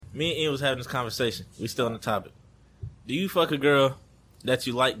Me and Ian was having this conversation. We still on the topic. Do you fuck a girl that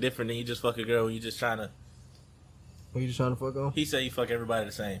you like different than you just fuck a girl when you just trying to... When you just trying to fuck on? He said you fuck everybody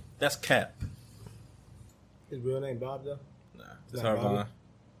the same. That's cap. His real name Bob though? Nah, it's Like Harvon.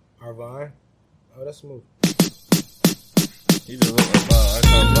 Harvon? Oh, that's smooth. He just looked like Bob. I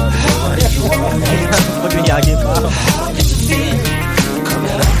call Bob. Look at y'all get Bob.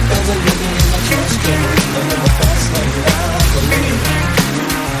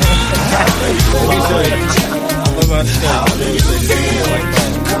 What about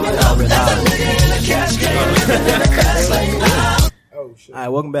Oh shit. All right,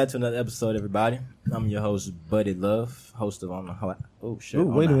 welcome back to another episode, everybody. I'm your host, Buddy Love, host of On the Ooh,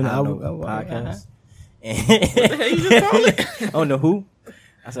 wait a minute. podcast. What the hell you just call it? On the who?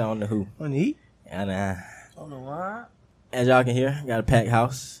 I said on the who. On the heat? And On the what? as y'all can hear, got a packed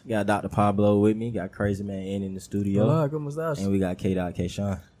house. Got Dr. Pablo with me. Got Crazy Man in the studio. Hola, ¿cómo estás? And we got K.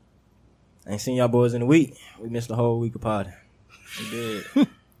 Sean. I ain't seen y'all boys in a week. We missed the whole week of pod. We did.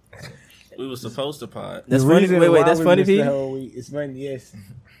 We were supposed to pod. That's The funny. reason Wait, why that's we funny, missed the Pete? whole week- It's funny, yes.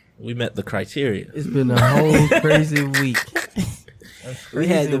 We met the criteria. It's been a whole crazy week. We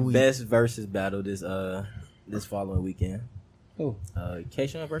had the week. best versus battle this following weekend. Who? K.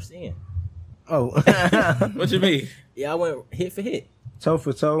 Sean versus Ian. Oh. What you mean? Yeah, I went hit for hit. Toe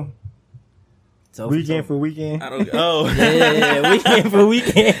for toe. So Weekend for weekend. I don't. Oh, yeah, weekend for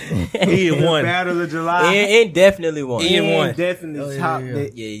weekend. Ian won. Battle of July. Ian definitely won. Ian won. Definitely Oh, yeah, top. yeah.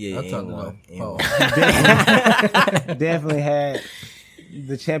 that- Yeah, I Ian talked won. about Ian won. Definitely had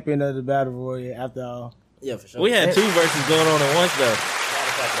the champion of the battle royal after all. Yeah, for sure. We had two verses going on at once, though.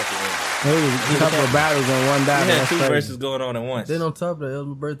 There was a couple of battles in one We battle. had That's two crazy. verses going on at once. Then on top of that, it was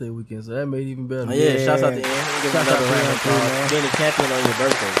my birthday weekend, so that made it even better. Oh, yeah, Yeah. shouts out to Ian. Give Shouts another out to round Ian, of too, applause. man. Being the champion on your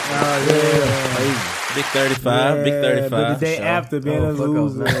birthday. Oh, yeah. Crazy. Big 35, big Yeah, 35. But the day Sure. after being a Oh, fuck off,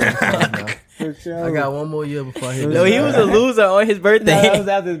 loser. man. For sure. I got one more year before I hit No, he was a loser on his birthday. No, that was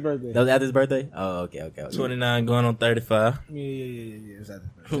after his birthday. That was after his birthday? Oh, okay. 29 going on 35. Yeah. It was after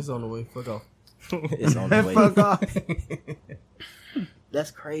his birthday. It's on the way. Fuck off. It's on the way. Fuck off.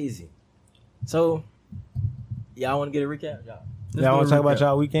 That's crazy. So, y'all want to get a recap? Y'all. Y'all want to talk about y'all?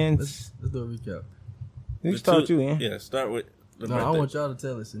 y'all weekends? Let's do a recap. We start you, in. Yeah, start with the No, I birthday. want y'all to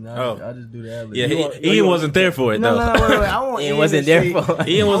tell us, and Oh. I just do the ad lib. Yeah, You want- Ian wasn't there for it, No, though. wait. I want Ian Ian wasn't to there say- for it.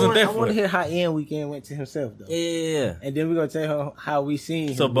 Ian wasn't there I for want to it. hear how Ian weekend went to himself, though. Yeah. And then we're going to tell him how we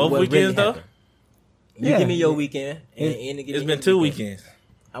seen So him. both What weekends, really though? happened. You Yeah. give me your weekend, and Ian to give It's me been his 2 weekend. weekends.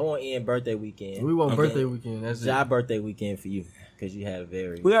 I want Ian birthday weekend. We want Okay. birthday weekend. That's Ja it. birthday weekend for you because you had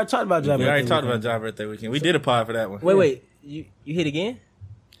very. We already talked about We John. already talked about Job birthday weekend. We did a pod for that one. Wait. You hit again?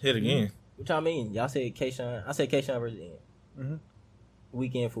 Hit again. What y'all mean? Y'all said K-Sean. I said K-Sean versus Ian. Mhm.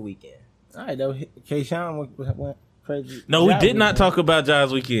 Weekend for weekend. All right, though. K-Sean went crazy. No, we Job did not weekend. talk about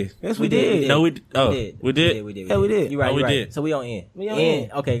Job's weekend. Yes, We we did. No, we oh We did. we did. Yeah, we did. You right. Oh, we you right. did. So we on Ian. We on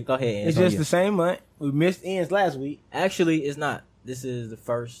Ian. Okay, go ahead. Ian. It's on just you. the same month. We missed Ian's last week. Actually, it's not. This is the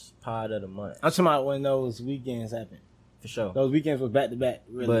first pod of the month I'm talking about when those weekends happened. for sure. Those weekends were back to back.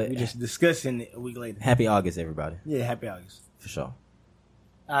 Really, But- we just discussing it a week later. Happy August, everybody, Yeah, happy August. for sure.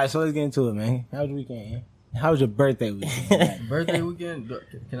 All right, so let's get into it, man. How was your weekend? Ian? How was your birthday weekend? Birthday weekend.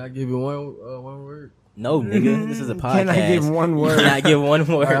 Can I give you one word? No, nigga, this is a podcast. Can I give one You word? cannot give one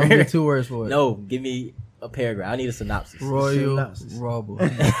All right, I'm gonna word. give 2 words for it. No, give me a paragraph. I need a synopsis. Royal Synopsis. Rumble.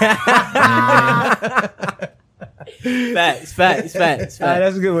 Facts. All right,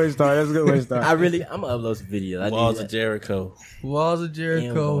 that's a good way to start. I'm gonna I'm gonna upload some videos. I Walls need of Jericho. Walls of Ian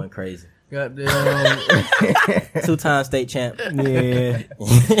Jericho. going crazy. Goddamn. 2-time state champ. Yeah.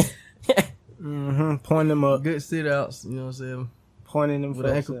 Point them up. Good sit outs. You know what I'm saying? Pointing them With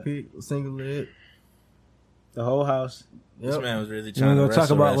an folks ankle up. pick, single leg. The whole house. This Yep. man was really You trying to gonna talk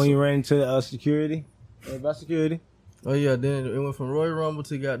about when wrestle. you ran into security? About security? Oh yeah, then it went from Royal Rumble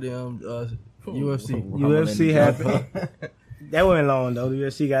to goddamn UFC. UFC happened. That wasn't long though. The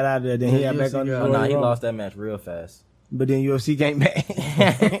UFC got out of there. Then he Yeah, got back UFC on the got Oh, Royal nah, he Rumble. lost that match real fast. But then UFC came back.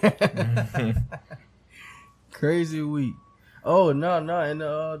 Crazy week. Oh no, and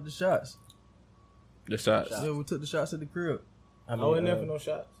the shots. The shots. Yeah, we took the shots at the crib. I mean, I wasn't there for no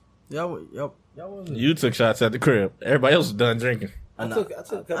shots. Y'all wasn't. You took shots at the crib. Everybody else was done drinking. I nah. took a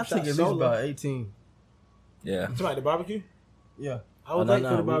couple I shots think at least solo. about 18. Yeah, You talking the barbecue? Yeah, I was Oh, no, late no,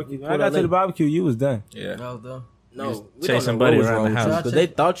 for the we barbecue. pulled When I got up to the late. barbecue, you was done. yeah. that was done. No, Just we chasing don't know Buddy what was around wrong the with house. you, 'cause they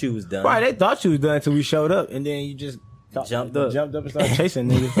thought you was done. Right, they thought you was done until we showed up, and then you just Jumped up. and started chasing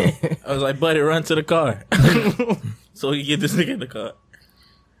niggas. I was like, buddy, run to the car. So we can get this nigga in the car.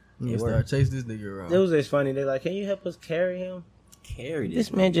 You It start worked. chase this nigga around. It was just funny. They like, can you help us carry him? Carry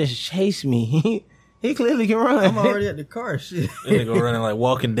This man just chased me. He clearly can run. I'm already at the car. Shit. This nigga running like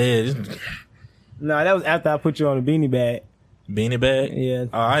Walking Dead. No, that was after I put you on a beanie bag. Beanie bag? Yeah.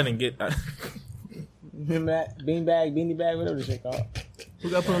 Oh, I didn't get Remember that? Beanie bag, whatever the shit called. Who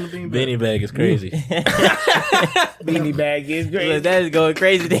got put on the bean bag? Beanie bag is crazy. Beanie bag is great. Look, that is going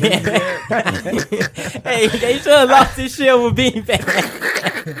crazy. Then. Hey, they should have lost this shit with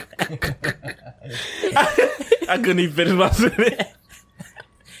beanbag. I couldn't even finish my sentence.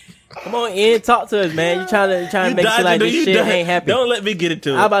 Come on in, talk to us, man. You trying to make sure like this shit ain't happening. Don't let me get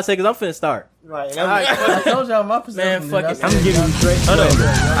into it. I about to say because I'm finna start. Right. All right, I told y'all my perception. Man, fuck it. I'm giving you straight. Hold on.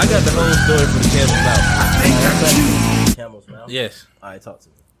 I got the whole story for the camel's mouth. Camel's mouth. Yes. All right, talk to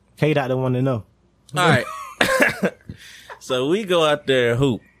me. K-Dot the one to know. All right. So we go out there and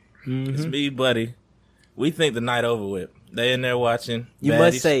hoop. Mm-hmm. It's me, buddy. We think the night over with. They in there watching. You baddies.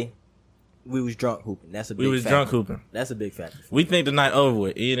 must say we was drunk hooping. That's a big We was factor. drunk hooping. That's a big factor. We think the night over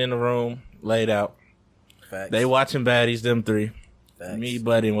with. Ian in the room, laid out. Facts. They watching baddies, them three. Facts. Me,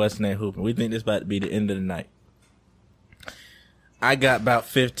 buddy, and Weston ain't hooping. We think this about to be the end of the night. I got about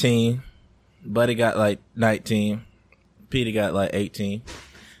 15. Buddy got like 19. Petey got like 18.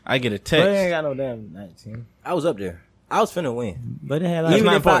 I get a But he ain't text. got no damn 19. I was up there. I was finna win. But it had That's like...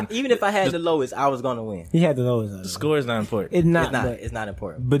 not important. Even if I had the lowest, I was gonna win. He had the lowest. The score is not important. It's not. It's not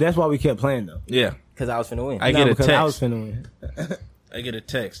important But that's why we kept playing, though. Yeah. because I was finna win. I get a because I was text. finna win. I get a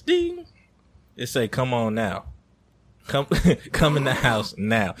text. Ding. It say, come on now. Come come in the house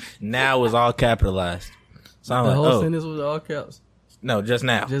now. Now is all capitalized. So I'm The like, whole oh. sentence was all caps. No, just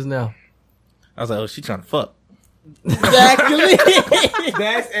now. Just now. I was like, oh, she trying to fuck. Exactly.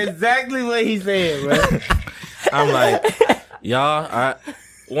 That's exactly what he said, bro. I'm like, y'all,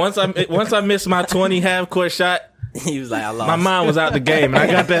 once I missed my 20 half court shot, He was like, I lost. my mind was out the game. And I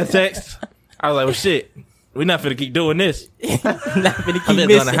got that text. I was like, well, shit. We're not finna keep doing this. Not finna keep I lived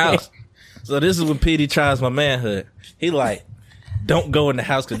missing. on the house. So this is when PD tries my manhood. He like, don't go in the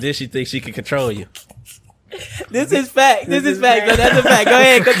house because then she thinks she can control you. This is fact. This is fact. No, that's a fact. Go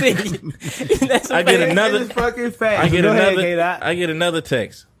ahead, continue. That's a I fact. get another. This is fucking fact. I get Go ahead, another. K-Dot. I get another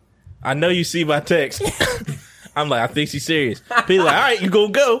text. I know you see my text. I'm like, I think she's serious. People like, all right, you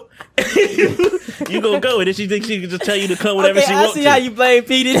gonna go. You gonna go, and then she thinks she can just tell you to come whenever Okay, she I wants see to. how you blame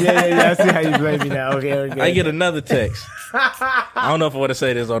Petey. Yeah, I see how you blame me now. Okay. I get another text. I don't know if I want to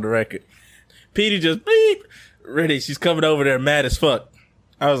say this on the record. Petey just beep. Ready, she's coming over there mad as fuck.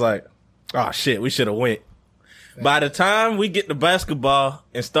 I was like, oh shit, we should have went. By the time we get the basketball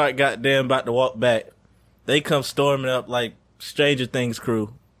and start goddamn about to walk back, they come storming up like Stranger Things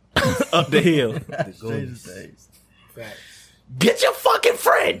crew up the hill. Stranger Things. Get your fucking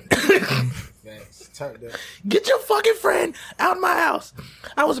friend. Get your fucking friend out of my house.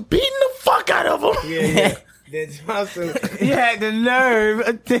 I was beating the fuck out of him. Yeah. Then Johnson, he had the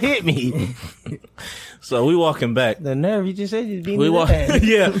nerve to hit me. So we walking back. The nerve, you just said you beat We me.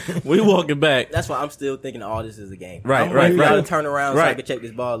 yeah, we walking back. That's why I'm still thinking all this is a game. Right, I'm right, gotta right. turn around so Right. I can check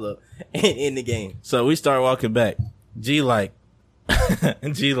this ball up and in the game. So we start walking back. G like,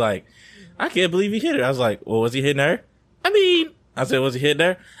 and G like, I can't believe he hit her. I was like, well, was he hitting her? I said, was he hitting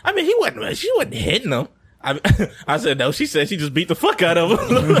her? She wasn't hitting him. I said, no, she said she just beat the fuck out of him.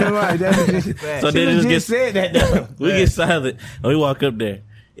 Right, that's what she said. So She then it just legit gets, said that though. we get silent. And we walk up there.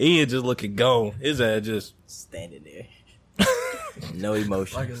 Ian just looking gone. His ass just, Standing there. No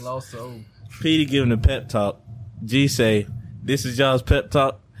emotion. Like a lost soul. Petey giving a pep talk. G say, this is y'all's pep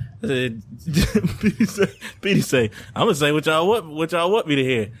talk. I said, Petey say, I'm gonna say what y'all want me to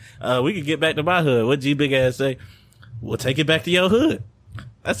hear. We can get back to my hood. What G big ass say? We'll take it back to your hood.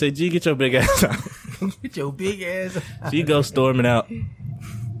 I said, G, get your big ass out. Get your big ass. She goes storming out.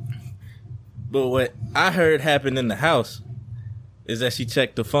 But what I heard happened in the house is that she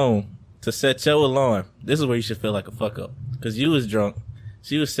checked the phone to set your alarm. This is where you should feel like a fuck up. Because you was drunk.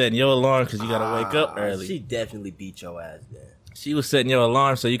 She was setting your alarm because you got to wake up early. She definitely beat your ass then. She was setting your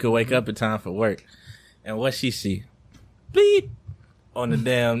alarm so you could wake up in time for work. And what she see? Beep. On the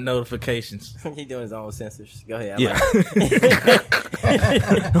damn notifications. He doing his own sensors. Go ahead. Yeah.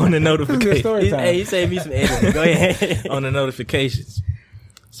 On the Good notifications. story time. Hey, he saved me some editing. Go ahead. On the notifications.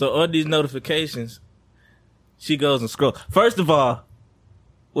 So on these notifications, she goes and scrolls. First of all,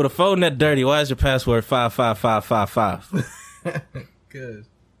 with a phone that dirty, why is your password 55555? Cause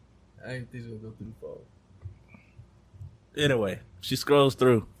I ain't think it would go through the phone. Anyway, she scrolls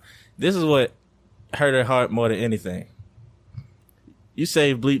through. This is what hurt her heart more than anything. You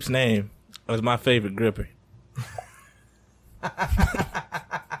saved Bleep's name as my favorite gripper.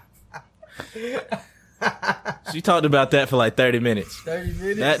 She talked about that for like 30 minutes. 30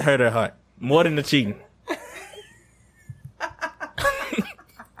 minutes? That hurt her heart. More than the cheating.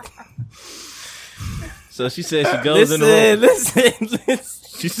 So she said she goes in the room. Listen.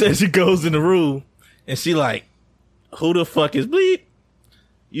 She said she goes in the room and she like, who the fuck is bleep?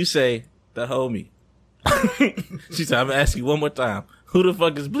 You say, the homie. She said, I'm gonna ask you one more time. Who the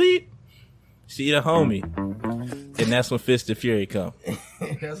fuck is bleep? She the homie. And that's when Fist of Fury come.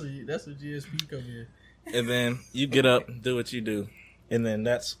 That's what GSP come in. And then you get up, do what you do. And then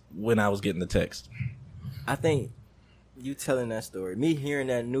that's when I was getting the text. I think you telling that story, me hearing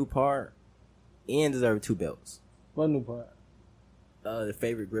that new part, Ian deserved 2 belts. What new part? The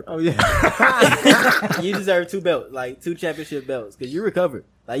favorite grip. Oh yeah. You deserve 2 belts, like 2 championship belts, because you recovered.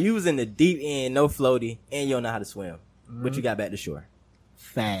 Like you was in the deep end, no floaty, and you don't know how to swim, but you got back to shore.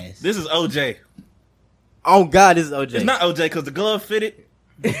 Fast. This is OJ. Oh God, this is OJ. It's not OJ because the glove fitted.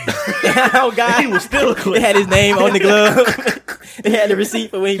 Oh God, He was still quick. They had his name on the glove. They had the receipt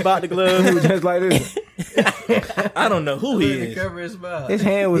for when he bought the glove. Just like this. I don't know who he He is. cover his mouth. His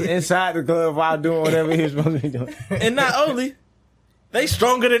hand was inside the glove while doing whatever he was supposed to be doing. And not only, they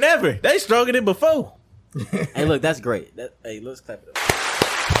stronger than ever. They stronger than before. Hey, look, that's great. Hey, let's clap it up.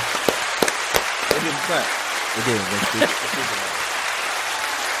 They didn't clap. It did. Let's speak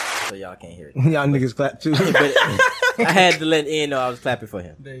so y'all can't hear it. Y'all niggas clap too. But I had to let Ian know I was clapping for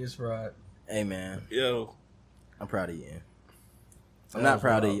him. Day is fried. Hey man, Yo. I'm proud of you, Ian. I'm not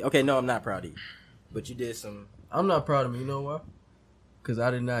proud of you. Okay, no, I'm not proud of you. But you did some. I'm not proud of me. You know why? Because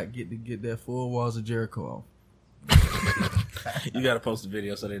I did not get that 4 walls of Jericho off. You gotta post the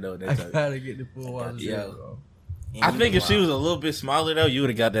video so they know what I they're talking. gotta get the 4 walls of Yo. Jericho off. And I you think did if she wild. was a little bit smaller though, you would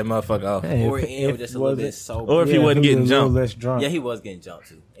have got that motherfucker off. Hey, Or Ian was just a little bit wasn't- sober. Or if he wasn't getting was a little jumped. less drunk. Yeah, he was getting jumped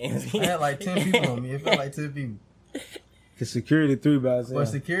too. I had like 10 people on me. It felt like 10 people. The security 3 by But itself.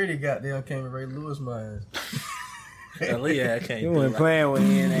 security goddamn came and Ray Lewis my ass. Aaliyah, I can't You do wasn't like playing with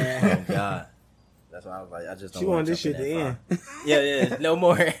Ian. Oh God. That's why I was like, I just don't She want wanted this shit to end. Yeah, no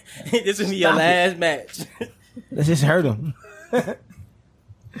more. This would be your last match. Let's just hurt him.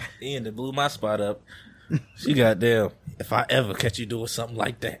 Ian that blew my spot up. She goddamn. If I ever catch you doing something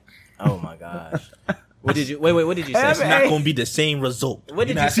like that, Oh my gosh. What did you wait? What did you say? it's not gonna be the same result. What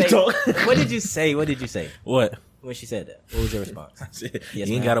did know you how she say? talk? What did you say? What did you say What? when she said that? What was your response? I said, Yes,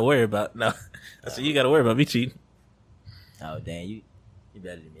 you ain't ma'am. gotta worry about no. I said you gotta worry about me cheating. Oh dang, you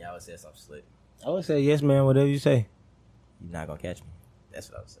better than me. I would say something slick. I would say yes, man. Whatever you say. You're not gonna catch me. That's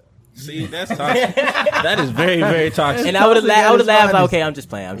what I would say. See, that's toxic. That is very, very toxic. And I would have toxic laughed. I would have at laughed. its Like, okay, I'm just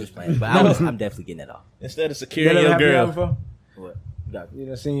playing. But I'm definitely getting that off. Instead of You securing never your happened to you girl, before? What? You got You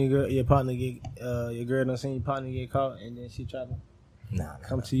done seen your partner get your girl done seen your partner get caught and then she tried to nah.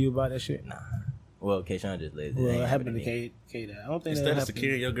 come to you about that shit. Nah. Well, Kayshawn just lives. Well, It it ain't happened to me. K. I don't think instead that of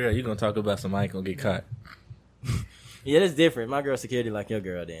securing your girl, you gonna talk about somebody gonna get caught. Yeah, that's different. My girl security like your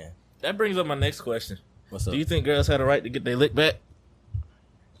girl. Then That brings up my next question. what's up? Do you think girls had a right to get their lick back?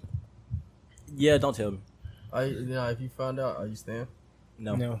 Yeah, don't tell me. If you find out, are you staying?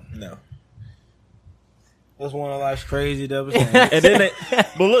 No. No, No. that's one of life's crazy double standards. And then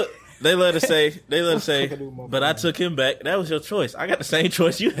but look, they let us say, but I took him back. That was your choice. I got the same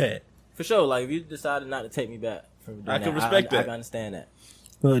choice you had. For sure. Like if you decided not to take me back from doing I can that, respect I that. can understand that.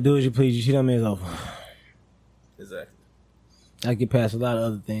 Look, do as you please. You see that man's over. Exactly. I get past a lot of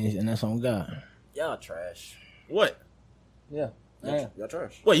other things, and that's on God. Y'all trash. What? Yeah. Y'all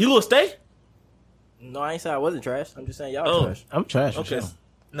trash. What? You gonna stay? No, I ain't saying I wasn't trash. I'm just saying y'all Oh. trash. I'm trash. For Okay. sure.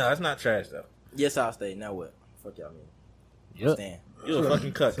 No, it's not trash though. Yes, I'll stay. Now what? Fuck y'all mean. Yep. Stand. You a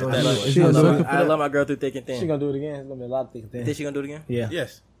fucking cut. So Cut that look, out. She gonna do it. I love my girl through thick and She thin. gonna do it again. It's gonna be a lot of things. Think she gonna do it again? Yeah.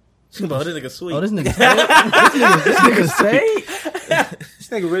 Yes. She gonna this nigga sweet. Oh, this nigga this nigga say? This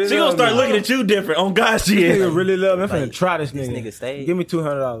nigga really. She gonna start looking at you different. On God, she This nigga is. really love me. I'm finna Like, try this This nigga. nigga stayed. Give me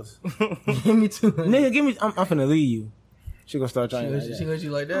 $200. Give me two. Nigga, give me. I'm finna leave you. She gonna start trying. She to goes you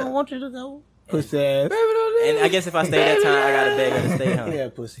like I don't that. want you to go. Pussy ass. And I guess if I stay that time, I gotta beg her to stay, huh? Yeah,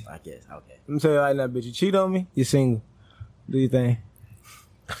 pussy. I guess. Okay. Let me tell you right now, bitch. You cheat on me, you single. Do your thing.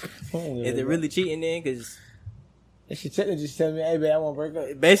 Is it really cheating then? Because And she technically just tell me, hey, babe, I want to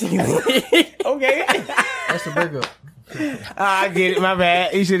break up. basically, Okay. That's the breakup. I get it. My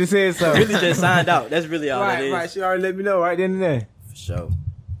bad. You should have said something. really just signed out. That's really all it is. Right. She already let me know right then and there. For sure.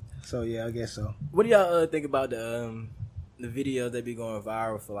 So, yeah, I guess so. What do y'all think about the videos that be going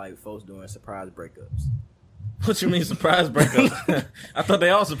viral for like folks doing surprise breakups? What you mean surprise breakup? I thought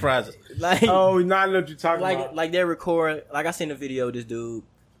they all surprises. Like, Oh, not know what you're talking about. like they record. Like I seen a video. Of this dude,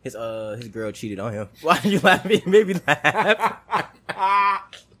 his girl cheated on him. Why are you laughing? Made me laugh.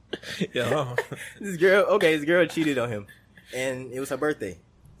 Yo. His girl cheated on him, and it was her birthday.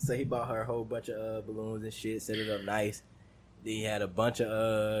 So he bought her a whole bunch of balloons and shit, set it up nice. Then he had a bunch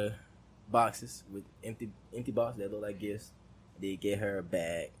of boxes with empty boxes that look like gifts. They get her a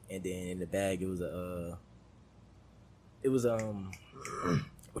bag, and then in the bag it was a it was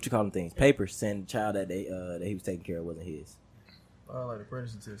what you call them things? Papers saying the child that he was taking care of wasn't his. Oh, like the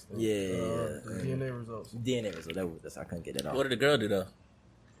pregnancy test. Yeah. The DNA results. DNA result. That's I couldn't get that off. What did the girl do though?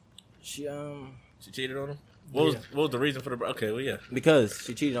 She cheated on him. What was the reason for the? Okay, well yeah. Because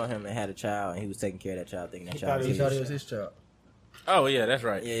she cheated on him and had a child, and he was taking care of that child, thinking that child He was thought his. it was his child. Oh yeah, that's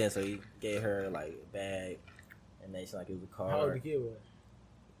right. Yeah, so he gave her like a bag, and they said like it was a car. How old the kid was?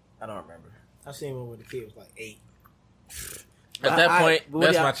 I don't remember. I seen one when the kid was like 8. At that point, but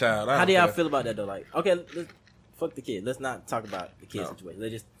that's y'all- my child. How do y'all feel about that though? Like, okay, fuck the kid. Let's not talk about the kid No. situation.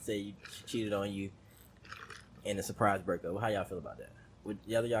 Let's just say you cheated on you in a surprise breakup. How y'all feel about that? Would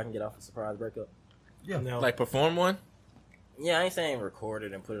y'all can get off a surprise breakup? Yeah. No. Like perform one? Yeah, I ain't saying record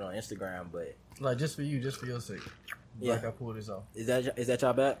it and put it on Instagram, but Like just for you, just for your sake. Yeah. Like I pulled this off. is that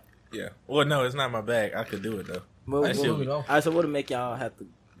y'all bad? Yeah. Well, no, it's not my bag. I could do it though. Well, That shit Pulled would- it off. all right, so what would make y'all have to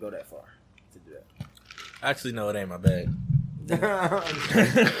go that far to do that? Actually, no, it ain't my bag. Drunk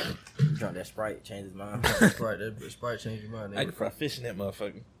that Sprite, change his mind. Sprite, that Sprite changed your mind. I could fry fish in that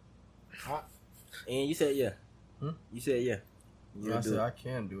motherfucker. And you said yeah. Hmm? You said yeah. You I would do said it. I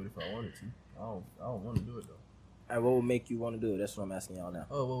can do it if I wanted to. I don't want to do it though. All right, what would make you want to do it? That's what I'm asking y'all now.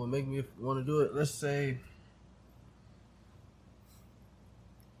 Oh, what would make me want to do it? Let's say,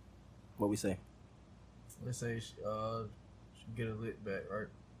 What we say? she get a lit back, right?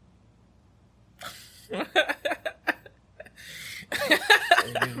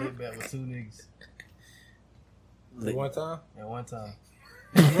 And get a lit back with 2 niggas One time? at one time.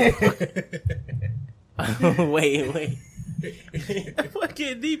 wait.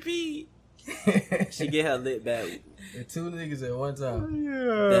 Fucking DP. She get her lit back. And 2 niggas at one time.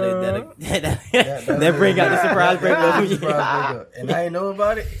 That bring out the surprise breakup. Surprise breakup. And I ain't know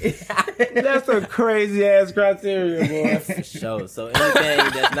about it. That's a crazy ass criteria, boy. For sure. So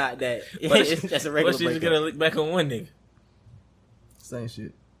anything that's not that, that's a regular But she just breakup. get a lick back on one nigga. Same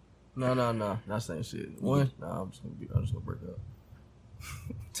shit. No, not same shit. One, I'm just gonna break up.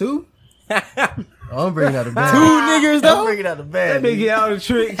 2, I'm bringing out the bag. 2 niggas I'm though? bringing out the That bag. nigga get all the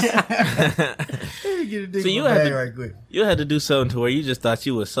tricks. Let me get a dick So in you my had bag to- right quick. You had to do something to where you just thought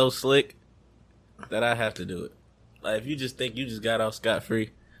you was so slick that I have to do it. Like if you just think you just got off scot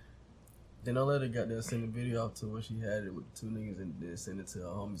free. Then I let her got there, send the video out to where she had it with 2 niggas and then send it to her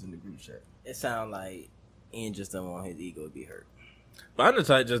homies in the group chat. It sound like Ian just don't want his ego to be hurt. But I'm the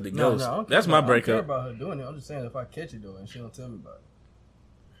type just to ghost. I don't That's care my about- I don't care breakup. about her doing it. I'm just saying if I catch it though and she don't tell me about it.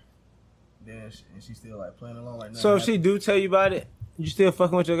 Then she still like playing along like So if she do tell you about it, you still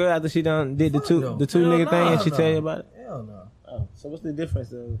fucking with your girl after she done did the Fuck two no. the 2 Hell nigga thing no, and she no. tell you about it? Hell no. Oh, so what's the difference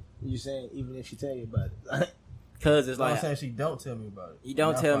though? You saying even if she tell you about it? Cause it's I'm like saying she don't tell me about it. you don't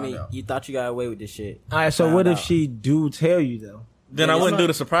And I tell find me out. you thought you got away with this shit. All right, so Found what if out. she do tell you though? Then Yeah, I it's wouldn't not- do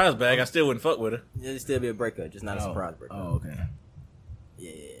the surprise bag. I still wouldn't fuck with her. It'll still be a breakup, just not a surprise breakup. Oh, okay.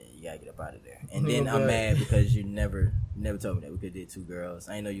 Yeah, you gotta get up out of there. And Yeah, then I'm but- mad because you never told me that we could did 2 girls.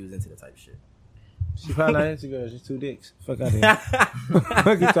 I didn't know you was into that type of shit. She probably not into girls. She's 2 dicks. Fuck out of here.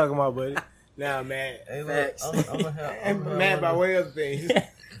 What you talking about, buddy? Nah, man. Hey, look, Facts. I'm gonna have mad by way of things.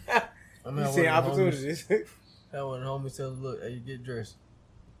 I'm You gonna see have one of the homies- opportunities. have one of the homies tell her, look, hey, you get dressed.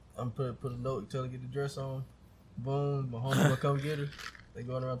 I'm put a note, tell her to get the dress on. Boom, my homie gonna come get her. They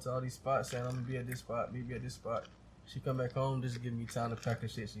going around to all these spots saying I'm gonna be at this spot, be at this spot. She come back home, just give me time to pack her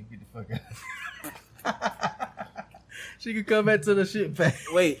shit. She can get the fuck out. She can come back to the shit pack.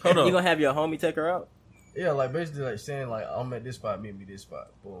 Wait, Hold on. you gonna have your homie take her out? Yeah, like basically like saying like I'm at this spot, meet me this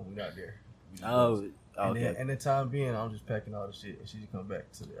spot. Boom, we not there. We just Oh, close. And okay. then, and the time being, I'm just packing all the shit, and she just come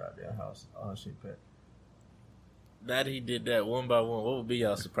back to the goddamn house, all her shit packed. That he did that one by one. What would be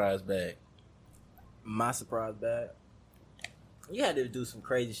y'all surprise bag? My surprise bag. You had to do some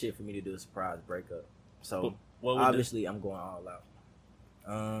crazy shit for me to do a surprise breakup. So What would obviously I'm going all out.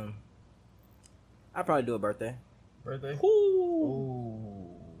 I'd probably do a birthday. Birthday? Ooh. Ooh,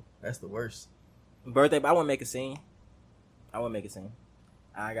 that's the worst. Birthday, but I wouldn't make a scene. I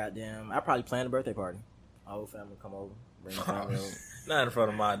probably plan a birthday party. Our whole family come over. Bring your family over. Not in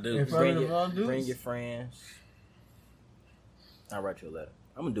front of my In dude. front Bring of the wrong your, dudes? bring your friends. I'll write you a letter.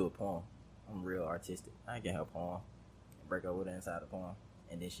 I'm gonna do a poem. I'm real artistic. I get her a poem. Break up with her inside the poem.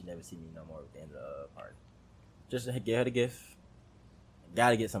 And then she never see me no more at the end of the party. Just to get her the gift.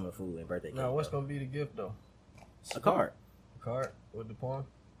 Gotta get some of the food and birthday cake. Now, what's though. gonna be the gift though? A card. A card with the poem.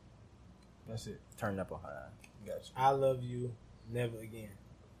 That's it. Turn up on her. Got I love you. Never again.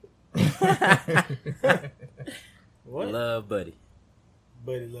 What? Love buddy.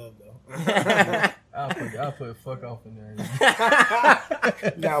 Buddy love though. I'll put fuck off in there.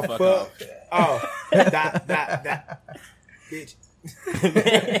 Now Fuck fuck. Oh, dot. Bitch.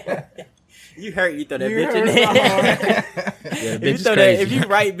 You hurt. You throw that You bitch in hurt there. my heart. Yeah, the If you bitch is throw that, crazy. if you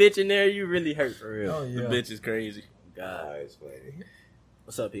write bitch in there, you really hurt for real. Oh The yeah. bitch is crazy. God. Oh, it's funny.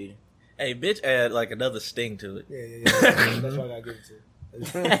 What's up, Peter? Hey, bitch, add like another sting to it. Yeah. That's what I gotta give it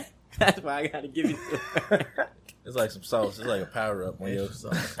to. That's why I gotta give you. It's like some sauce. It's like a power up when you.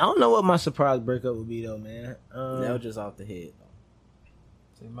 Extra sauce. I don't know what my surprise breakup would be though, man. That was just off the head.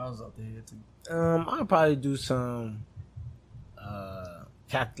 Say mine's off the head too. I'll probably do some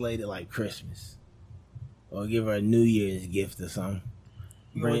calculated like Christmas, or give her a New Year's gift or something.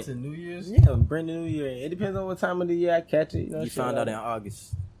 You Bring- went to New Year's? Yeah, bring the New Year. It depends on what time of the year I catch it. You know, You shit found like out in that.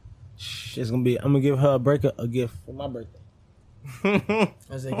 August. It's gonna be. I'm gonna give her a gift for my birthday.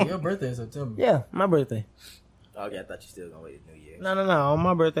 I said, your birthday in September. Yeah, my birthday. Okay, I thought you still gonna wait till New Year's. No. On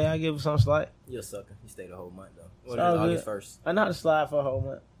my birthday, I give her something slight. You're a sucker. You stayed a whole month though. What all is it, August good. 1st? I know how to slide for a whole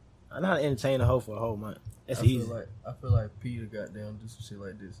month. I know how to entertain a hoe for a whole month. That's I easy. feel like Peter got down do some shit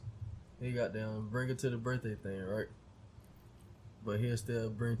like this. He got down, bring her to the birthday thing, right? But he'll still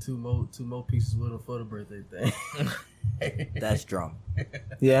bring two more pieces with him for the birthday thing. That's drama.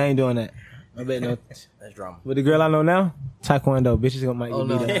 Yeah, I ain't doing that. I bet no. That's drama. With the girl I know now, Taekwondo. Bitches gonna might Oh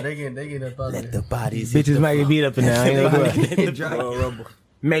get no, beat up. they get up out Let of the there. bodies. Bitches might get beat up in there. I ain't gonna do it. Royal Rumble.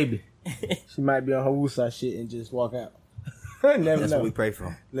 Maybe. She might be on her woosah shit and just walk out. Never That's know. what we pray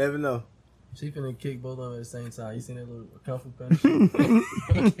for. Never know. She finna kick both of them at the same time. You seen that little kung fu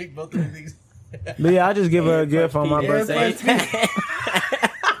punish? Kick both of them niggas. But yeah, I'll just give her a gift on my Yeah, birthday.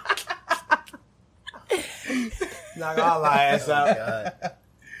 punch Knock all our ass out. God.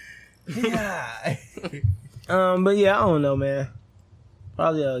 Yeah. But yeah, I don't know, man.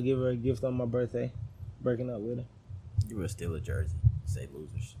 Probably give her a gift on my birthday. Breaking up with her. You were still a jersey. Say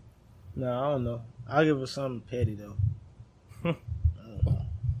losers. No, I don't know. I'll give her something petty though.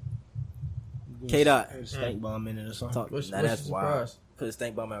 K-Dot. A stank bomb in it or something. Talk. What's Now your that's wild. surprise? Put a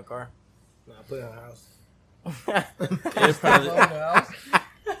stank bomb in a car. Nah, put it in her house. It's probably, Oh, the house?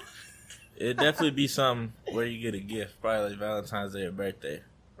 it'd definitely be something where you get a gift, probably like Valentine's Day or birthday,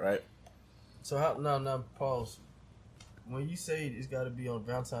 right? So how? No, pause. When you say it's got to be on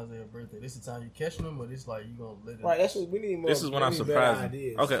Valentine's Day or birthday, this the time you catching them, or this like you gonna let it? Right, that's what we need more. This is when we I'm need better surprising.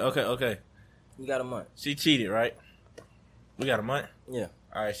 ideas. Okay. You got a month. She cheated, right? We got a month? Yeah.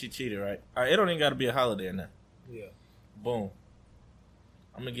 All right, she cheated, right? All right, it don't even got to be a holiday in there. Yeah. Boom.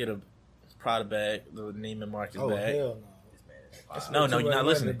 I'm going to get a Prada bag, the Neiman Marcus Oh bag. hell No, no. you're not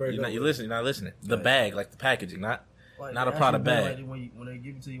listening. Break You're up with. listening. You're not listening. The bag, like the packaging, not Like, not a they Prada actually do bag. Like when they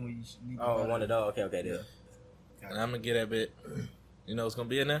give it to you when you need to Oh, buy one it. of those. Okay, there. And I'm going to get that bit. You know what's going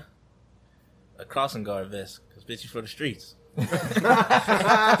to be in there? A crossing guard vest. Because bitch, you for the streets.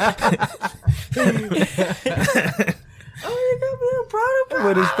 Oh, you got me a Prada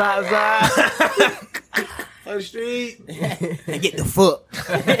with a stop sign on the street. And get the foot.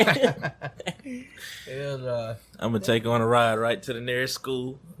 Hell nah. I'm going to take on a ride right to the nearest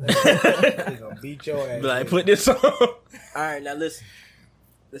school. They gonna beat your ass. Be like, put this on. All right, now listen.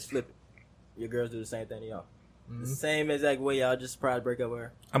 Let's flip it. Your girls do the same thing to y'all. Mm-hmm. The same exact way y'all just surprise break up with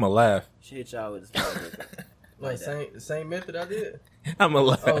her. I'm going to laugh. She hit y'all with a surprise breakup. Like that. the same method I did. I'm going to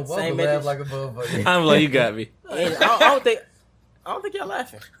laugh. Oh, both Same laugh method. like a motherfucker. I'm like, you got me. And I don't think y'all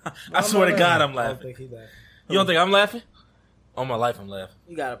laughing. I swear to God, I'm I don't laughing. think he like. You don't think I'm laughing? On my life, I'm laughing.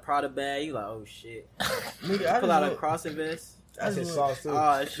 You got a Prada bag. You like, oh shit. Nigga, I Pull out a just crossing vest. That's his just sauce too.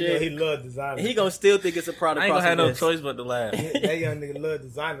 Oh, You know, shit. he love designer. He gonna still think it's a Prada I ain't gonna crossing have no vest. choice but to laugh. That young nigga love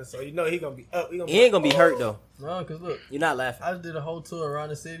designer, so you know he gonna be up. He ain't gonna be hurt though. no, cause look, You're not laughing. I just did a whole tour around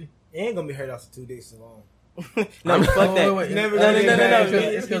the city. He ain't gonna be hurt off the 2 dicks alone. No, fuck that. Wait, Never no, gonna no, get no, back. no.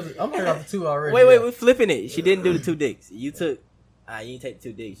 It's because I'm heard off the two already. Wait, we're flipping it. She didn't do the 2 dicks. You took. You didn't take the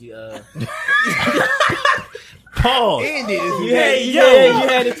 2 dicks. You Pause. You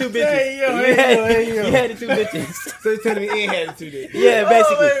had the 2 bitches. You had the 2 bitches. So you telling me he ain't had the 2 dicks? Yeah,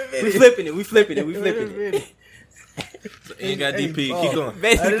 basically. wait a minute. We flipping it. Ain't got Hey, DP. Keep oh. going.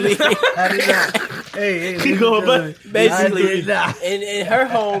 Basically. I did not. Hey, Keep going, bud. Basically, I did not. and her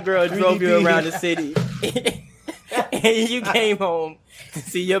homegirl drove you around the city, and you came home to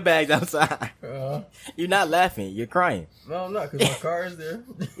see your bags outside. You're not laughing. You're crying. No, I'm not, because my car is there.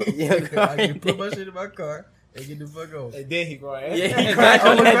 Yeah, I can put my shit in my car and get the fuck over. And then he crying. Yeah, he cried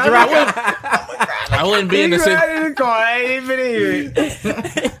on that drive. I wouldn't be He in the cried in the car. I ain't even here.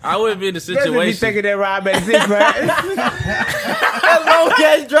 I wouldn't be in the Especially if he situation. taking that ride back to six, right? That long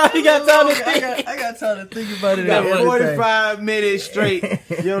ass drive. You got time to think. I got time to think about it. Got and everything. 45 minutes straight.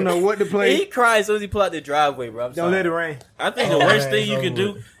 You don't know what to play. He cried as soon as he pulled out the driveway, bro. I'm Don't let it sorry. rain. I think the Oh, worst man, thing you it's can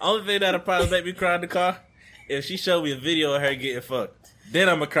over do, only thing that'll probably make me cry in the car, if she showed me a video of her getting fucked. Then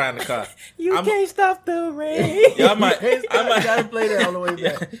I'm gonna cry in the car. You I'm- can't stop the rain. Y'all might, You I might, gotta play that on the way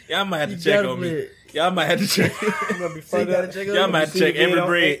back. y'all might have to You check gotta on play me. it. Y'all might have to check. You gonna be So you fucked gotta up. check Y'all on might me. have to check every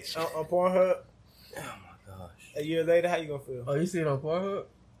bridge. On Pornhub. Oh my gosh. A year later, how you gonna feel? Oh, you see it on Pornhub?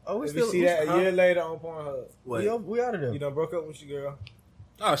 Oh, we If still you see that a year later on Pornhub, We out of there. you done broke up with your girl.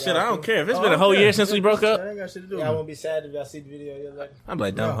 Oh shit, I don't care. If it's Oh, been a whole okay. year since we broke up, That ain't got shit to do with Y'all it. won't be sad if y'all see the video a year later. I'm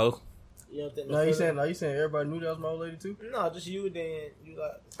like, dumb hoe. You don't think No, you saying everybody knew that was my old lady too? No, just you. Then you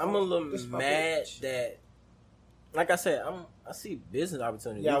like. I'm a little This is my mad bitch. that, like I said, I see business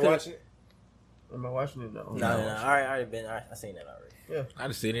opportunity. Y'all We could've- watching it? Am I watching it? No. No, I already been. I seen that already. I'd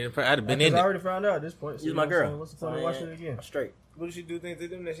have seen it. I'd have been Because in I it. already found out at this point. So She's you my know what I'm girl. saying? What's the point of watching it again? I'm straight. What did she do things to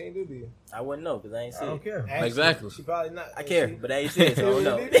them that she ain't do to you? I wouldn't know because I ain't see I it. don't care. Actually, Exactly. She probably not. I care, but I ain't see it, so I don't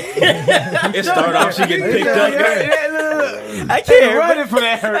know. It started off she getting picked up. I care, running but for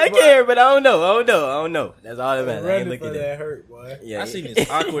that hurt. I boy. care, but I don't know. That's all that matters. I ain't Running looking for at it. that hurt, boy. Yeah, I seen this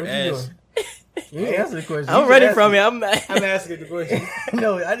awkward What you ass. doing? You ain't answer the question. I'm You running should from it. ask I'm asking the question.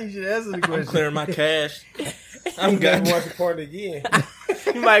 No, I need you to answer the I'm question. clearing my cash. I'm I'm gonna got. watch the porn again.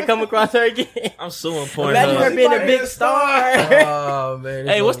 You might come across her again. I'm suing Imagine her Pornhub. being a She big might star. Oh man.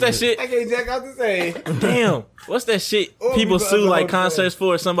 Hey, what's that shit? I can't jack out the same. Damn, what's that shit? Or People we go sue other like hoes concerts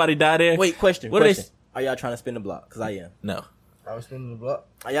for if somebody die there. Wait, question. What are they question. Are y'all trying to spin the block? Because I am. No, I was spinning the block.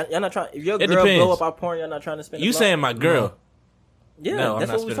 Are y'all not trying? If your It girl depends. blow up our porn, y'all not trying to spin the you block? saying my girl? Yeah, No, I'm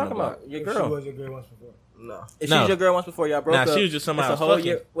that's not what we spinning talking the block. about. Your If she girl. was your girl once before. No. If No. she was your girl once before y'all broke Nah, up, she was just somebody it's a I was whole fucking.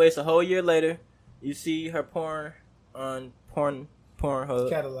 year. Wait, it's a whole year later. You see her porn on Pornhub,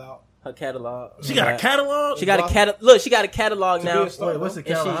 Catalog. her catalog. She got a catalog. She got a catalog. Look, she got a catalog To be now. a star. Wait, what's the And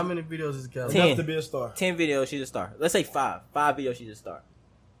catalog? she- How many videos is the catalog? 10. Enough to be a star. 10 videos, she's a star. Let's say 5. 5 videos, she's a star.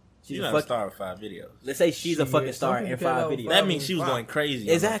 She's You're a not a fucking. star with 5 videos. Let's say she's a Shit, fucking some star people in came 5 out with videos. That means she was Five. going crazy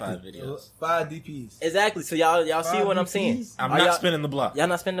Exactly. on the 5 videos. 5 DPs. Exactly. So y'all see 5 what I'm saying? DPs? I'm Are not y'all- spinning the block. Y'all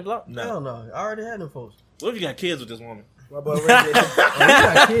not spinning the block? No. Hell no. I already had them folks. What if you got kids with this woman? My boy Ray did. Oh, you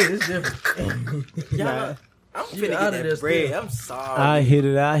got kids. It's different. Y'all Nah. not- I'm You finna out get of that there bread. still. I'm sorry. I hit it.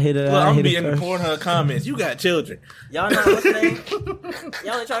 Look, I'm gonna be in the Pornhub comments. You got children. Y'all not what's the name?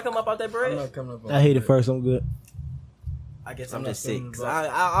 Y'all ain't trying to come up out that I'm bread? not coming up. on I hit it that. first. I'm good. I guess I'm I'm not just sick. spinning the 'Cause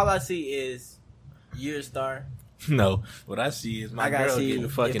block. all I see is you're a star. No, what I see is my I gotta girl see getting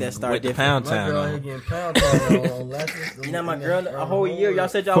if fucking that star with the different. pound My town girl here on. getting pound town on lashes. You know my girl a whole year. Y'all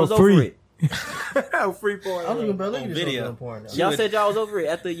said y'all was For over free. it. Free porn. I'm looking back. Look on at this video. on porn now. Y'all said y'all was over it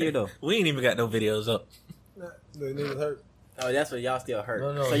after a year though. We ain't even got no videos up. The niggas hurt. Oh, that's what y'all still hurt.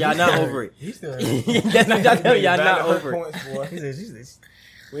 No, So he y'all still not hurt. over it. He still hurt. That's not y'all telling y'all not Hurt over it. points, boy. He said, she's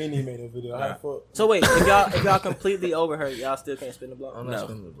We ain't even made no video. How the fuck? So wait, if y'all completely over her, y'all still can't spin the block. I'm not No.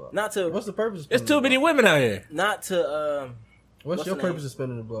 spinning the block. Not to What's the purpose of There's spinning too the many block? women out here. not to What's your the name? purpose of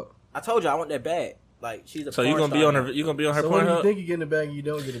spinning the block? I told you I want that bag. Like she's a So you porn gonna be star on now. her? You gonna be on her So when you Pornhub? think you get in the bag and you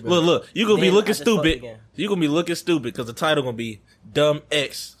don't get it back. Look! You gonna be Then I looking just fucked stupid. again. You gonna be looking stupid because the title gonna be Dumb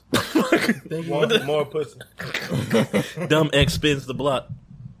X. Think you, More pussy. Dumb X spins the block.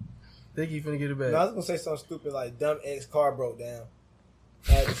 think you finna get it back. No, I was gonna say something stupid like dumb ex car broke down.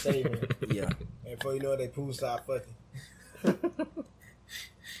 I had to save him. Yeah. And before you know it, they poolside fucking.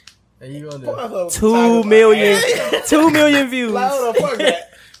 And you on there. 2 million 2 million views. Like, hold on, fuck that.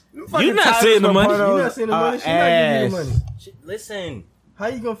 You not seeing the money. You not seeing the money? She not giving you the money. Listen. How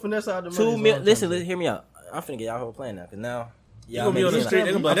you gonna finesse out the money? 2 is what million. I'm Listen, trying to hear me out. I'm finna get y'all whole plan now, cause now You gonna be on the make it street? seem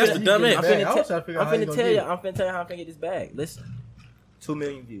They gonna be I'm like, "That's finna- the dumb you X." get I'm it back. I was trying to finna, figure I'm out how you finna gonna tell get you. it. I'm finna tell you how I'm finna get this bag. Listen, 2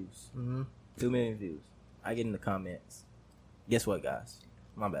 million views. Mhm. 2 million views. I get in the comments. Guess what, guys?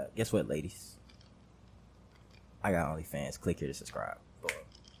 My bad. Guess what, ladies? I got OnlyFans. Click here to subscribe. Boom.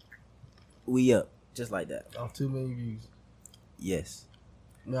 We up just like that. Off 2 million views. Yes.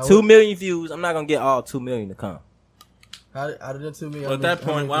 Now, 2 million views. I'm not gonna get all 2 million to come. Out of them 2 million. Well, at that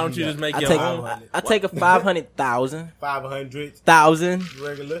point, why don't you just make I your take own? I take a 500,000 500 thousand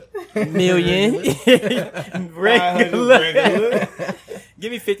regular. million 500 regular. regular.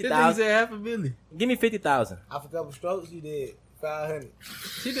 Give me This nigga 50,000. said half a million. Give me 50,000. Off a couple strokes, you did 500.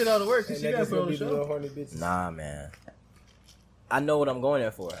 She did all the work. And She that got just put gonna on be the the little show. horny bitches. Nah, man. I know what I'm going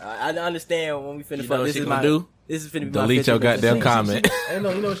there for. I understand when we finish. You know what This she is gonna my. do? This is finna be my Delete your 50 minutes. goddamn comment. Hey, no,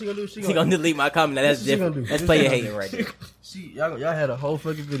 you know what she gonna do? She gonna delete my comment. Now, that's This is what she different. gonna do. That's This player is what hating right there. Y'all had a whole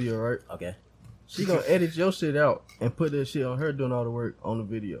fucking video, right? Okay. She gonna edit your shit out and put that shit on her doing all the work on the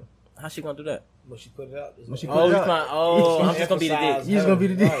video. How she gonna do that? When she put it out. When she Oh, put it you out. find, oh, I'm just gonna be the dick. You just gonna be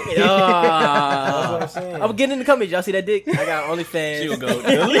the dick. Right. That's what I'm saying. I'm getting in the comments. Y'all see that dick? I got OnlyFans. She gonna go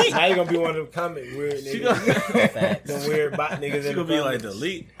delete. Now you gonna be one of them comment weird She niggas. gonna, Facts. Them weird bot niggas she in gonna the be like comments.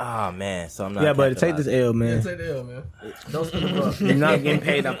 delete. Oh man, so I'm not. Yeah, but take this L, Yeah, man. take the L, man. Don't spend the buck. You're not getting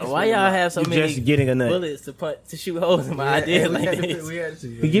paid off. Why y'all have so You're many just getting a nut. bullets to shoot holes in my idea we like had to, this? we had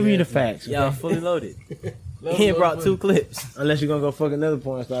to. We giving you the facts. Y'all Okay? fully loaded. Love He is brought funny. 2 clips. Unless you're gonna go fuck another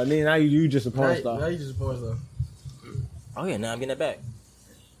porn star. Then now you just a porn Now star. you just a porn star. Oh yeah, now I'm getting it back.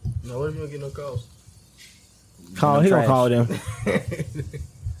 No, what if you don't get no calls? Call. He gonna Trash. call them.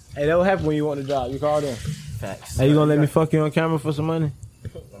 Hey, that what happened when you want the job. You call them. Facts. Hey, you gonna let me fuck you on camera for some money?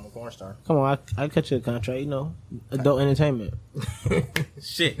 I'm a porn star. Come on, I cut you a contract. You know, adult entertainment.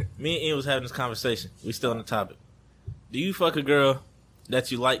 Shit, me and Ian was having this conversation. We still on the topic. Do you fuck a girl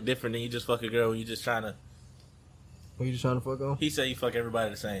that you like different than you just fuck a girl when you just trying to? When you just trying to fuck on? He said you fuck everybody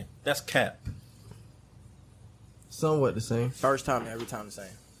the same. That's cap. Somewhat the same. First time, every time the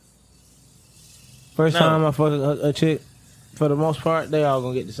same. First No. time I fuck a chick, for the most part, they all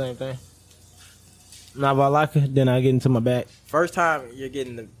gonna get the same thing. Now if I like her, then I get into my back. First time, you're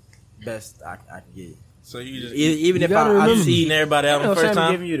getting the best I can get. So you just Even You if gotta I remember. see eating everybody out on the first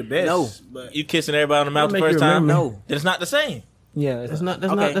time. you the best. No. but You kissing everybody on the mouth the That'll make first you time. remember. no. Then it's not the same. yeah, That's it's not.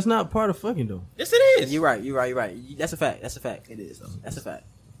 Okay. That's not part of fucking though. Yes, it is. You're right. That's a fact. It is. Though. That's a fact.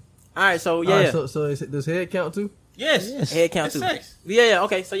 All right, so yeah, All right, so does head count too? Yes. Yes. head count It's too. sex. Yeah.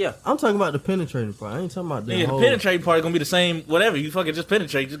 Okay, so yeah. I'm talking about the penetrating part. I ain't talking about the Yeah, the whole. penetrating part is gonna be the same. Whatever you fucking just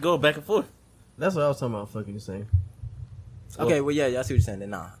penetrate, just go back and forth. That's what I was talking about. Fucking the same. Okay, well yeah, I see what you're saying. Then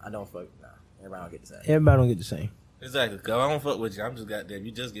nah, I don't fuck. Nah, everybody don't get the same. Everybody don't get the same. Exactly. Cause I don't fuck with you. I'm just goddamn.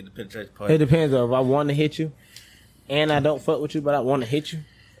 You just get the penetration part. It depends though. If I want to hit you, and I don't fuck with you, but I want to hit you,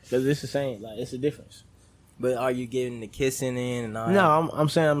 because it's the same. Like it's a difference. But are you getting the kissing in and all that? No, I'm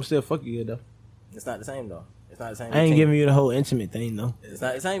saying I'm still fucking you though. It's not the same though. It's not the same. I ain't routine. giving you the whole intimate thing though. It's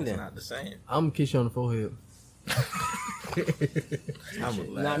not the same It's then. not the same. I'm gonna kiss you on the forehead. I'm a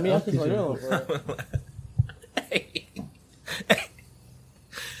laugh. Not me. I'm just Hey.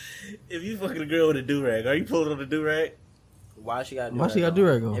 If you fucking a girl with a do rag, are you pulling on the do rag? Why she got? Why she got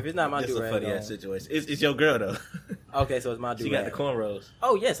do-rag on? If it's not my It's a do-rag funny on. ass situation. It's your girl though. Okay, so it's my do-rag. She got the cornrows.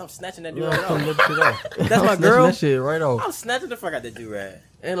 Oh yes, I'm snatching that You do-rag know, come off. look shit off. That's my I'm snatching girl? That shit right off. I'm snatching the fuck out that do-rag.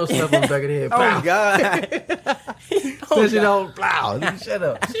 Ain't no slap on the back of the head. Oh Pow. god. That shit on. Plow. Nigga, shut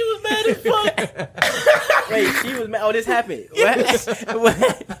up. She was mad as fuck. Wait, she was mad. Oh, this happened. What?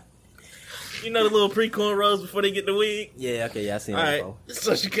 What? You know the little pre-cornrows before they get the wig? Yeah, okay, yeah, I seen All that right. before.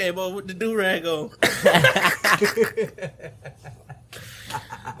 So she came over with the do-rag on.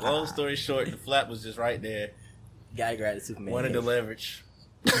 Long story short, the flap was just right there. Guy grabbed the Superman. Wanted head. to leverage.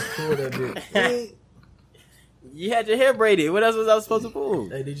 Pull that bitch. You had your hair braided. What else was I supposed to pull?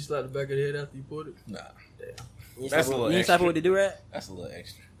 Hey, did you slap the back of the head after you pulled it? Nah, You That's a slap little you slap extra. her with the do-rag? that's a little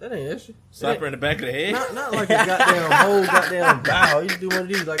extra. That ain't extra. Slap her in the back of the head. Not like a goddamn whole goddamn bow. You just do one of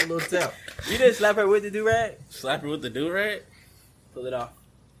these like a little tap. You didn't slap her with the do-rag? Slap her with the do-rag. Pull it off.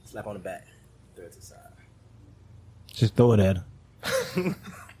 Slap on the back. Throw it to the side. Just throw it at her.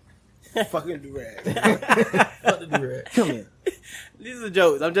 Fucking do-rag. Fuck the do-rag. Come here. These are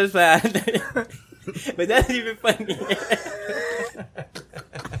jokes. I'm just fine. But that's even funny.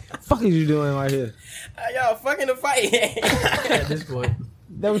 Fuck is you doing right here? Y'all fucking a fight. At this point.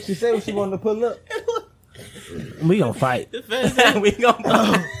 That what she said when she wanted to pull up? We gonna fight. The fast we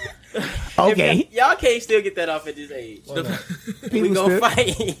gonna Okay. Y'all can't still get that off at this age. Why not? We People gonna still-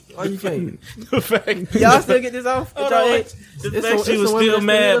 fight. Why you can't? the fact, Y'all still get this off at Hold your on, age? the It's fact some- she it's was some women still that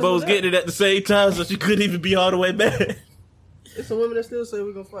mad, still but was do getting it at the same time, so she couldn't even be all the way mad. There's some women that still say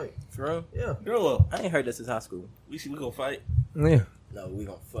we're gonna fight. For real? Yeah. Grow up. I ain't heard this since high school. We gonna fight. Yeah. No, we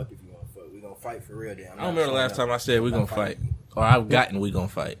gonna fuck if you wanna fuck. We gonna fight for real then. I don't remember the last time I said we gonna fight, or I've gotten we gonna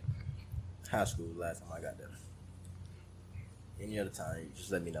fight. High school, last time I got that. Any other time, you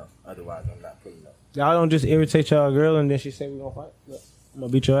just let me know. Otherwise, I'm not putting up. Y'all don't just irritate y'all girl and then she say we gonna fight. Look, I'm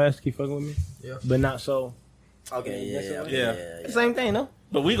gonna beat your ass. Keep fucking with me. Yeah. But not so. Okay, Yeah, yeah, that's Yeah. The same thing, no?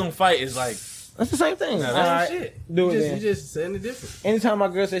 But we gonna fight is like That's the same thing. nah, All that's right. shit. Do You it just, then. you just saying it different. Anytime my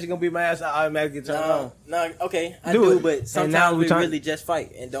girl says she gonna beat my ass, I automatically turn on. No, okay, I Do do, it. but And sometimes now we we turn- really just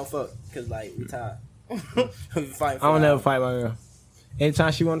fight and don't fuck because like we tired. We fight. I don't never fight my girl.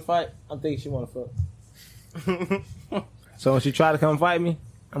 Anytime she wanna fight, I'm thinking she wanna fuck. So when she try to come fight me,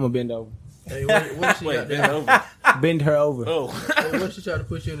 I'm gonna bend over. Hey, what if she Wait, got bend that? over. Bend her over. Oh, What if she tried to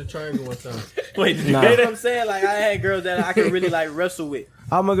put you in a triangle one time? wait, did you Nah. hear That's what that? I'm saying. Like I had girls that I could really like wrestle with.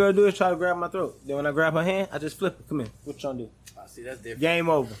 All my girl do is try to grab my throat. Then when I grab her hand, I just flip it. Come here. What you trying to do? I see, that's different. Game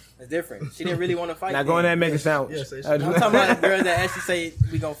over. That's different. She didn't really want to fight. Now go in there and make a sandwich. Yes, yes. I'm talking about girls that actually say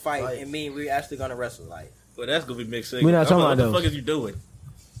we gonna fight and mean we actually gonna wrestle. Like, Well, that's gonna be mixed. We not talking What about the those. fuck is you doing?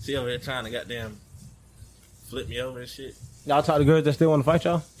 She over there trying to goddamn flip me over and shit. Y'all talk to girls that still want to fight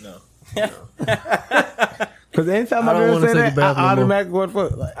y'all? No. Because anytime my I don't girl wanna say take that, a bath no I more. automatically want to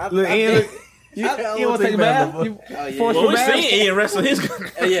fuck. Like, look, Ian, look, you don't want to take a bath? no You more. Oh, yeah. force Well, your we bath? seen Ian wrestle his.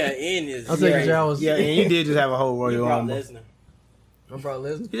 yeah, Ian is. I'm taking yeah, showers. Yeah, and you did just have a whole Royal Brock Rumble. Lesnar I brought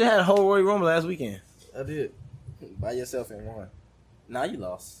Lesnar. You just had a whole Royal Rumble last weekend. I did. by yourself and won. Now you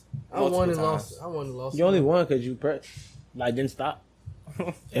lost. I won and Multiple lost. times. I won and lost. You only won because you didn't stop.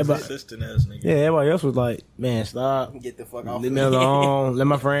 Everybody, Consistent ass nigga. yeah, everybody else was like, man, stop. Get the fuck off. Leave me alone. Let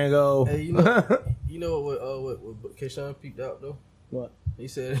my friend go. Hey, you know what Kayshawn peeped out though? What? He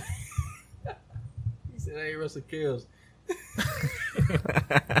said he said I ain't wrestle kills.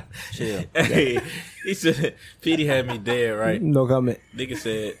 Chill. Hey, he said, Petey had me dead, right? No comment. Nigga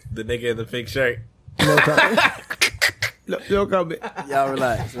said, the nigga in the pink shirt. No comment. No comment. Y'all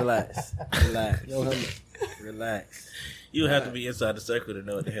relax. Relax. Relax. No comment. Relax. You would have to be inside the circle to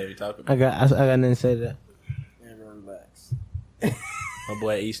know what the hell you talking I about. got nothing to say to that. Everyone relax. My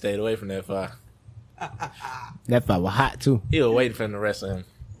boy E stayed away from that fire. That fight was hot too. He was waiting for him to wrestle him.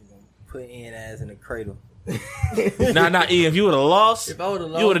 Put Ian ass in the cradle. Nah, Ian, if you would have lost, If I would have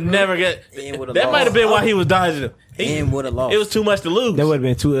lost, you would have never got. Ian would have That lost. might have been why he was dodging him. Ian would have lost. It was too much to lose. That would have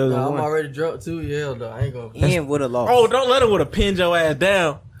been 2 L's Nah, in I'm one. already drunk too. Yeah, though. I ain't gonna. Ian would have lost. Oh, don't let him would have pinned your ass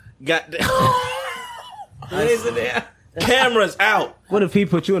down. Got cameras out. What if he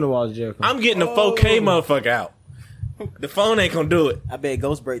put you in the walls, Jericho? I'm getting the 4K motherfucker out. The phone ain't gonna do it. I bet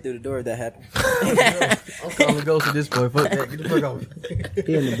Ghost break through the door if that happened. I'm calling Ghost at this point. Fuck that. Get the fuck off.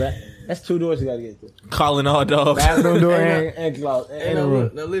 He in the back. That's 2 doors you gotta get through. Calling all dogs. Bathroom door Hey, and closet. Hey, And a now, room.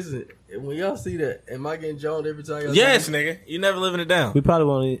 look, now listen. When y'all see that, am I getting joned every time y'all? Yes, see me? nigga. You never living it down. We probably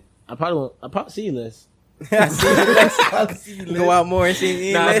won't. I probably see you less. Go out more and see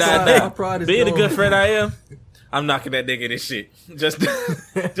Ian. Nah, less. nah, My nah. pride is Being the gone. good friend I am, I'm knocking that nigga in his shit. Just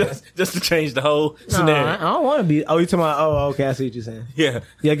to change the whole No, scenario. I don't want to be. Oh, you talking about? Oh, okay. I see what you're saying. Yeah.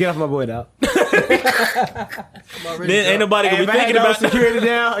 Yeah, get off my boy, dog. I'm already Then ain't drunk. nobody gonna Hey, be if I had thinking no about security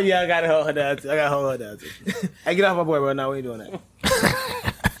down. Yeah, I gotta hold her down. I gotta hold her down. Too. Hey, get off my boy, bro. No, we ain't doing that.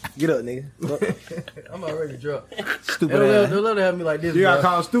 Get up, nigga. Look, I'm already drunk. stupid They'll ass. let her have me like this. You gotta bro.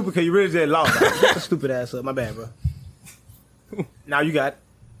 call him stupid because you really just lost. Shut the stupid ass up. My bad, bro. Now you got it.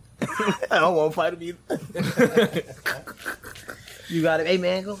 I don't want to fight him either. You got it. Hey,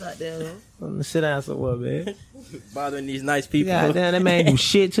 man, go goddamn. I'm gonna sit down somewhere, man. Bothering these nice people. Goddamn, that man do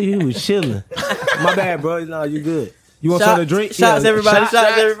shit to you. He was chilling. My bad, bro. No, you good. You want Shots, something to drink? Shots, Yeah, everybody. shots.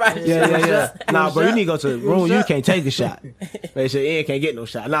 Shots, everybody. Yeah. Nah, bro, you shot? need to go to the You want room. a You shot? can't take a shot. They say Ian can't get no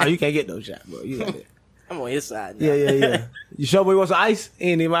shot. Nah, you can't get no shot, bro. You got it. I'm on his side now. Yeah. You sure we want some ice?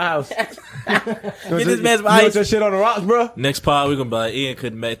 Ian in my house. Get this man some You want ice. your shit on the rocks, bro? Next pod, we're gonna be like, Ian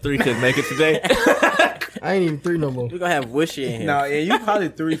couldn't make it today. I ain't even 3 no more. We're going to have Wishy in here. No, yeah, you probably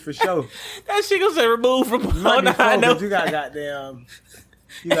 3 for sure. That shit gonna say removed from You might on be the 4, high but note. you got goddamn.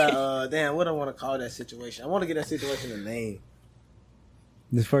 You got damn. What I want to call that situation? I want to get that situation a name.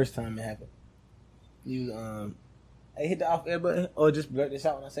 This first time it happened, you hey, hit the off air button or just blurt this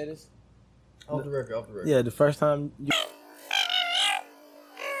out when I say this. Off the record. Yeah, the first time you.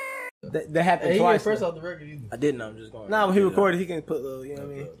 That happened Hey, he twice. ain't first off the record either. I didn't know. I'm just going. Nah, when he recorded, he can put little, you know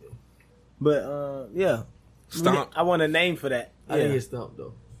what I mean. But yeah, Stomp. I want a name for that. I didn't Yeah. get stumped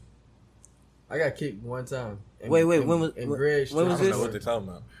though. I got kicked one time. And, Wait, and- when was- and when- Greg when was I stretched don't the know what story. they're talking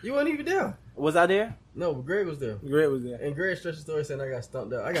about. You weren't even there. Was I there? No, but Greg was there. Greg was there. And Greg stretched the story saying I got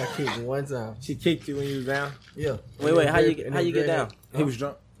stumped out. I got kicked one time. She kicked you when you was down. Yeah. Wait, how you And how you then get Greg down? had- He was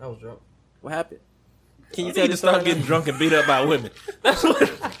drunk. I was drunk. What happened? Can you You tell need the to stop story? getting drunk and beat up by women. That's what.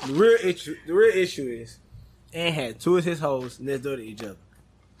 The real issue is, Ant had 2 of his hoes next door to each other.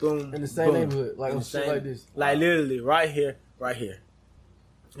 Boom. In the same boom. neighborhood, like In on the shit same- like this. Like literally right here.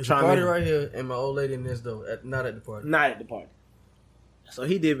 It's a Trying party to- right here, and my old lady in this door. Not at the party. Not at the party. So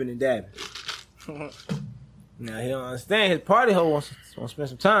he dipping and dabbing. Now he don't understand. His party hoe wants to spend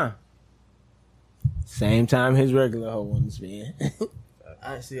some time. Same time his regular hoe wants to spend.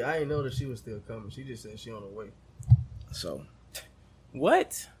 I ain't know that she was still coming. She just said she on her way. So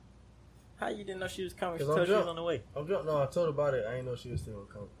What? How you didn't know she was coming? She 'Cause I'm told you she was drunk. on the way. I'm drunk. No, I told her about it. I ain't know she was still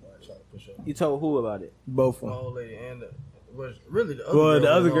coming. I tried to push her. You told who about it? both of My them. old lady and was really the other. Well, girl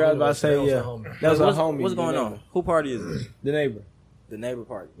the other was girl I was on about to say, anyway. yeah. That was her homie. That was what's, a homie. What's going the on? neighbor. Who party is it? The neighbor. The neighbor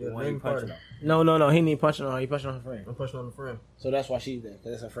party. Yeah, The one neighbor you punching party. on. No. He ain't punching on her. He punching on her friend. I'm pushing on the friend. So that's why she's there.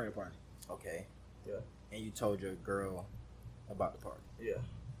 Because it's her friend party. Okay. Yeah. And you told your girl about the party. Yeah.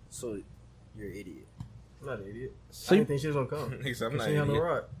 So you're an idiot. I'm not an idiot. So I didn't think she was gonna come. Nigga said, I'm She not ain't had no idiot.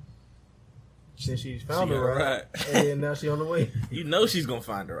 ride. Then she found She the got a ride, ride. and then now she on the way. You know she's gonna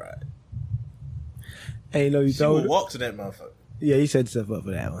find a ride. Hey, no, you She will told her. walk to that motherfucker. Yeah, you set yourself up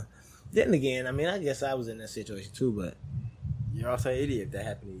for that one. Then again, I mean, I guess I was in that situation too, but You're also an idiot if that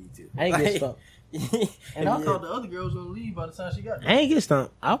happened to you too. I ain't get stumped. And I thought the other girl was gonna leave by the time she got there. I ain't get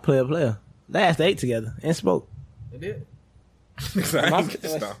stumped. I'll play a player. Last 8 together and spoke. It did. I ain't get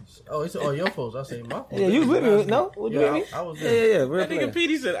stopped. Oh, it's all your folks. I say my folks. Yeah, you was with me. No? Was you Yeah, with me? I was Yeah, there. yeah, yeah. Real That player. nigga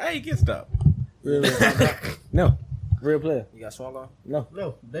Petey said, I ain't get stopped. Real player. No. Real player. You got swung on? No.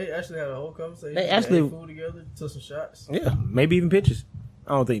 No, they actually had a whole conversation. They actually- ate food together, took some shots. Yeah, maybe even pictures.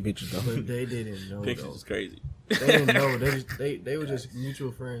 I don't think pictures though. But they didn't know. Pictures Though. is crazy. They didn't know. They were just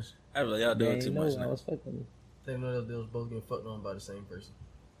mutual friends. I was like, y'all doing They too know much I now. was fucking. They know that they was both getting fucked on by the same person.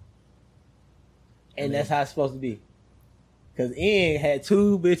 And that's how it's supposed to be. Cause Ian had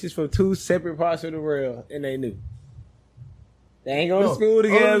 2 bitches from 2 separate parts of the world, and they knew. They ain't going to school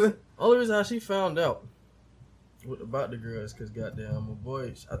together. Only reason how she found out about the girl is because goddamn my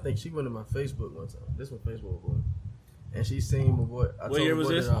boy. I think she went to my Facebook one time. This one Facebook was going, and she seen my boy. I What told year my was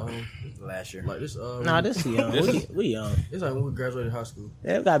boy this? that, Last year. like this. Nah, this young. This we young. It's like when we graduated high school.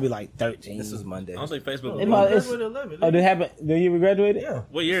 It gotta be like 13. This was Monday. I don't think Facebook No, was It we might- booming. it's- graduated 11. Oh, did it happen the year we graduated? Yeah.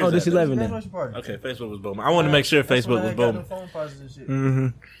 What year is Oh, that? this 11 then. Graduation party. Okay, Facebook was booming. I wanted to make sure That's when Facebook I was got them booming. phone parties and shit. Mm-hmm.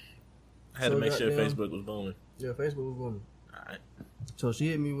 I had to So make sure goddamn- Facebook was booming. Yeah, Facebook was booming. Alright. So she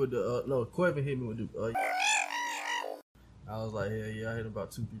hit me with the no, Corbin hit me with the. I was like, hell yeah, I hit him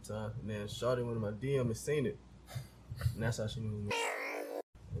about 2-3 times, and then Shawty went in my DM and seen it, and that's how she knew me.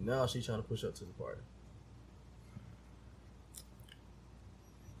 And now she trying to push up to the party.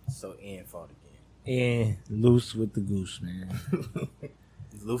 So Ian fought again. And loose with the goose, man.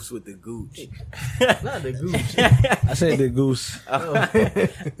 Loose with the gooch. Not the gooch. I said the goose.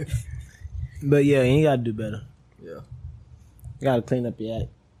 But yeah, you gotta do better. Yeah, You gotta clean up your act.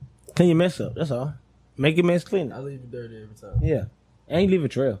 Clean your mess up, that's all. Make your mess clean. I leave it dirty every time. Yeah. And you leave a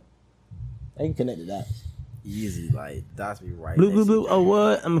trail. And you connect the dots. Easy, like dots be right. Blue, next blue, to blue. each Oh, other.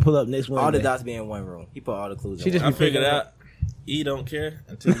 what? I'm gonna pull up next one. All the dots be in one room. He put all the clues. She in just one. I figured out E don't care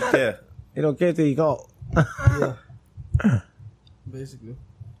until you care. They don't care till you call. Yeah, basically.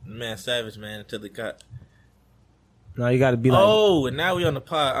 Man, savage, man, until they cut. No, you gotta be like. Oh, and now we on the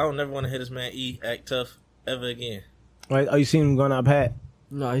pod. I don't never want to hear this man E act tough ever again. Right? Oh, you seen him going out pat?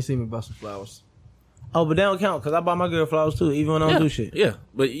 No, he seen me buy some flowers. Oh, but that don't count because I buy my girl flowers too, even when I don't do shit. Yeah,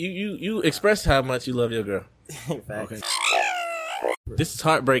 but you expressed how much you love your girl. Facts. Okay. This is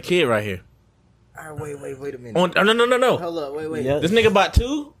Heartbreak Kid right here. All right, wait a minute. On, oh, no. Hold up, wait. Yeah. This nigga bought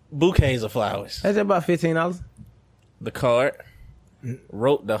 2 bouquets of flowers. That's about $15. The card.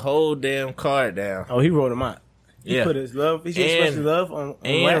 Wrote the whole damn card down. Oh, he wrote them out. He Yeah. put his love. He expressed his love on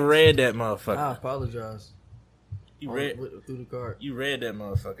And wax. read that I motherfucker. apologize. You read Through the card. you read that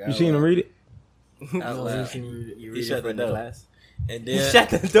motherfucker. You seen him read it? Out No, loud. he seen me read it. You He read shut it for the the door. class. And He then shut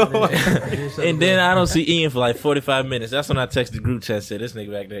the door. and then I don't see Ian for like 45 minutes. That's when I texted the group chat and said this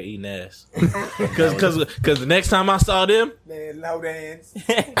nigga back there eating ass. Cause the next time I saw them, Man, loud hands.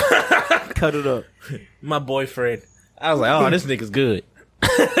 Cut it up. my boyfriend, I was like, oh, this nigga's good.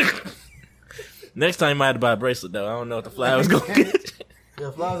 Next time you might have to buy a bracelet though. I don't know what the flowers gonna get.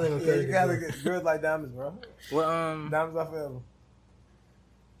 Yeah, flowers ain't gonna cut it. get girls like diamonds, bro. Well, Diamonds are forever.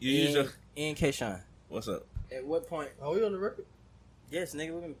 You use your, Ian K-Sean. what's up? At what point? Are we on the record? Yes,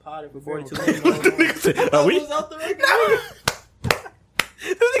 nigga, we've been potted for Before 42 we- minutes. Are we? Was off the record?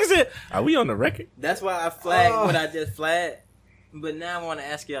 This nigga said, are we on the record? That's why I flagged what I just flagged. But now I want to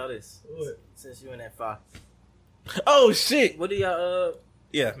ask y'all this. What? Since you in that Fox. Oh shit. What do y'all,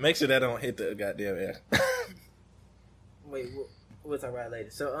 Yeah, make sure that don't hit the goddamn air. wait, we'll talk about it later.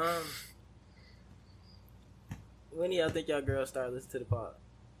 So, when do y'all think y'all girls start listening to the pod?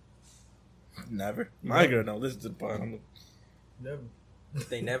 Never. My girl don't listen to the pod. Never.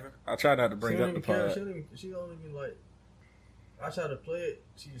 They never? I'll try not to bring She up don't the even care. pod. She don't even like. I try to play it.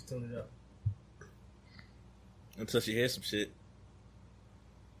 She just tune it out. Until she hears some shit.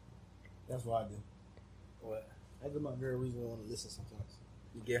 That's what I do. What? I give my girl a reason to want to listen sometimes.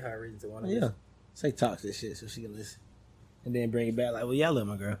 You give her a reason to want to Yeah. listen? Say toxic shit so she can listen. And then bring it back like, well, y'all love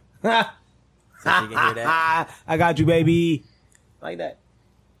my girl. So she can hear that? I got you, baby. Like that.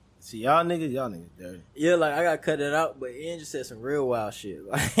 See, y'all niggas dirty. Yeah, like, I got to cut it out, but Ian just said some real wild shit.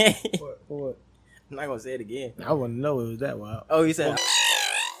 Like, What? I'm not going to say it again. I wouldn't know it was that wild. Oh, he said,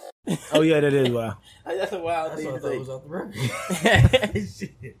 Oh, yeah, that is wild. that's a wild That's thing why I to thought it say. was off the record.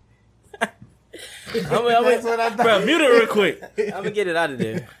 Shit. Bro, mute it real quick. I'm going to get it out of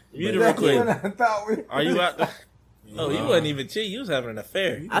there. Mute it real quick. Are you out there? Oh, you wasn't even cheating. You was having an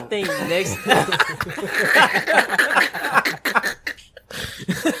affair. I think next.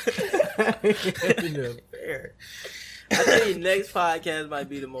 I think next podcast might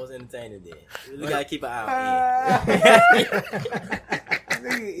be the most entertaining. Then we gotta keep an eye on it.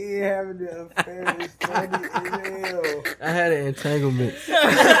 Nigga, Ian having the affair is funny as hell. I had an entanglement.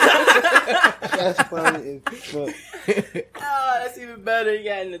 That's funny as fuck. Oh, that's even better. You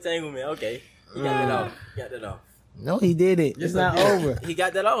got an entanglement. Okay, you got that off. You got that off. No, he did it. It's not over. He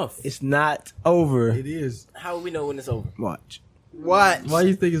got that off. It's not over. It is. How will we know when it's over? Watch. What? Why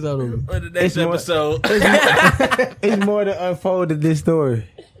you think it's not over? For the next It's more- episode. It's more to unfold to this story.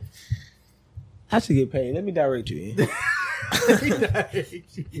 I should get paid. Let me direct you in.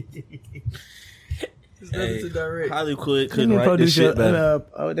 It's nothing to direct. Hollywood Let couldn't me write this produce your, shit better.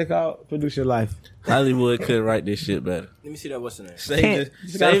 what they call it? Produce your life. Hollywood couldn't write this shit better. Let me see that. What's the name? Save Can't. this, You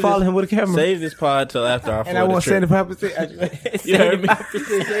just gotta save follow this, him with a camera. save this pod till after our And I Florida want trip. 75%. You heard me?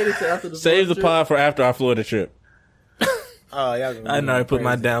 Save the pod. pod for after our Florida trip. Oh, y'all gonna I be already put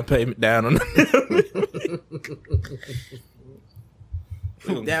my crazy. down payment down on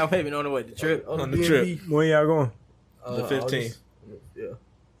Down payment on the way. The trip. on the trip. When y'all going? The 15th. Yeah.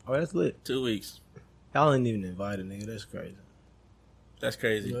 Oh, that's lit. 2 weeks. Y'all ain't even invited, nigga. That's crazy. That's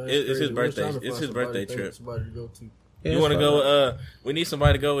crazy. Yeah, It's his crazy. We're birthday. trying to It's find his birthday somebody trip. Somebody to go to. Yeah, You want to that's go? We need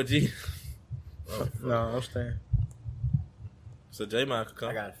somebody to go with G. fine. No, I'm staying. So J Mile could I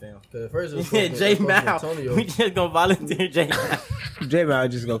come. got a film. Cause at first it was Yeah, supposed to- J it was supposed to be Mal. Antonio. We just gonna volunteer J Mal. J-Man, I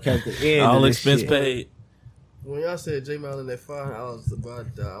just go catch the end. All of this expense shit. paid. When y'all said J Mal in that fire, I was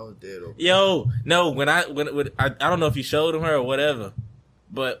about to die. I was dead over. Yo, no. When I don't know if you showed him her or whatever,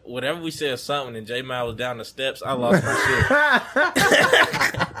 but whatever we said something and J Mile was down the steps, I lost my shit.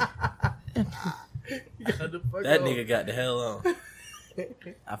 That nigga got the hell on.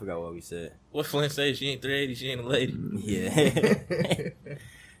 I forgot what we said. What Flint say? She ain't 380. She ain't a lady. Yeah.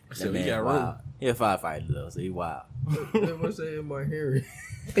 I said That we man got room. wild. He a firefighter though, so he wild. Everyone saying my Harry.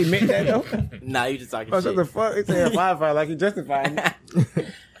 He meant that though. Nah, you just talking What shit. the fuck? He said firefighter like he justified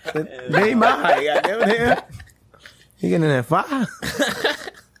it. They my height, goddamn it. He getting in that fire.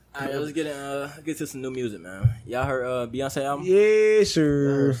 Alright, let's get to some new music, man. Y'all heard Beyonce album? Yeah, I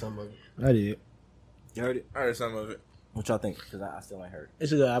sure. heard some of it. I did. You heard it? I heard some of it. What y'all think? Because I still ain't heard.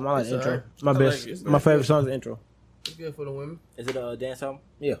 It's a good album. I like It's the intro. alright. My I best, like it. my favorite song is the intro. It's good for the women. Is it a dance album?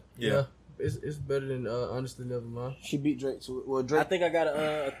 Yeah. It's better than Honestly Nevermind. She beat Drake to it. Well, I Drake. think I got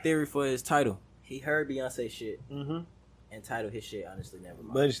a theory for his title. He heard Beyonce shit Mm-hmm. and titled his shit Honestly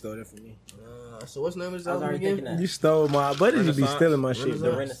Nevermind. Buddy stole that from me. So what's the name of this I was album already again? thinking that. You stole my. Buddy, you be Renaissance. stealing my shit.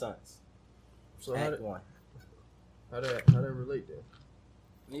 The Renaissance. Bro. Renaissance. So how Act that 1. relate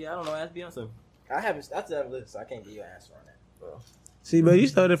then? Yeah, I don't know. Ask Beyonce. I still haven't listened, so I can't give you an answer on that. See, but you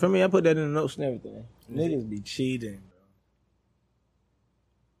stole it from me. I put that in the notes and everything. Niggas be cheating,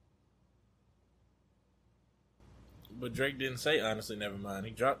 But Drake didn't say honestly. Never mind.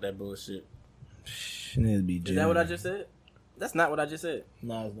 He dropped that bullshit. bro. Niggas be Is that what I just said? That's not what I just said.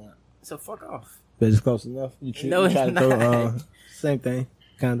 No, it's not. So fuck off. But it's close enough. You No, try it's to throw, not. same thing,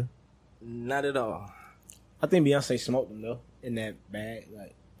 kind of. Not at all. I think Beyonce smoked them though in that bag.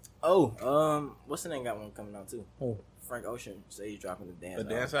 Like, Oh, what's the name got one coming out too? Who? Frank Ocean say he's dropping the dance. The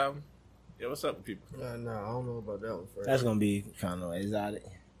dance album. Yeah, what's up with people? No, I don't know about that one first. that's gonna be kind of exotic.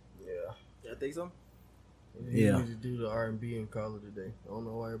 yeah. Y'all think so? You Yeah. need to do the R&B and call it a day. I don't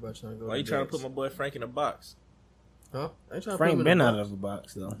know why everybody trying to go. Why you trying to put my boy Frank in a box? Huh? I ain't trying to Frank put him been in a out box. of the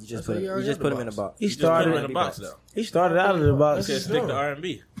box though. You just I put said he already him out in the a box. box. He You just put him started. in a box though. He started out of the I box. said stick to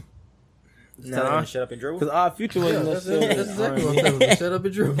R&B. You telling him to shut up and dribble? Because our future Yeah, wasn't that's necessarily exactly what I'm R&B. telling you. Shut up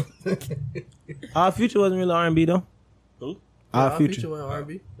and dribble. Our future wasn't really R&B though. Who? Our future. went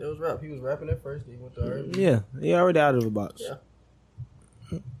R&B. That was rap. He was rapping at first. Then he went to R&B. Yeah, he already out of the box. Yeah.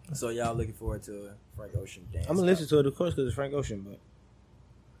 So y'all looking forward to a Frank Ocean dance? I'm gonna listen to it, of course, because it's Frank Ocean, but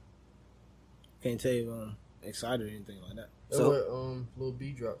can't tell you if I'm excited or anything like that. That's So- what Lil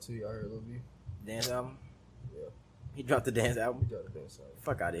B dropped too. I heard Lil B. dance album. Yeah. He dropped the dance He album. dropped the dance album.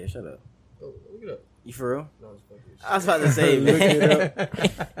 Fuck out of here. Shut up. Oh, look it up. You for real? No, it's fucking I was about to say, Look man.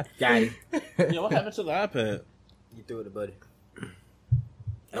 it Got it. Yeah, what happened to the iPad? You threw it to Buddy.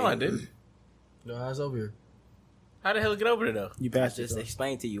 No, I didn't. No, I was over here. How the hell get over there though? You I passed it. just though.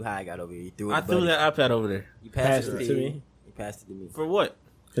 explained to you how I got over here. You threw it I to threw Buddy. that iPad over there. You passed it to me. me. You passed it to me. For what?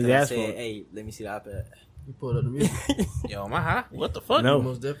 Because I he asked for said, it. hey, let me see the iPad. You pulled up the music. Yo, am I high? What the fuck? No.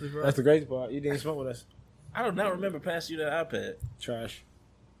 Most definitely, bro. That's the crazy part. You didn't smoke with us. I do not remember passing you that iPad. Trash.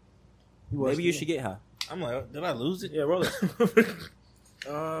 Maybe you should get high. I'm like, did I lose it? Yeah, roll it.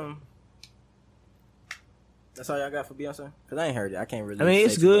 That's all y'all got for Beyonce? Because I ain't heard it. I can't really. I mean, say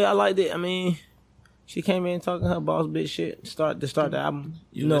it's too good. much. I liked it. I mean, She came in talking her boss bitch shit. Start the album.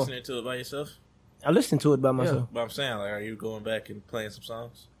 You know, listening to it by yourself? I listened to it by myself. But I'm saying, like, are you going back and playing some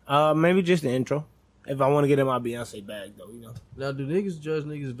songs? Maybe just the intro. If I want to get in my Beyonce bag, though, you know. Now, do niggas judge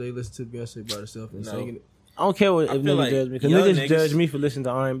niggas if they listen to Beyonce by themselves and singing it? I don't care if feel niggas like judge me, because young niggas niggas- judge me for listening to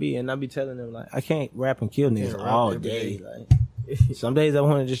R&B, and I be telling them like I can't rap and kill niggas rap all every day. day. Like, some days I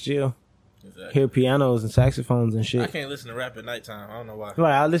want to just chill, Exactly. hear pianos and saxophones and I shit. can't listen to rap at nighttime. I don't know why.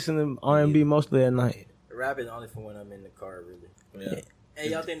 Right, I listen to R&B mostly at night. Rap is only for when I'm in the car, really. Yeah.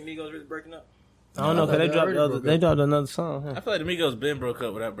 Hey, y'all think the Migos really breaking up? I don't know, because they dropped another song. Huh? I feel like the Migos been broke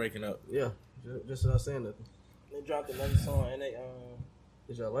up without breaking up. Yeah, just without saying nothing. They dropped another song and they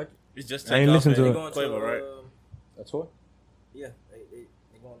Did y'all like it? It's just I ain't Takeoff listen to and it. going Quavo, to right? A tour? yeah, they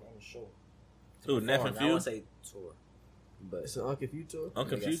going on the show. Who, Neff and I Few? want to say tour, but It's an Uncle Few tour.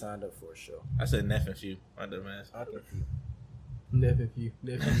 Uncle they got Few? signed up for a show. I said Neff and Few. My dumb ass. Uncle Few. Nephew Few.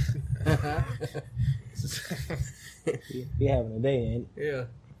 He having a day, ain't Yeah.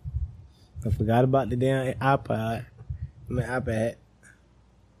 I forgot about the damn iPad. iPad.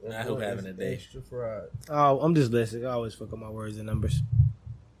 Nah, who having a day? Extra fried. Oh, I'm just listening. I always fuck up my words and numbers.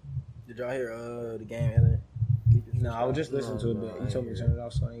 Did y'all hear the game Ellen? No, I was just listening to it, No, but I you told me ain't to hear turn it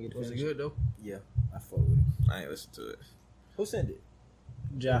off, so I ain't get to Was it finish. good though? Yeah, I fuck with it. I ain't listen to it. Who sent it?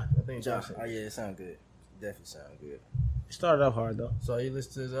 Ja. I think Josh. Josh. Oh yeah, it sound good. Definitely sound good. It started off hard though. So you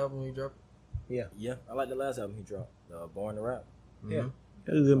listened to his album when he dropped Yeah, I like the last album he dropped, Born to Rap. it? Yeah.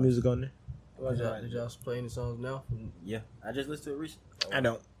 There's good music on there. Did y'all play any songs now? Yeah, I just listened to it recently. I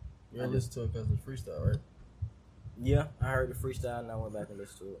don't. You don't listen to it because it's freestyle, right? Yeah, I heard the freestyle and I went back and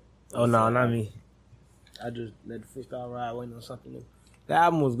listened to it. Oh no, not me. I just let the freestyle ride, waiting on something new. The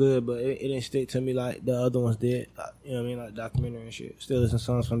album was good, but it didn't stick to me like the other ones did. You know what I mean, like documentary and shit. Still listen to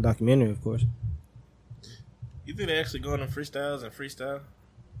songs from the documentary, of course. You think they actually going on freestyles and freestyle?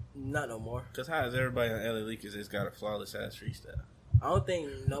 Not no more. Because how is everybody on LA Leakers has got a flawless ass freestyle? I don't think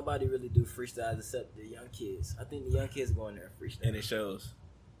nobody really do freestyles except the young kids. I think the young kids go in there and freestyle. And it shows.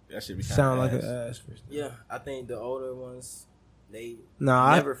 That should be kinda Sound like ass. an ass freestyle. Yeah, I think the older ones, they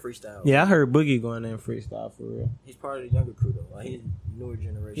Nah, never freestyle. I heard Boogie going in freestyle for real. He's part of the younger crew though. Like he's newer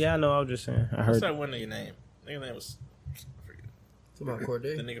generation. Yeah, I know. I was just saying. I What's heard. that one nigga name? Nigga name was I forget. It's about The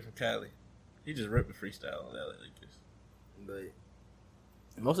Corday. nigga from Cali. He just ripped the freestyle on LA Leakers.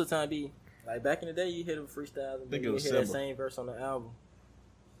 But most of the time, be like back in the day, you hear them freestyles and Think then it you was hear that Simba. same verse on the album.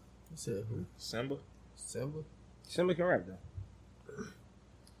 You said who? Simba? Simba? Simba can rap though.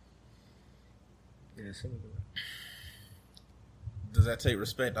 Yeah, Simba can rap. Does that take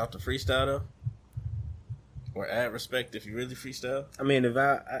respect off the freestyle though? Or add respect if you really freestyle? I mean, if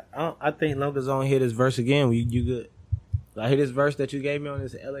I think long as I don't hear this verse again, you good. Like, I hear this verse that you gave me on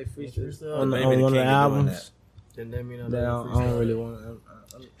this LA freestyle Freestyle? on, Maybe on the one of king the of doing albums. Then that mean That I don't really want. I'm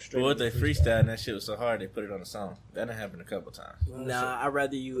But straight what with they freestyle and that shit was so hard they put it on the song. That done happened a couple times. Nah, I'd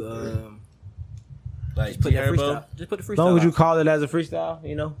rather you Like just put G that Herbo. freestyle. Just put the freestyle. As long as you out. call it as a freestyle,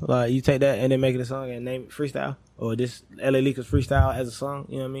 you know, like you take that and then make it a song and name it freestyle, or this LA Leakers freestyle as a song,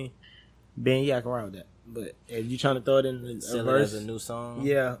 you know what I mean? Then yeah, I can ride with that. But if you trying to throw it in a Sell it verse, as a new song.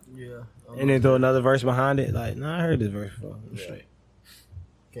 yeah, Yeah. and then throw another verse behind it, like, nah, I heard this verse before. I'm Yeah. straight.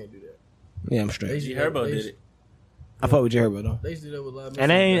 Can't do that. Yeah, I'm straight. G Herbo did it. I fuck with G Herbo though. They used to do that with live And music I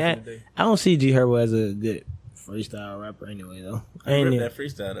back in ain't, the day. I don't see G Herbo as a good freestyle rapper anyway though. I He ain't, ripped never, that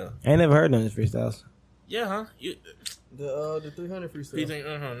freestyle though. I ain't never heard none of his freestyles. Yeah, huh? You The 300 freestyle. he think,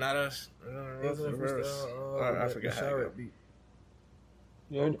 not us. It was in a freestyle. I forgot how it go. beat.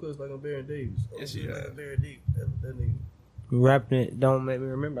 You Oh, heard it? cause like on Baron Davis. Yes, you have. Baron Davis. That nigga. Rapping it don't make me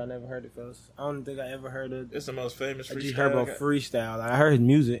remember. I never heard it, fellas. I don't think I ever heard of It's the most famous a G freestyle. Herbo freestyle. Like, I heard his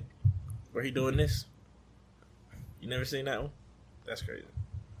music. Where he doing this? You never seen that one? That's crazy.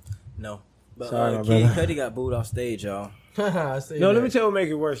 No. But Sorry, my Kid brother. Cudi got booed off stage, y'all. I say No, that. let me tell you what make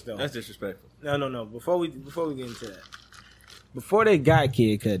it worse though. That's disrespectful. No. Before we get into that, before they got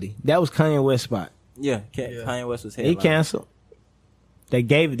Kid Cudi, that was Kanye West spot. Yeah, Yeah. Kanye West was He headlining. canceled. They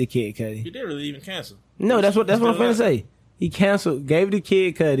gave it to Kid He Cudi. didn't really even cancel. No, that's what I'm Still finna up. say. He canceled, gave it to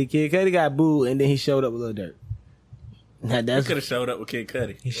Kid Cudi. Kid Cudi got booed, and then he showed up with Lil Durk. Now He that's could have showed up with Kid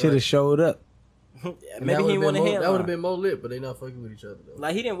Cudi. he should have showed up. Yeah, And maybe that he would've won a been more- headline. That would have been more lit, but they not fucking with each other though.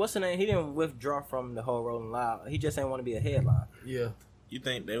 Like he didn't. What's the name? He didn't withdraw from the whole Rolling Loud. He just didn't want to be a headline. Yeah. You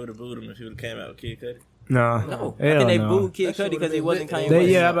think they would have booed him if he would have came out with Kid Cudi? No, No, I hell think they no. booed Kid That shit Cudi because he would've wasn't been Kanye lit. West.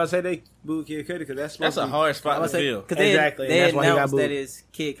 Yeah, I'm about to say they booed Kid Cudi because That's a hard spot to fill. Because they, Exactly, and they that's why he got announced booed. that it's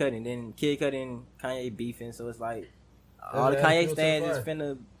Kid Cudi, and then Kid Cudi and Kanye beefing, so it's like all the That's Kanye how stands it is feels finna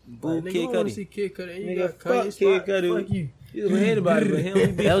Like, boo nigga, Kid you want to Cudi. see Kid Cudi, and you Nigga, got Kanye fuck spot. Kid Cudi. Fuck you. You ahead about it, but he only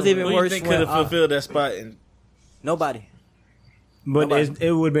That was even Who you worse think when could have fulfilled that spot? And nobody. But Nobody-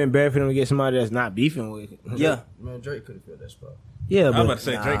 it would have been better for them to get somebody that's not beefing with. Yeah. Man, Drake could have filled that spot. Yeah, I'm but about to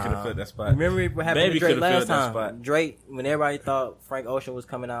say Drake could have filled that spot. Remember what happened Baby to Drake coulda last filled that time? spot. Drake, when everybody thought Frank Ocean was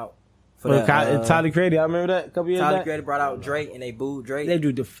coming out for but that, Tyler Creator, I remember that a couple years Tyler back. Creator brought out Drake and they booed Drake. They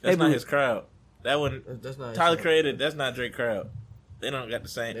do That's not his crowd. That one, That's not his Tyler crowd. Creator. That's not Drake crowd. They don't got the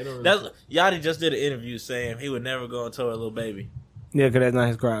same. They don't That's Yachty just did an interview saying he would never go on tour with Lil Baby. Yeah, because that's not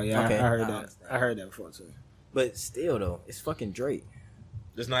his crowd. Yeah, Okay, I heard I that. understand. I heard that before too. But still, though, it's fucking Drake.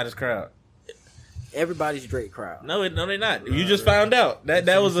 That's not his crowd. Everybody's Drake crowd. No, they're not. You just found out that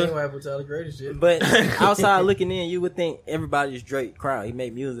was Same a. what happened with Tyler Creator shit. But outside looking in, you would think everybody's Drake crowd. He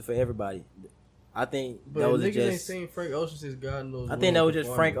made music for everybody. I think But that was niggas ain't just. seen Frank Ocean since God knows. I when think that was just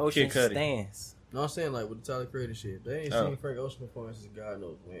performing. Frank Ocean Kid Cudi. stance. No, I'm saying like with the Tyler Creator shit. They ain't Oh. seen Frank Ocean performance since God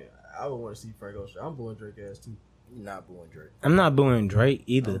knows when. I would want to see Frank Ocean. I'm booing Drake ass too. You're not booing Drake. I'm not booing Drake I'm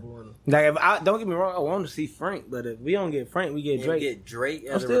either. booing him. Like, if I don't get me wrong, I want to see Frank, but if we don't get Frank, we get You Drake. get Drake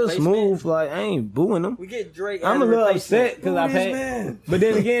I'm as a still replacement. smooth. Like, I ain't booing him. We get Drake. I'm as a little replacement. upset because I've had. But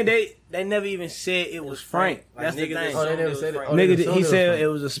then again, they never even said it was Frank. Like, That's the niggas thing. Oh, they assumed never was said it. Frank. Oh, they Nigga, assumed he it was said Frank. it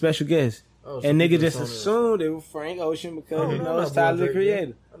was a special guest, Oh, so and people nigga just assumed it was assumed it was Frank Ocean because Frank. you I'm know not it's booing Tyler the Drake, Creator.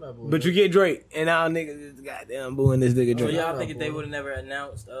 man. I'm not booing But you Drake. get Drake, and now niggas is goddamn booing this nigga So Drake. y'all I'm think not if they booing. would have never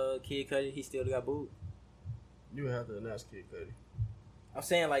announced Kid Cudi, he still got booed? You would have to announce Kid Cudi. I'm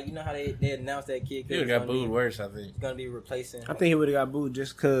saying, like, you know how they announced that Kid He Cudi would got booed worse, I think. gonna be replacing. I think he would have got booed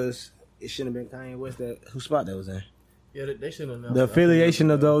just because it shouldn't have been Kanye West that whose spot that was in. Yeah, they shouldn't announce The it. affiliation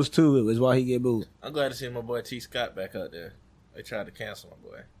of those two is why he get booed. I'm glad to see my boy T. Scott back out there. They tried to cancel my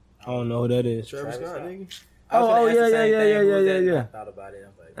boy. I don't know who that is. Travis Travis Scott, Scott. nigga. I was Oh, gonna ask yeah, the same yeah, thing. yeah, Who was yeah, that? yeah. I thought about it. I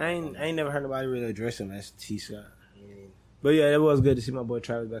was like, I ain't never heard nobody really address him as T. Scott. Yeah. But yeah, it was good to see my boy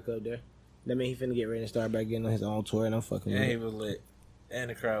Travis back up there. That mean he finna get ready to start back getting on his own tour, and I'm fucking with And he it. was lit. And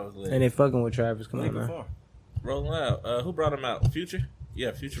the crowd was lit. And they fucking with Travis. Come What did on, he man. perform? Rolling out. Who brought him out? Future?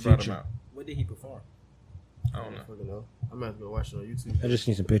 Yeah, Future brought him Future. out. What did he perform? I don't know. Fucking know. I'm gonna have to go watch it on YouTube. I just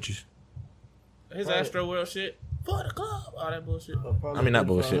need some pictures. His Probably- Astro World shit. For the club. All that bullshit. Probably I mean, not 3500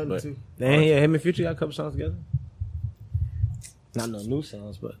 bullshit, but- too. Then yeah, him and Future got a couple songs together. Not no new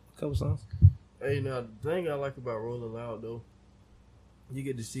songs, but a couple songs. Hey, now the thing I like about Rolling Loud though, you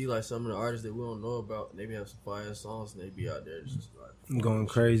get to see like some of the artists that we don't know about. They be have some fire songs and they be out there just like I'm going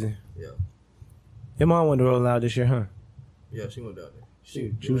crazy. Yeah. Your mom went to roll out this year, huh? Yeah, she went down there.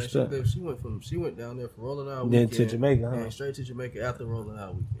 Juiced up. She went down there for Rolling Out Then weekend. to Jamaica, huh? And straight to Jamaica after Rolling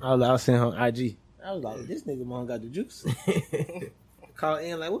Out weekend. I was seeing her on IG. I was like, this nigga mom got the juice. Call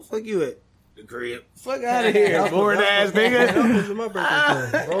in like, what the fuck you at? The crib. Fuck out of here, bored ass That nigga. was my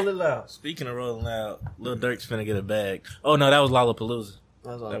birthday. Rolling Loud. Speaking of Rolling Loud, Lil Durk's finna get a bag. Oh, no, that was Lollapalooza.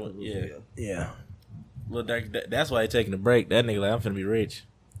 That's all That I was- could yeah. do. Yeah. Lil Durk, that's why he taking a break. That nigga like, I'm finna be rich.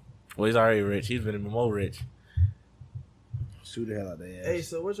 Well, he's already rich. He's finna be more rich. Sue the hell out of their ass. Hey,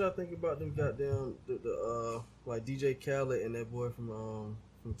 so what y'all think about them goddamn the like DJ Khaled and that boy from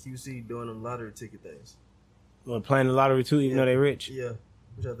QC doing them lottery ticket things? Well, playing the lottery too, even though they rich. Yeah.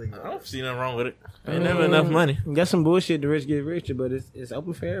 What y'all think I about don't that? see nothing wrong with it. Ain't never enough money. Got some bullshit. The rich get richer, but it's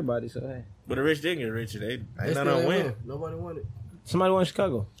open for everybody. So hey, But the rich did get richer. They They ain't still none ain't win. win. Nobody won it. somebody won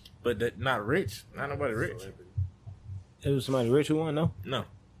Chicago. But that, not rich. Not nobody rich. It was somebody rich who won. No. No.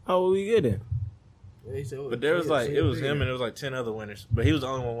 Oh, well, we good then. Yeah, he said, But there was like, so it was him and it was like 10 other winners. But he was the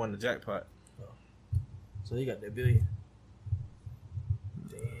only one who won the jackpot. So he got that billion.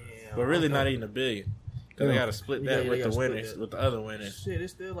 Damn. But really not even a billion. Because they Yeah. got to split Yeah, that they with gotta the split winners, that. with the other winners. Shit,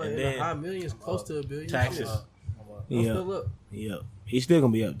 it's still like And in then the high millions, close to a billion. Taxes. Shit. I'm Yeah. still up. Yeah. He's still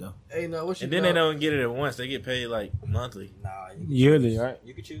gonna be up though. Hey, now what you And then they got? don't get it at once. They get paid like monthly. Nah, you can Yearly, choose. right?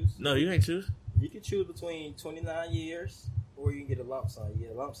 You can choose. No, you ain't choose. You can choose between 29 years or you can get a lump sum. You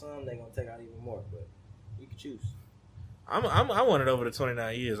get a lump sum, they're gonna take out even more, but you can choose. I want it over the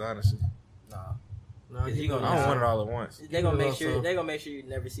 29 years, honestly. Nah, Nah, Is he give me gonna- I that don't want lump it all at once. they're gonna me a make lump sure sum. they're gonna make sure you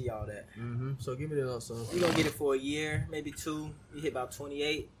never see all that. Mm-hmm. So give me that lump sum. You're gonna get it for a year, maybe 2. You hit about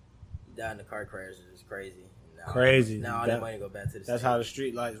 28, you die in a car crash. It's crazy. Now, Crazy. Now all That- that money go back to the That's state. how the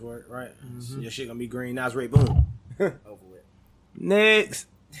street lights work, right? Mhm. Your shit gonna be green. Now it's red. Boom. over with. Next.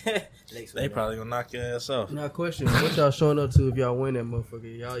 Next They one. probably gonna knock your ass off. Now, question: what y'all showing up to if y'all win that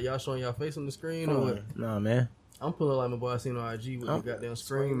motherfucker? Y'all showing y'all face on the screen or what? Nah, man. I'm pulling like my boy I seen on IG with the goddamn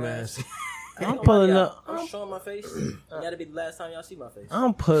screen mask. I'm pulling up. I'm showing my face. It gotta be the last time y'all see my face.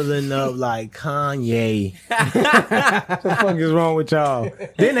 I'm pulling up like Kanye. What the fuck is wrong with y'all?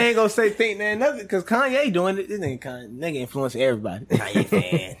 Then they ain't gonna think nothing because Kanye doing it. This nigga influencing everybody. Kanye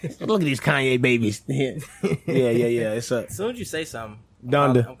fan. Look at these Kanye babies. Yeah. Yeah. It's up. As soon as you say something,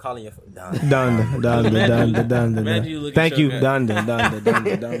 Donda. I'm calling you. Donda. Imagine you looking Thank so you, good.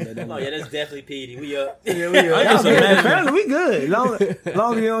 Donda. Oh yeah, that's definitely Petey. We up. Yeah, we are. I just imagine. Family, we good. Long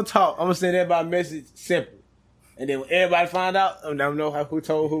as you don't talk, I'm gonna send everybody a message simple. And then when everybody find out, I don't know who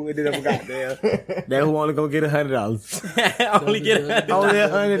told who, and then I forgot that who only gonna get $100. Only get it. Only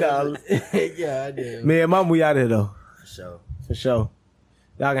 $100. God damn. Me and mom, we out here though. So For sure.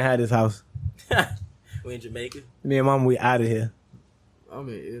 Y'all can have this house. we in Jamaica. Me and mom, we out of here. I'm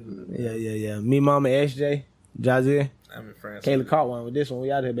in Italy. Yeah. Me, mom, and SJ, Jazir, I'm in France. Kayla caught one with this one.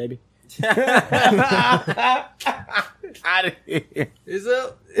 We out of here, baby. Out of here. It's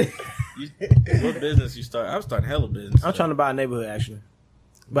up. What business you start? I'm starting hella business. I'm trying to buy a neighborhood, actually.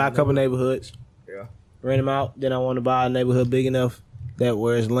 Buy a couple neighborhoods. Yeah. Rent them out. Then I want to buy a neighborhood big enough that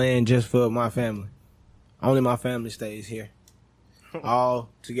where it's land just for my family. Only my family stays here. All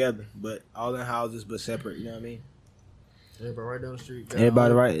together, but all in houses, but separate. You know what I mean? Everybody right down the street.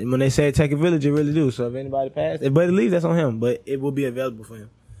 Everybody right. When they say take a village, it really do. So if anybody pass, if Buddy leaves, that's on him. But it will be available for him.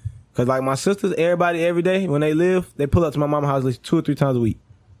 Cause like my sisters, everybody every day when they live, they pull up to my mama's house at least 2 or 3 times a week.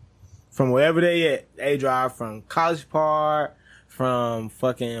 From wherever they at, they drive from College Park, from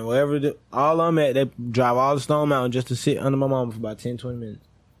fucking wherever, all I'm at, they drive all the Stone Mountain just to sit under my mama for about 10, 20 minutes.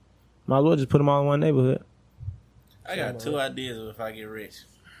 Might as well just put them all in one neighborhood. I got 2 ideas of if I get rich.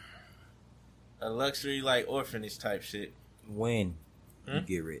 A luxury like orphanage type shit. When you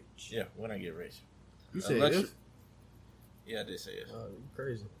get rich. Yeah, when I get rich. You A said luxury- if? Yeah, I did say it. You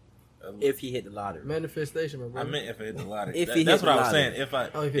crazy. If he hit the lottery. Manifestation, my I brother. meant if I hit the lottery. If he That's hit what the I was lottery. saying. If I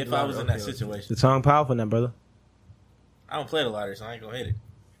Oh, if he hit if the I was lottery. in that Okay. situation, The tongue powerful now, brother. I don't play the lottery, so I ain't gonna hit it.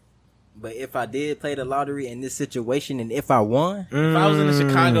 But if I did play the lottery in this situation and if I won, If I was in the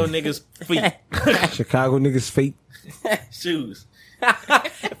Chicago niggas' feet, Chicago niggas feet. shoes,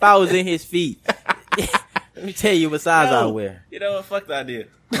 if I was in his feet, let me tell you what size I No. wear. you know what? Fuck the idea.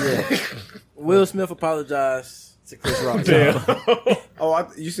 Will Smith apologized to Chris Rock.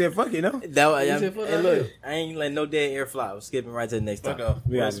 Oh, you said fuck it, no? That, You said fuck hey, that look, deal. I ain't letting no dead air fly. We're skipping right to the next Fuck topic. off.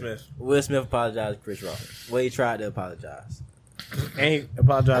 We Will got it. Smith. Will Smith apologized to Chris Rock. Well, he tried to apologize. And he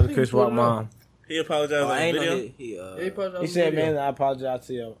apologized to Chris Rock mom. He apologized Oh, I on ain't the know video. he He apologized He on said, the video. man, I apologize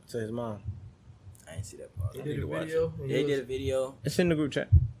to his mom. I ain't see that part. He I need did a to watch video. and They he did a was- video. It's in the group chat.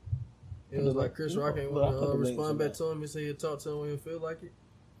 It was like Chris Rock ain't Well, want I put to the links respond in back there. to him and say he'll talk to him when he feel like it.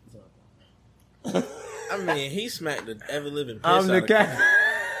 I mean, he smacked the ever living piss I'm out the of cat.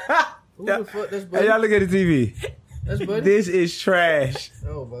 Who Yeah. the fuck? That's Hey, y'all Buddy. look at the TV. That's Buddy. This is trash.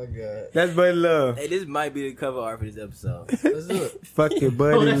 Oh my god. That's Buddy Love. Hey, this might be the cover art for this episode. That's it. Fucking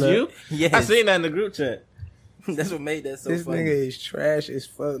Buddy Oh, that's Love. you? Yes, I seen that in the group chat. that's what made that so This funny. nigga is trash as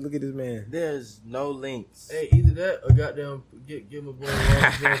fuck. Look at this man. There's no links. Hey, either that or goddamn get my boy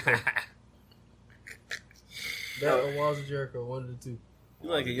Walls of Jericho. That or Walls of Jericho, one of the two. You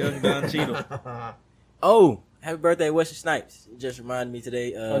like a young Don Cheadle. Oh, happy birthday, Wesley Snipes. It just reminded me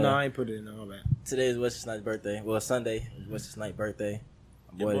today. Oh, no, I ain't put it in. All that. Today is Wesley Snipes' birthday. Well, Sunday is Wesley Snipes' birthday.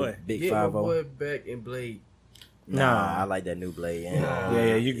 My Your boy. Big Get my 5-0. boy back in Blade. Nah, I like that new Blade. And,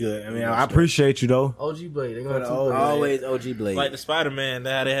 Yeah, you good. I mean, I appreciate you, though. OG Blade. They gonna have For two the old Blades. always OG Blade. Like the Spider-Man,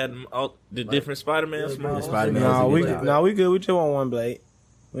 that they had them all, the different Spider-Mans. Yeah, The Spider-Man. No, was a we good we good. We just want one Blade.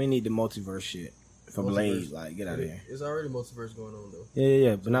 We need the multiverse shit for Multiverse. Blade. Like, get out of here. It's already multiverse going on though.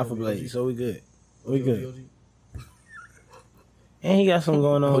 Yeah, but not for Blade. So we good. We good. And he got something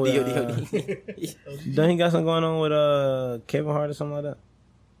going on with. Don't he got something going on with Kevin Hart or something like that?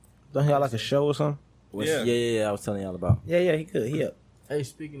 Don't he got like a show or something? Yeah. yeah, I was telling y'all about. Yeah, he could. He up. Hey,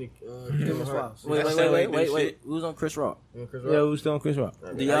 speaking of Give him Kevin a Hart, flowers. Wait, That's how they do wait. shit. Who's on Chris Rock? you know Chris Yeah, Rock? we still on Chris Rock. Do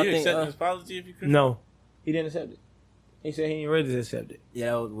Are y'all you think? accepting his apology if you could? No, he didn't accept it. He said he ain't ready to accept it.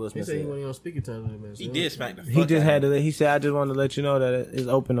 Yeah, that was Will He Smith. said he said. wasn't even on speaking terms with him. Man. He did smack the fuck He just out had of to. He said, "I just want to let you know that it's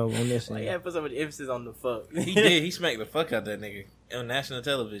open on this." Why you And gotta put so much emphasis on the fuck? him. He did. He smacked the fuck out that nigga on national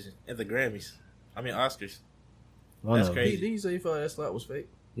television at the Grammys. I mean Oscars. one That's of them. crazy. Did he say he felt that slap was fake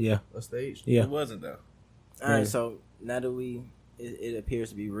Yeah, or staged? yeah. It wasn't though. All right, so now that it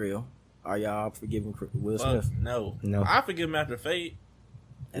appears to be real, are y'all forgiving Will Fuck, Smith? no. No. I forgive him after Fade.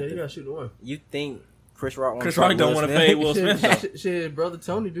 Yeah, you gotta shoot the one. You think Chris Rock? Chris Rock don't want to fade Will Smith though. Shit, brother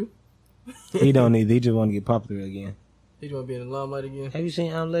Tony do. He don't need. He just want to get popular again. He want to be in the limelight again. Have you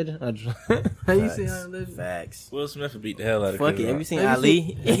seen I'm Legend? I just, Have you seen how legend? Facts. Will Smith would beat the hell out of Fuck Chris it. Rock. Have you seen Have Ali?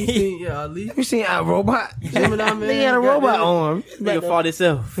 Have you seen Ali? have you seen I Robot? Gemini Man. He had a robot arm. Nigga fought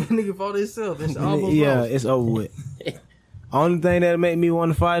himself. Nigga fought himself. It's almost Yeah, lost. it's over with. Only thing that made me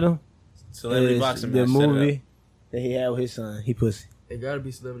want to fight him Celebrity is boxing the match. Set it up. movie that he had with his son. He pussy. It gotta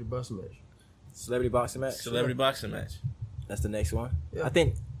be celebrity boxing match. Celebrity boxing match. Celebrity boxing match. That's the next one. Yeah. I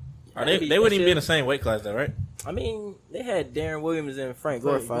think. Are they wouldn't even be in the same weight class though, right? I mean, they had Darren Williams and Frank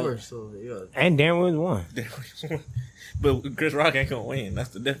Gore fight. So yeah. And Darren Williams won. But Chris Rock ain't gonna win. That's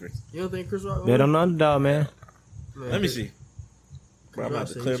the difference. You don't think Chris Rock? Bet on the underdog, man. Man, Let me see. Bro, I'm about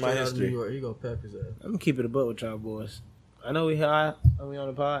to clear my history. He gonna pep his ass. I'm gonna keep it a buck with y'all boys. I know we high. Are we on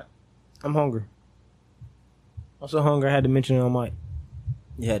the pod? I'm hungry. I'm so hungry I had to mention it on mic.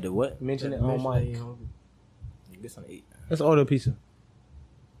 You had to what? Mention it on mic. Get something to eat. Let's order a pizza.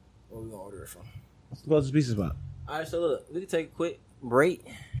 Where we gonna order it from? Let's go to the pizza spot. All right, so look, we can take a quick break.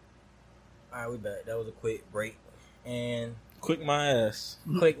 All right, we back. That was a quick break, and Quick my ass.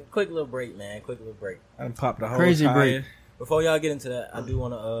 quick little break, man. Quick little break. I done popped the whole Crazy tire. break. Before y'all get into that, I do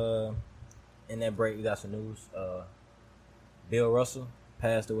want to. In that break, we got some news. Bill Russell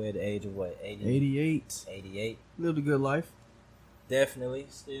passed away at the age of what? 88. 88. Lived a good life. Definitely,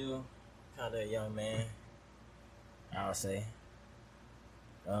 still kind of a young man. I would say.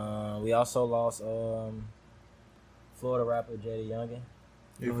 We also lost Florida rapper Jada Youngin.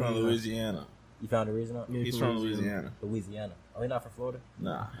 He's from Louisiana. You found the reason? Yeah, He's from Louisiana. Louisiana. Oh, he not from Florida?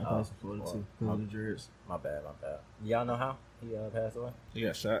 Nah. I thought it was Florida too. well, The Dreads. My bad. Y'all know how he passed away? He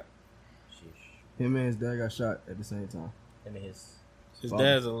got shot. Sheesh. Him and his dad got shot at the same time. Him and his... His Father.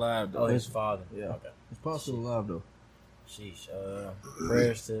 dad's alive, though. Oh, his father. Yeah. Okay. His pop's still alive though. Sheesh.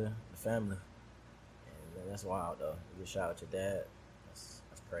 Prayers to the family. And that's wild, though. You get shot at your dad.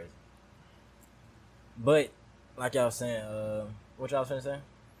 That's crazy. But, like y'all was saying, what y'all was finna say?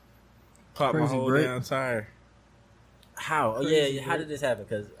 Popped my Crazy whole break. damn tire. How? Oh, Crazy, yeah. How right? did this happen?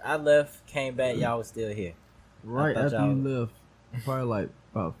 Because I left, came back, y'all was still here. Right thought after y'all- you left, probably like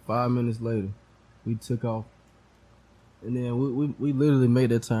about 5 minutes later, we took off. And then we literally made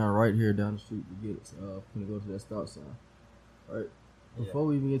that turn right here down the street to get it. So, gonna go to that stop sign. Right? Yeah. Before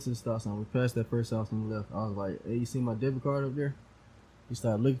we even get to the stop sign, we passed that first house on the left. I was like, hey, you see my debit card up there? He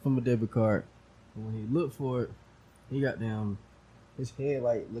started looking for my debit card. And when he looked for it, he got down, his head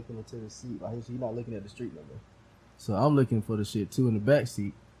like looking into the seat. Like he's not looking at the street no more. So I'm looking for the shit too in the back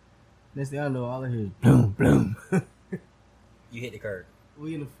seat. Next thing I know, all I hear is bloom, bloom. You hit the curb.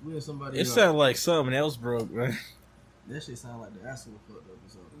 we in somebody. It sounded like something else broke, man. That shit sound like the asshole fucked up or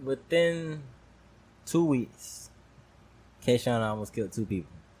something. Within 2 weeks, Kayshawn almost killed 2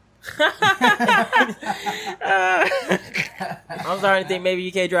 people. I'm starting to think maybe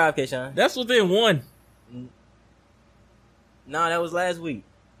you can't drive, Kayshawn. That's within one No, that was last week.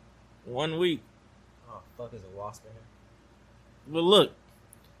 1 week. Oh, fuck, is a wasp in here? But look,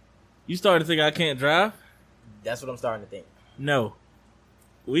 you started to think I can't drive? That's what I'm starting to think. No.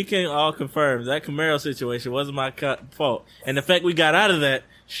 We can all confirm that Camaro situation wasn't my fault. And the fact we got out of that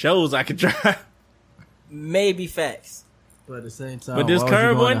shows I could drive. Maybe facts. But at the same time, But this why was you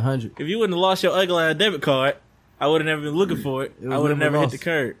curb going one, 100? if you wouldn't have lost your ugly ass debit card, I would have never been looking for it. It was I would have never never hit lost. the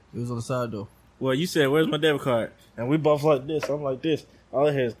curb. It was on the side though. Well, you said, where's my debit card? And we both like this. I'm like this. All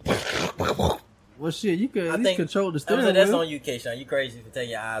I hear is... Well, shit, you could I at least think- control the steering That's wheel. on you, Kayshawn. You crazy for taking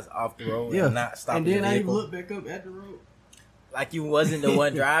your eyes off the road Yeah. and not stopping And then the I even vehicle. look back up at the road. Like you wasn't the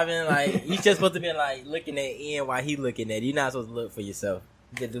one driving. Like you just supposed to be like looking at Ian while he looking at it. You're not supposed to look for yourself.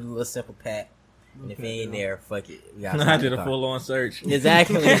 You just do a little simple pat. And if he ain't there, fuck it. We gotta I stop did the a car. full-on search.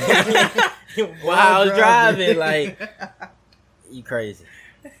 Exactly. While I was driving, like you crazy.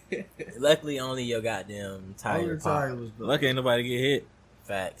 Luckily, only your goddamn All tire your popped. tire was broke. Lucky ain't nobody get hit.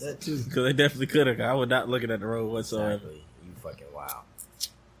 Facts. That too. Because they definitely could have. I was not looking at the road whatsoever. Exactly. You fucking wild.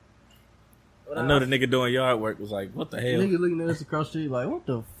 But I know the nigga doing yard work was like, what the hell? Nigga looking at us across the street like, what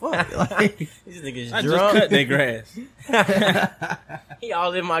the fuck? Like, These niggas I drunk. just cut their grass. He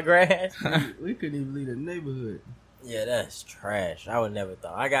all in my grass. we couldn't even leave the neighborhood. Yeah, that's trash. I would never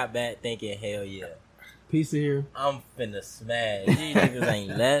thought. I got back thinking, hell yeah, Piece of here. I'm finna smash. These niggas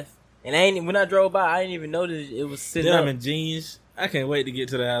ain't left. And I ain't when I drove by, I didn't even notice it was sitting Then I'm up. in jeans. I can't wait to get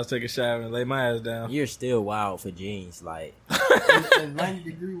to the house, take a shower, and lay my ass down. You're still wild for jeans, like in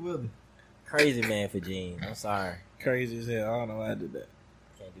 90-degree weather. crazy man for jeans. I'm sorry, Crazy as hell. I don't know why I did that.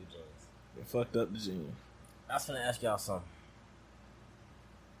 can't do jeans. It fucked up the jeans. I was finna ask y'all something.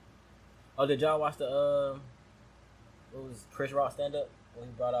 Oh, did y'all watch the what was Chris Rock stand up when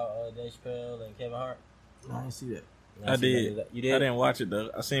he brought out Dave Chappelle and Kevin Hart? No, I didn't see that. You I see did. that? You I did. didn't watch it, though.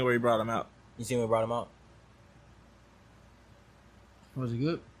 I seen where he brought him out. You seen when he brought him out? Was it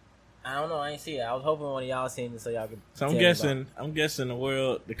good? I don't know. I ain't see it. I was hoping one of y'all seen it so y'all could. So I'm tell me about guessing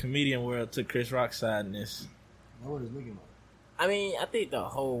the comedian world took Chris Rock's side in this. What was looking like? I mean, I think the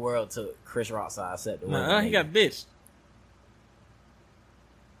whole world took Chris Rock's side except the one. Nah, he got bitched.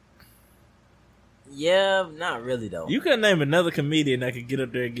 Yeah, not really though. You couldn't name another comedian that could get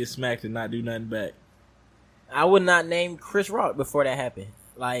up there and get smacked and not do nothing back. I would not name Chris Rock before that happened.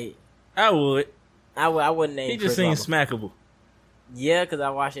 Like, I would. I wouldn't name. He just Chris seems Rock. smackable. Yeah, because I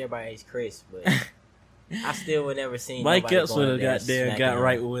watch Everybody Hates Chris, but I still would never seen. Mike nobody Epps going would have there got smacking him.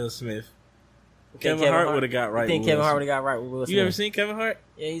 right with Will Smith. You think Kevin Hart would have got right. You think with Kevin Will Hart Smith. would have got right with Will Smith? You ever seen Kevin Hart?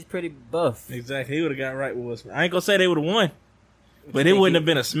 Yeah, he's pretty buff. Exactly. He would have got right with Will Smith. I ain't gonna say they would have won, but it think wouldn't he- have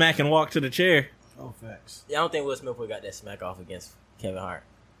been a smack and walk to the chair. Oh, facts. Yeah, I don't think Will Smith would have got that smack off against Kevin Hart.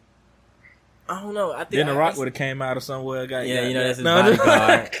 I don't know. I think Then The I Rock can would have came out of somewhere. Got Yeah, you know, that's his no,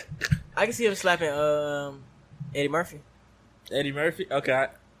 bodyguard. I can see him slapping Eddie Murphy. Eddie Murphy. Okay, I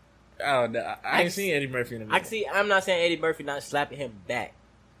don't know. I ain't seen Eddie Murphy in a minute. I can see. I'm not saying Eddie Murphy not slapping him back,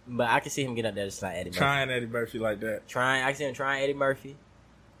 but I can see him get up there to slap Eddie Murphy. Trying Eddie Murphy like that. I can see him trying Eddie Murphy.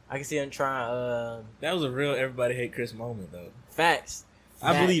 I can see him trying. That was a real everybody hate Chris moment though. Facts.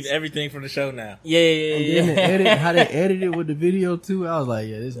 I Facts. believe everything from the show now. Yeah. And then the edit, how they edited with the video too, I was like,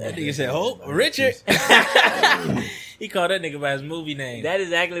 yeah, this. That nigga said, "Oh, Richard." He called that nigga by his movie name. That is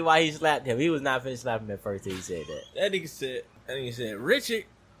exactly why he slapped him. He was not finished slapping him at first till he said that. That nigga said, "Richard."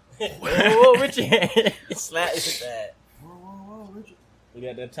 Whoa, Richard. Slapped his ass. Whoa, Richard. We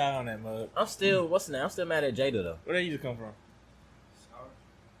got that tie on that mug. I'm still, what's the name? I'm still mad at Jada though. Where did you come from?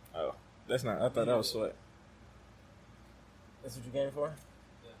 Oh, that's not. I thought that was Sweat. That's what you came for?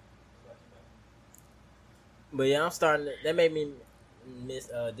 But yeah, I'm starting to, that made me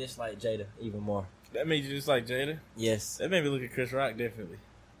dislike Jada even more. That made you just like Jada. Yes. That made me look at Chris Rock differently.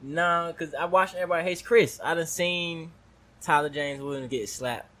 Nah, because I watched Everybody Hates Chris. I done seen Tyler James Williams get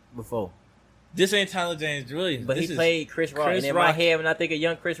slapped before. This ain't Tyler James Williams. But this he is played Chris Rock. Chris And in Rock. my head, when I think of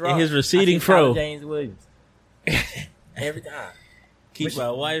young Chris Rock, his receding I see fro. Tyler James Williams. Every time. Keep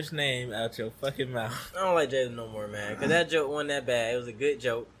my wife's name out your fucking mouth. I don't like Jada no more, man. Because that joke wasn't that bad. It was a good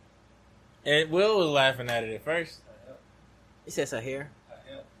joke. And Will was laughing at it at first. He says her hair.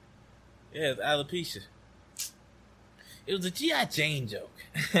 Yeah, it's alopecia. It was a G.I. Jane joke.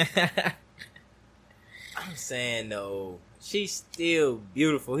 I'm saying, though, she's still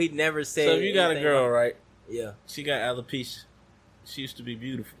beautiful. He never said So if you got a anything girl, like- right? Yeah. She got alopecia. She used to be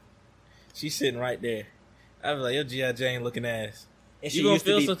beautiful. She's sitting right there. I was like, yo, G.I. Jane looking ass. And You gonna used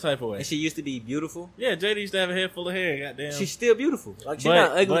to feel be, some type of way. and she used to be beautiful. Yeah, Jada used to have a head full of hair. Goddamn. She's still beautiful. Like, she's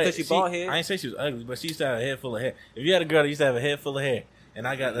not ugly because she bald head. I ain't say she was ugly, but she used to have a head full of hair. If you had a girl that used to have a head full of hair, and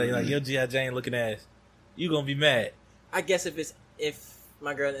I got like yo, G.I. Jane looking ass, you gonna be mad. I guess if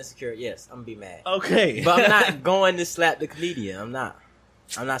my girl insecure, yes, I'm gonna be mad. Okay. But I'm not going to slap the comedian. I'm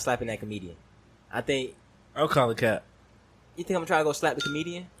not slapping that comedian. I think. I'll call it cap. You think I'm trying to go slap the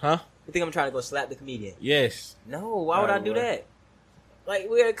comedian? Huh? You think I'm trying to go slap the comedian? Yes. No. Why would I do that? Like,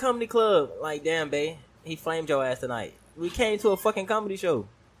 we're at a comedy club. Like, damn, babe, he flamed your ass tonight. We came to a fucking comedy show.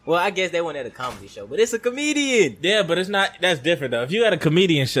 Well, I guess they weren't at a comedy show, but it's a comedian. Yeah, but it's not. That's different though. If you had a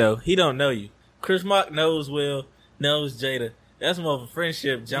comedian show, he don't know you. Chris Rock knows Will, knows Jada. That's more of a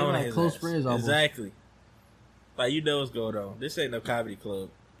friendship. Jonah like his close ass. friends almost. Exactly. Like you know what's going on. This ain't no comedy club.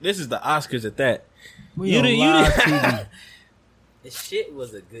 This is the Oscars at that. We on live TV. The shit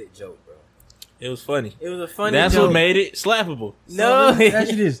was a good joke, bro. It was funny. It was a funny That's joke. what made it slappable. No. So,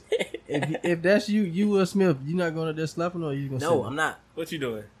 ask you this: if that's you Will Smith, you not going to there slapping or you gonna? No, I'm not. What you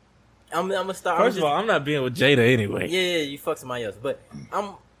doing? I'm gonna start. First of all, I'm not being with Jada anyway. yeah, you fuck somebody else. But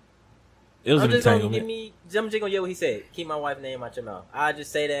It was I'm an just gonna entanglement. I'm just gonna get what he said. Keep my wife's name out your mouth. I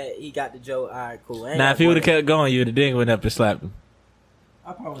just say that he got the joke. All right, cool. I ain't Now, got if he would have one. kept going, you would have ding went up and slapped him.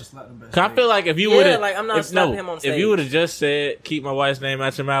 I probably slapped him back. 'Cause I feel like if you Yeah, would have, like, I'm not slapping him on if stage. you would have just said "keep my wife's name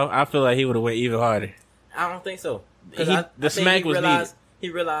out your mouth," I feel like he would have went even harder. I don't think so. Because He- I the think smack he was realized, He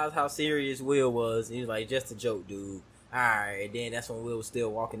realized how serious Will was. He was like, just a joke, dude. All right, and then that's when Will was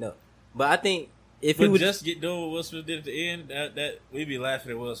still walking up. But I think if he But would just get doing what Will Smith did at the end, that we'd be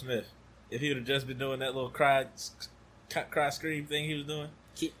laughing at Will Smith if he would have just been doing that little cry scream thing he was doing.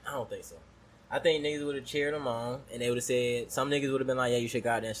 I don't think so. I think niggas would have cheered him on, and they would have said, some niggas would have been like, yeah, you should go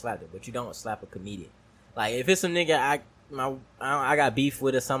out there and slap it, but you don't slap a comedian. Like, if it's some nigga I got beef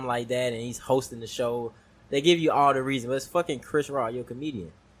with or something like that, and he's hosting the show, they give you all the reason, but it's fucking Chris Rock, you're a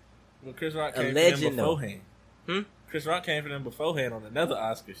comedian. When Chris Rock A came for them legend, though. beforehand. Hmm? Chris Rock came for them beforehand on another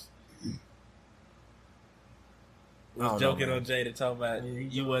Oscars. I don't know, Was joking man. on Jada talking about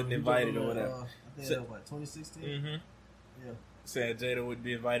you wasn't invited or whatever. I think So- that was what 2016. Mm-hmm. Yeah. Saying Jada wouldn't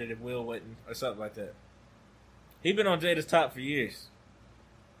be invited if Will wasn't, or something like that. He been on Jada's top for years,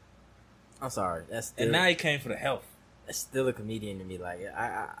 I'm sorry, that's still, and now he came for the health. that's still a comedian to me. Like,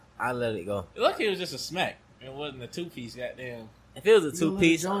 I let it go. Lucky it was just a smack. It wasn't a two-piece. Goddamn. If it was a You gonna let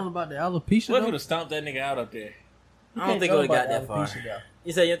two-piece, John about the alopecia. What if though? would have stomped that nigga out up there? You I don't can't think it joke would've got about that far. alopecia, though.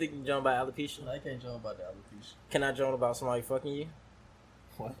 you say you think you can joke about alopecia? No, I can't joke about the alopecia. Can I joke about somebody fucking you?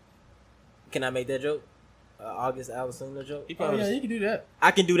 What? Can I make that joke August Alsina joke? He Oh probably yeah, you can do that.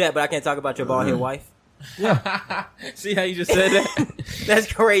 I can do that, but I can't talk about your bald head wife. See how you just said that?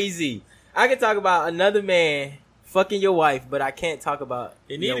 That's crazy. I can talk about another man fucking your wife, but I can't talk about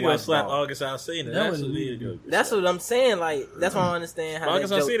He need your to go wife's slap bald. August Alsina. That That's was what he need weird. to go. That's what I'm saying. Like, that's why I don't understand how August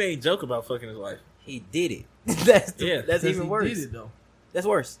that joke, Alsina ain't joke about fucking his wife. he did it. That's Yeah. that's 'Cause even he worse. Did it, though. That's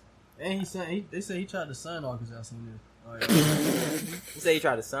worse. And they say he tried to sign August Alsina. Like, You say you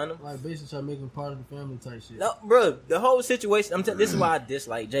tried to son him? like basically try to make him part of the family type shit. No, bro. The whole situation. This is why I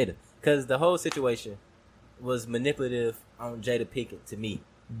dislike Jada, because the whole situation was manipulative on Jada Pinkett to me.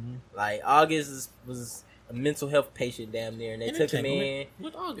 Mhm. Like August was a mental health patient damn near, and they took him in.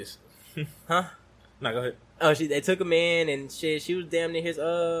 With August. Huh? No, go ahead. Oh, they took him in, and shit. She was damn near his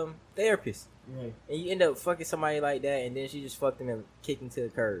therapist, Right. and you end up fucking somebody like that, and then she just fucked him and kicked him to the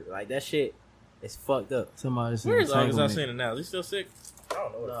curb. Like that shit is fucked up. Somebody's Where is August entanglement. Alsina now? Is he still sick? I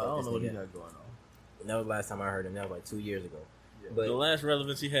don't know. No, I don't know what he got going on. That was the last time I heard him. That was like 2 years ago. Yeah. But The last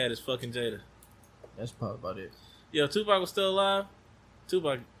relevance he had is fucking Jada. That's probably about it. Yo, Tupac was still alive?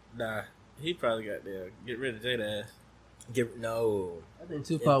 Tupac, nah. He probably got there. Get rid of Jada ass. no. I think If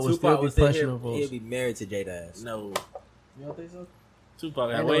Tupac would still be was still punching here, her voice. he'd be married to Jada ass. No. You don't think so? Tupac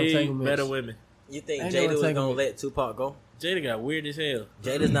got Ain't no way entanglements. better women. You think Ain't no Jada was gonna entanglement. let Tupac go? Jada got weird as hell.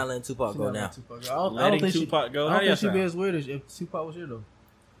 Jada's not letting Tupac She go not now. let Tupac go. I don't Letting think Tupac go? I How don't y'all think she'd be sound? as weird as if Tupac was here though.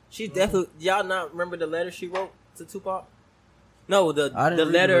 She definitely. Y'all not remember the letter she wrote to Tupac? No, the I didn't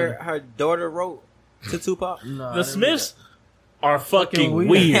read letter the her daughter wrote to Tupac. No, I The didn't Smiths are fucking weird.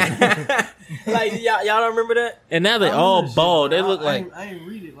 weird. Like y'all don't remember that? And now read they that. I all remember shit, bald. but They look like... I ain't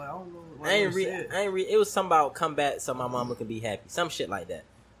read it. Like I don't know. Like, I ain't what it said. read. It was something about come back so my mama can be happy. Some shit like that.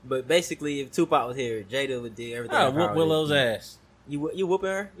 But basically, if Tupac was here, Jada would do everything. I in her whoop power Willow's to- ass. You whooping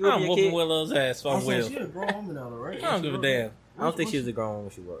her? You whooping I'm your whooping kid? Willow's ass if I'm I'm saying Will. she a grown woman now, though, right? I don't give a damn. I don't think she was a grown woman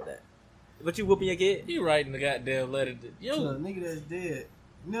when she wrote that. But you whooping your kid? You writing the goddamn letter. So Yo, a nigga that's dead.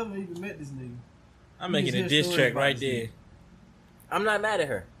 Never even met this nigga. I'm making a He's diss his track story right about there. this I'm not mad at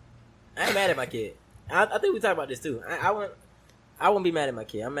her. I ain't mad at my kid. I think we talked about this too. I wouldn't be mad at my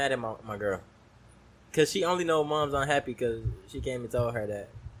kid. I'm mad at my girl. Cause she only know mom's unhappy because she came and told her that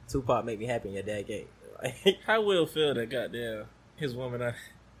Tupac make me happy and your dad gay. Like, How Will feel that goddamn his woman?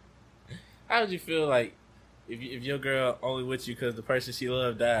 How would you feel like if your girl only with you because the person she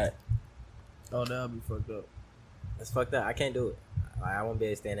loved died? Oh, that'll be fucked up. that's fucked up. I can't do it. Like, I won't be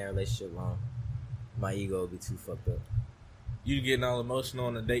able to stay in that relationship long. My ego would be too fucked up. You getting all emotional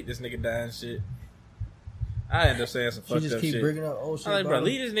on a date, this nigga dying and shit. I end up saying some She fucked just up keep shit. bringing up old shit. I'm like, bro, about him.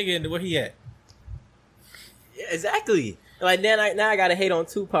 leave this nigga into where he at. Yeah, exactly. Like now I gotta hate on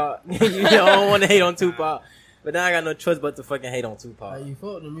Tupac. You know, I don't want to hate on Tupac, but now I got no choice but to fucking hate on Tupac. Like, you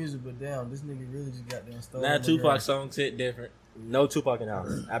fuck the music, but damn, this nigga really just got down stolen. Now my Tupac girl. songs hit different. No Tupac in the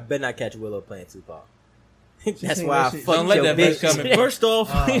house. I better not catch Willow playing Tupac. That's sing why that I shit. fucked Don't let your that bitch bitch. come in. First off,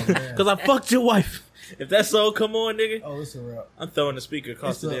 Oh, man. because I fucked your wife. If that song come on, nigga, Oh, it's a rap. I'm throwing the speaker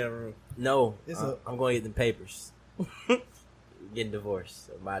across It's the a- damn room. No, It's I'm going to get them papers. Getting divorced.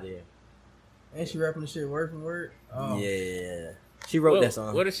 So I'm out of here. Ain't she rapping the shit word for word? Oh. Yeah. She wrote that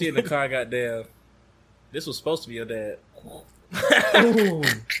song. What if she in the car, goddamn? This was supposed to be your dad. Ooh,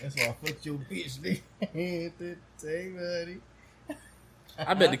 that's why I fucked your bitch, nigga. Take money.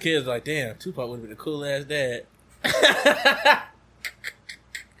 I bet the kids like, damn, Tupac would have been a cool ass dad.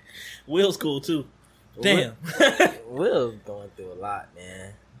 Will's cool too. Damn. Will's going through a lot,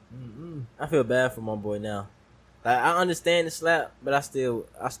 man. Mm-mm. I feel bad for my boy now. Like, I understand the slap, but I still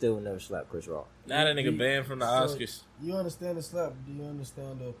would never slap Chris Rock. Now that nigga banned from the So- Oscars. You understand the slap, but do you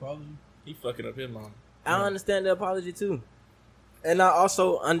understand the apology? He fucking up his mom. I understand the apology too, and I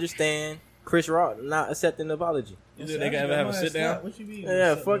also understand Chris Rock not accepting the apology. You think they can ever have a sit down? What you mean?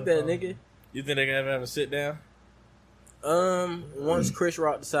 Yeah, accept fuck the that apology? nigga. You think they can ever have a sit down? Once Chris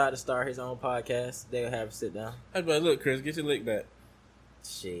Rock decide to start his own podcast, they'll have a sit down. I was like, look, Chris, get your lick back.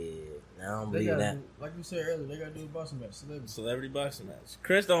 Shit, I don't They believe gotta that. do, like you said earlier, they gotta do a boxing match. Celebrity. Celebrity boxing match.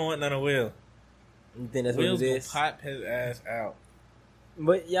 Chris don't want none of Will. You think that's Will's what it gonna is? pop his ass out.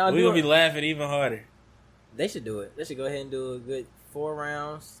 But y'all We do gonna be it. laughing even harder. They should do it. They should go ahead and do a good 4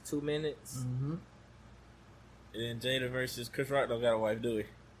 rounds, 2 minutes. Mm-hmm. And then Jada versus Chris Rock don't got a wife, do he?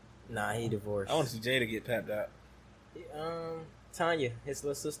 Nah, he divorced. I want to see Jada get papped out. Tanya, his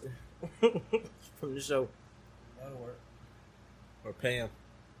little sister from the show. That'll work. Or Pam.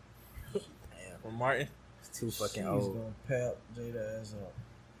 Damn, Or Martin. it's too fucking She's old. gonna pap Jada ass up.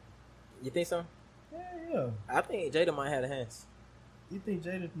 You think so? Yeah. I think Jada might have the hands. You think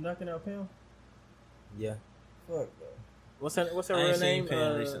Jada knocking out Pam? Yeah. Fuck though. What's her I real ain't name? seen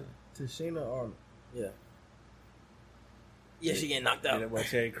Pam recently. Tashina Arnold. Yeah, she getting knocked Yeah, out. that boy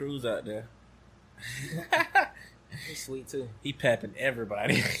Terry Crews out there. He's sweet too. He papping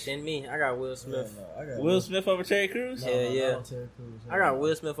everybody. Then me, I got Will Smith. I got Will Smith over Terry Crews? Yeah, yeah. Terry Crews. I got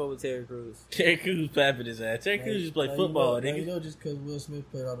Will Smith over Terry Crews. Terry Crews papping his ass. Terry Crews just play football, nigga. You know, just because Will Smith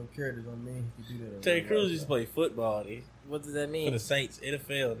played all them characters on me, he could do that. Terry Crews used to play football, nigga. What does that For mean? the Saints,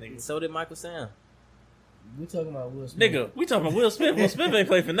 NFL, nigga. So did Michael Sam. We talking about Will Smith. Nigga, we talking about Will Smith. Will Smith ain't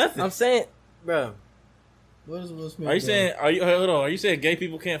play for nothing. I'm saying, bro. What is Will Smith? Are you doing? saying? Hold on? Are you saying gay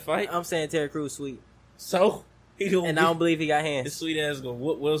people can't fight? I'm saying Terry Crews sweet, So he gonna and I don't believe he got his hands. sweet ass gonna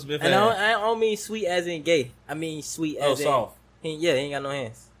whoop Will Smith And ass. I don't mean sweet as in gay. I mean sweet as in Soft. He ain't got no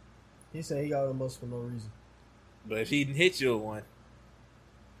hands. He said he got the most for no reason. But if he hit you with one,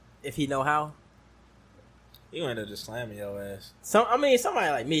 If he know how. he gonna end up just slamming your ass. Somebody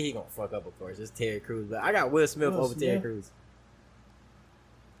like me, he gonna fuck up. Of course, it's Terry Crews, but I got Will Smith Will over Terry Smith? Crews.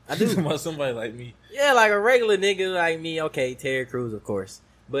 I Talking do. about somebody like me. Yeah, like a regular nigga like me. Okay, Terry Crews, of course.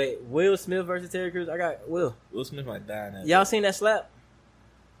 But Will Smith versus Terry Crews, I got Will. Will Smith might die in that. Y'all seen that slap?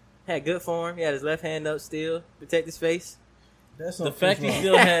 Had good form. He had his left hand up still, protect his face. That's on The fact Chris he Rock.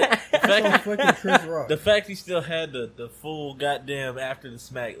 still had That's on fucking Chris Rock. the fact he still had the full goddamn after the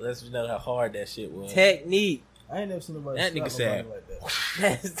smack lets you know how hard that shit was. Technique. I ain't never seen nobody That slap nigga said- nobody like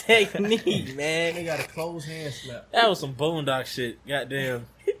that. That's technique, They man. got a closed hand slap. That was some boondock shit. Goddamn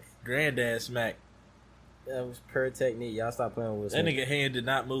granddad smack. That was pure technique. Y'all stop playing with Will That Smith. nigga hand did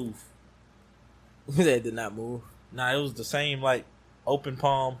not move. That did not move. Nah, it was the same like open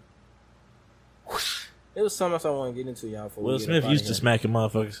palm. It was something else I want to get into, y'all. Before we Will get Smith up used outta to here. smacking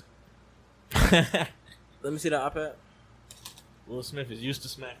motherfuckers. Let me see the iPad. Will Smith is used to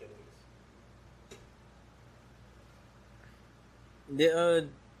smacking niggas.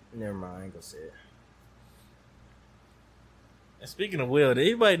 Never mind. I ain't gonna say it. And speaking of Will, did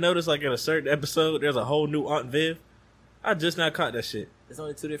anybody notice like in a certain episode there's a whole new Aunt Viv? I just not caught that shit. There's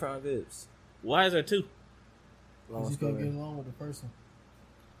only 2 different Vivs. Why is there two? Long He's gonna story. get along with the first one.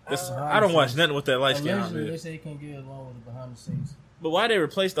 I don't watch nothing with that light skin Aunt Allegedly, they Viv. say he can't get along with the behind the scenes. But why they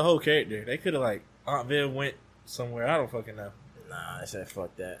replaced the whole character? They could have like Aunt Viv went somewhere. I don't fucking know. Nah, I said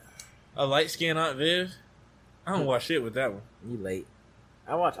fuck that. A light skinned Aunt Viv? I don't watch shit with that one. You late.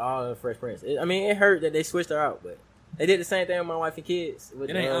 I watched all of Fresh Prince. It hurt that they switched her out, but they did the same thing with my wife and kids. With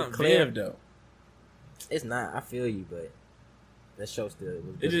It ain't Aunt Claire. Viv though. It's not. I feel you, but that show still was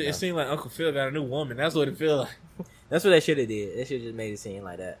It, good just, it enough. seemed like Uncle Phil got a new woman. That's what it feel like. That's what they should have did. They should have just made it seem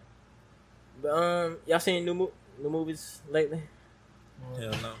like that. But y'all seen new movies lately?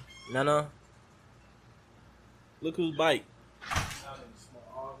 Hell no. No. Look who's bite.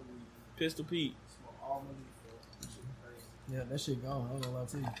 Pistol Pete. Yeah, that shit gone. I ain't gonna lie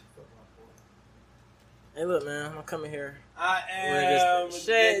to you. Hey, look, man, I'm coming here. I We're just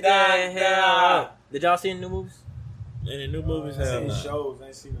shut the hell up. Did y'all see the new movies? Any new movies? I Hell seen no. shows. I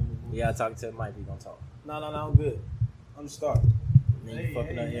ain't seen no movies. We gotta talk to Mike. We gonna talk. No, I'm good. I'm starting. And then you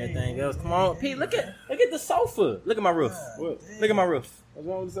fucking up everything else. Come on, Pete. Look at the sofa. Look at my roof. What? Look at my roof. What's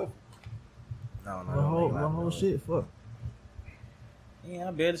wrong with yourself? No, My whole shit, fuck. Yeah,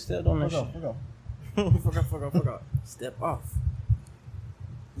 I barely stepped on that shit. Fuck off. Step off.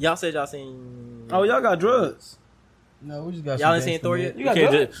 Y'all said y'all seen. Oh, y'all got drugs. No, we just got. Y'all some ain't seen gangster Thor shit. yet? You got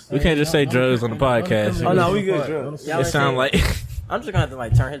drugs? We can't just say drugs on the podcast. Oh, no, we good, drugs. Y'all It ain't sound seen- like I'm just gonna have to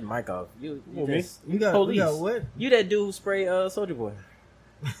like turn his mic off. You Who, me? just, We got police. what? You that dude who sprayed Soldier Boy.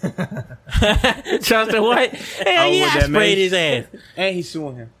 Charleston White. Hell Oh, yeah, with I that sprayed mace? his ass. And he's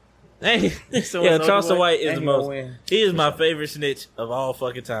suing him. Hey, So yeah, Soulja Charleston Boy? White is And the he gonna most. win. He is my favorite snitch of all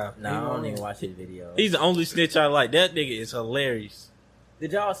fucking time. Nah, I don't even watch his videos. He's the only snitch I like. That nigga is hilarious.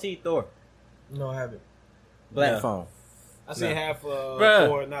 Did y'all see Thor? No, I haven't. Black No. Phone. I seen No. half Bruh.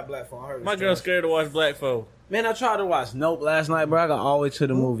 Thor, not Black Phone. I heard My it's girl's trash. scared to watch Black Folk. Man, I tried to watch Nope last night, bro. I got all the way to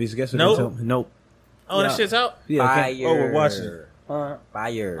the movies. Guess what Nope? they told me? Nope. Oh, Yeah. that shit's out? Yeah, Fire. okay. Oh, we're watching it.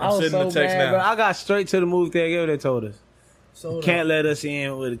 Fire. I was sending so the text mad, now. bro. I got straight to the movie theater. Guess what they told us? So Can't let us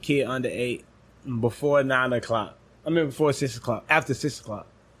in with a kid under 8 before 9 o'clock. I mean, before 6 o'clock. After 6 o'clock.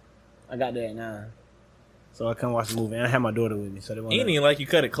 I got there at 9. So I couldn't watch the movie. And I had my daughter with me. So they He won't didn't even like you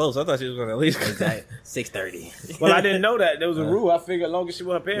cut it close. I thought she was going to at least. Exactly. 6:30. Well, I didn't know that. There was a rule. I figured as long as she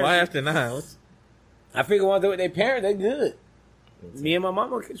with her parents. Why after 9? What's... I figured once they're with their parents, they good. Me and my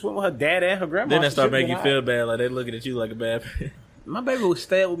mama just went with her dad and her grandma. Then they She start should've making you been feel out. bad, like they looking at you like a bad parent. My baby would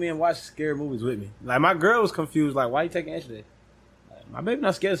stay up with me and watch scary movies with me. Like, my girl was confused. Like, why you taking extra day? Like, my baby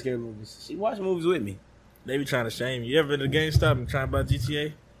not scared of scary movies. She watch movies with me. They be trying to shame you. You ever been to GameStop and trying to buy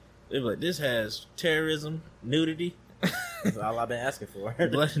GTA? They be like, this has terrorism, nudity, That's all I've been asking for.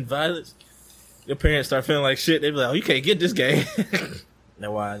 blood and violence. Your parents start feeling like shit. They be like, oh, you can't get this game. That's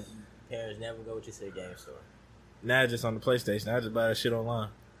why parents never go to the game store. Now it's just on the PlayStation. I just buy that shit online.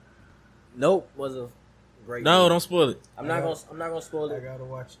 Nope was a great. No, movie. don't spoil it. I'm not gonna spoil I it. gotta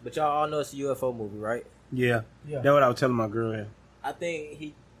watch it. But y'all all know it's a UFO movie, right? Yeah. Yeah. That's what I was telling my girl. Yeah. I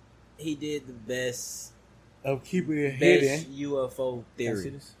think he did the best Of keeping it UFO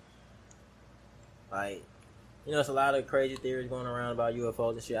theory. Like, you know, it's a lot of crazy theories going around about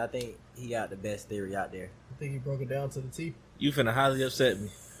UFOs and shit. I think he got the best theory out there. I think he broke it down to the T. You finna highly upset me.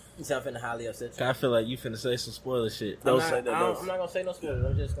 So I'm finna highly upset you. I feel like you finna say some spoiler shit. I'm not gonna say no spoilers.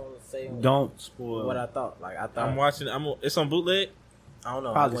 I'm just gonna say Don't spoil what I thought. Like I thought. I'm watching. It's on bootleg. I don't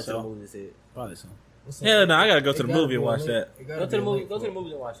know. Probably I went to so. the movie and said. Probably so. Hell no, I gotta go to the movie and watch that. Go to the movie. Go to the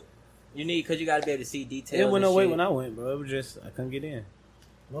movies and watch it. You need because you gotta be able to see details. It went and no wait shit. when I went, bro. It was just I couldn't get in.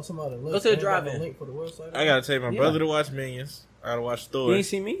 No, somebody Go to the drive-in. link for the website. I gotta take my Yeah. brother to watch Minions. I gotta watch You Thor. ain't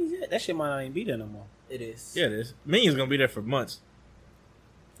seen me yet? That shit might not even be there no more. It is. Yeah, it is. Minions gonna be there for months.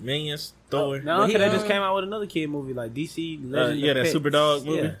 Minions, Thor. No, But he, they just came out with another kid movie like DC Legend. Yeah, of that Pets. Super Dog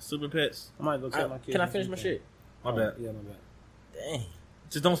movie, Yeah. Super Pets. I might go check my kid. Can I finish my shit? My bad. Yeah, my bad. Dang.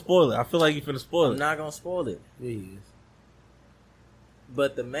 Just don't spoil it. I feel like you finna spoil I'm it. not gonna spoil it. Yeah, he is.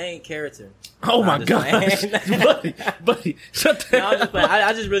 But the main character. Oh my I'm god, just playing. buddy, shut the No, I'm just playing.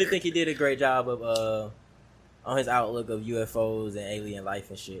 I just really think he did a great job of on his outlook of UFOs and alien life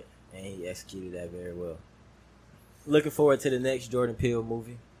and shit, and he executed that very well. Looking forward to the next Jordan Peele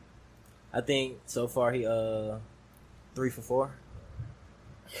movie. I think so far he 3 for 4.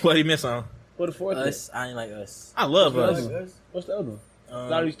 What he miss on? What the fourth? Us, I ain't like Us. I love What's us. the other one? What's the other one? A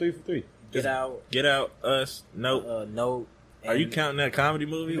lot of these 3 for 3. Get Out. Get Out, Us, Nope. Nope. Are you and- counting that comedy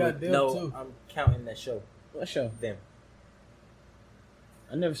movie? You got them No, too. I'm counting that show. What show? Them.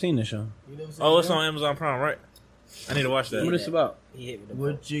 I never seen this show. You never seen Oh, it's them? on Amazon Prime, right? I need to watch that. What it's about? He hit with the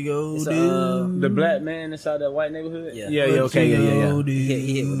What you go It's, do? The black man inside that white neighborhood. Yeah. yeah, okay, yeah.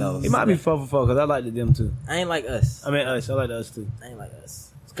 He hit with those. It might be 4 for 4 because I liked them too. I ain't like Us. I mean, us. I like us too. I ain't like Us.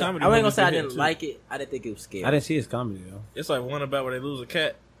 Comedy I ain't gonna movies say I be hit, didn't too. like it. I didn't think it was scary. I didn't see his comedy though. It's like one about where they lose a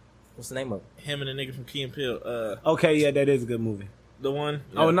cat. What's the name of it? Him and the nigga from Key and Peele. Okay, yeah, that is a good movie. The one.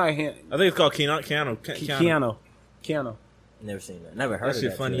 Oh, yeah. not him. I think it's called Keanu. Keanu. Never seen that. Never heard That of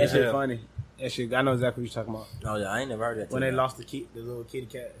shit that. funny too. That shit Yeah. funny. That shit. I know exactly what you're talking about. Oh yeah, I ain't never heard of that. When too. they lost the little kitty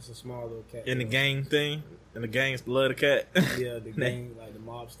cat. It's a small little cat. In the gang thing. And the gangs love the cat. Yeah, the gang, like the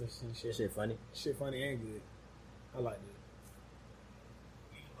mobsters and That shit. shit funny. Shit funny and good. I like it.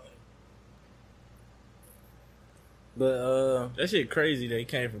 But That shit crazy that he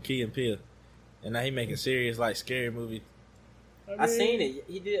came from Key and Peele. And now he making serious, like, scary movie. I seen it.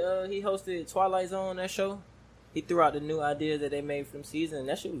 He did. He hosted Twilight Zone. That show. He threw out the new ideas that they made for them season. And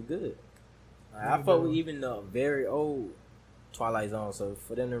that shit was good. Like, I fuck with even the very old Twilight Zone. So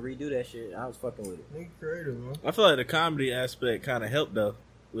for them to redo that shit, I was fucking with it. Nigga creative, man. I feel like the comedy aspect kind of helped, though,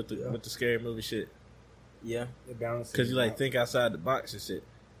 with the Yeah. with the scary movie shit. Yeah. It balances. Because you, like, think outside the box and shit.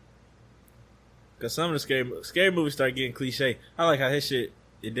 Because some of the scary movies start getting cliche. I like how his shit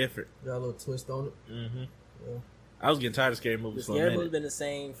is different. Got a little twist on it. Mm-hmm. Yeah. I was getting tired of scary The movies for a scary movie's minute. been the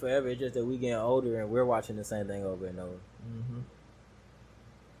same forever. It's just that we getting older and we're watching the same thing over and over. Mm-hmm.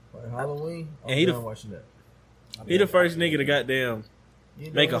 Like Halloween. And he the- I'm watching that. He the first nigga to goddamn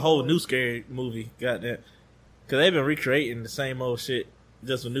You make know a whole what? new scary movie. Goddamn. Because they've been recreating the same old shit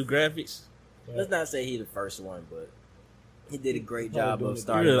just with new graphics. Let's not say he the first one, but he did a great Probably job doing of it.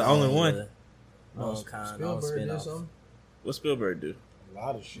 starting. You're the his only own, one. own kind, own Spielberg did spin-offs. something. What Spielberg do? A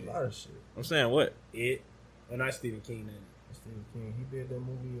lot of shit. A lot of shit. I'm saying what? It. And not Stephen King. Then. Stephen King. He did that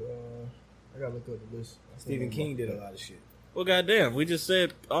movie. I gotta look up the list. Stephen King did a lot of shit. Well, goddamn. We just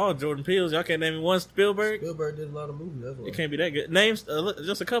said all Jordan Peele's. Y'all can't name me one Spielberg? Spielberg did a lot of movies. That's It what. can't be that good. Names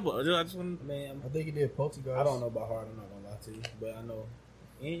just a couple. I just want Man, I think he did Poltergeist. I don't know about Hard. I'm not gonna lie to you, but I know.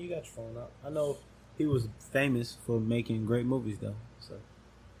 And you got your phone up. I know he was famous for making great movies, though. So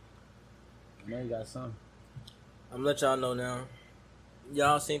I know he got some. I'm gonna let y'all know now.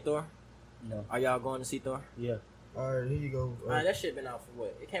 Y'all seen Thor? No. Are y'all going to see Thor? Yeah, All right, here you go. Alright, that shit been out for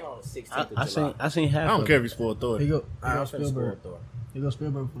what? It came out on the 16th I of July. seen half. I don't of care it. if you spoil Thor. Here you go. Alright, Here I'm goes finna Spielberg. spoil Thor. Here goes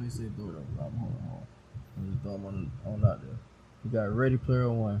Spielberg before he said do it. Hold on. I'm just throwing on out there. You got Ready Player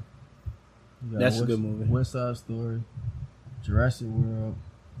One. You got That's a good movie. West Side Story, Jurassic World,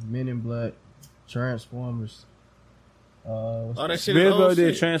 Men in Black, Transformers. All that shit is Spielberg old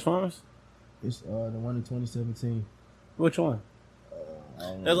did shit. Transformers. It's the one in 2017. Which one?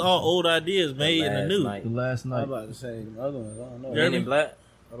 That's all old ideas made in the Last new. Night. The Last I'm Night. about to say the other ones. I don't know. Yeah. Men in Black?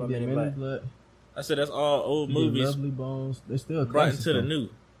 What about He did Men in Men in Black? Black. I said that's all old He did movies Lovely Bones. They still brought classics, into the though. new.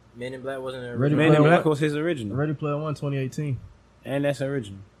 Men in Black wasn't a Ready Man in Player Black One. was his original, Ready Player One 2018. and that's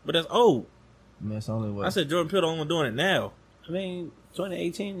original. But that's old. Man, it's only what? I said Jordan Peele the only one doing it now. I mean,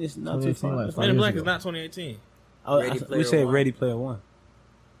 2018 is not too 2018, far. like That's Men in years Black ago. is not 2018. Oh, Ready we Player said One. Ready Player One.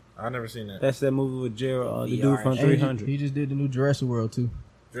 I never seen that. That's that movie with Gerald, the VR dude from and And 300. he just did the new Jurassic World too.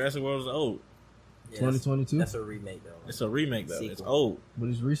 Jurassic World is old. Yeah, 2022? That's a remake though. It's a remake though. It's Sequel. old. But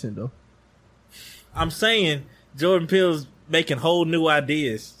it's recent though. I'm saying Jordan Peele's making whole new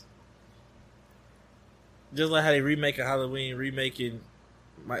ideas. Just like how they remaking Halloween, remaking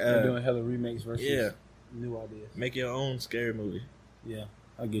They're doing hella remakes versus yeah, new ideas. make your own scary movie. Yeah,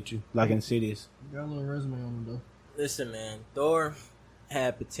 I get you. Like Insidious. You got a little resume on him though. Listen, man, Thor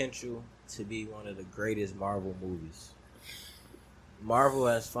had potential to be one of the greatest Marvel movies. Marvel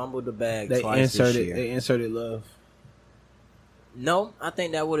has fumbled the bag twice this year. They inserted love. No, I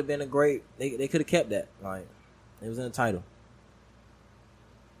think that would have been a great. They could have kept that. Like, it was in the title.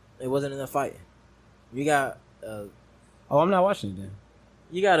 It wasn't in the fight. You got Oh, I'm not watching it then.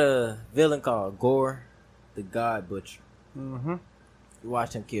 you got a villain called Gore, the God Butcher. Mm-hmm. You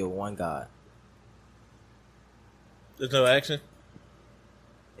watch him kill one god. There's no action.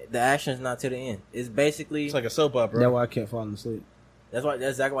 The action's not to the end. It's basically It's like a soap opera. That's why I kept falling asleep. that's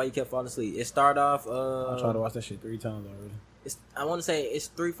exactly why you kept falling asleep. It started off. I tried to watch that shit 3 times already. I want to say it's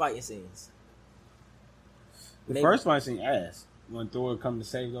 3 fighting scenes. The Maybe- first fight scene ass when Thor come to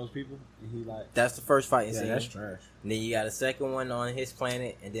save those people and he like That's the first fighting scene. that's trash. And then you got a second one on his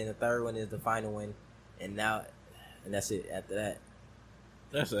planet, and then the third one is the final one, and that's it. After that,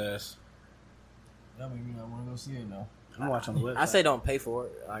 That's ass. That make me not want to go see it now. I'm watching the website. I say don't pay for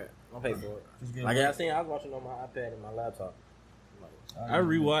it. Like, don't pay for it. Just get Like it. I was watching on my iPad and my laptop. I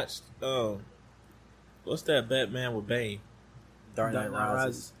rewatched. What's that Batman with Bane? Dark Knight Dark Knight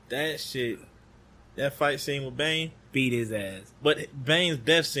Rises. That shit. That fight scene with Bane. beat his ass. But Bane's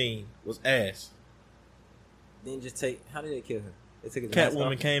death scene was ass. Then just take. How did they kill him? They took his mask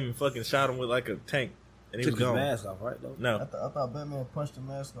Catwoman off? came and fucking shot him with like a tank, and he Took was his gone. mask off, right? Though. I, No, thought Batman punched the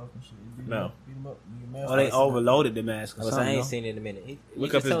mask off and shit. He beat No. him up, beat him up. Beat him Oh, they up. overloaded the mask. Or I something, ain't no? seen it in a minute.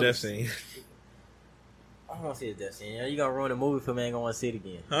 look up his death scene. I don't want to see his death scene. You gonna ruin the movie for me. I ain't gonna want to see it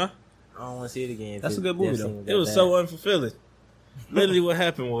again. Huh? I don't want to see it again. if That's his a good movie, death though. scene It was that so bad. unfulfilling. Literally, what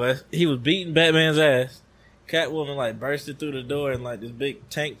happened was he was beating Batman's ass. Catwoman like bursted through the door in like this big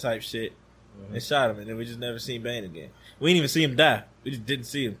tank type shit and shot him, and then we just never seen Bane again. We didn't even see him die. We just didn't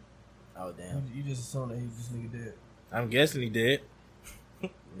see him. Oh damn, You just assume that he just nigga dead. I'm guessing he did.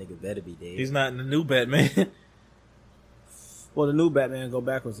 nigga better be dead. He's not in the new Batman. Well, the new Batman go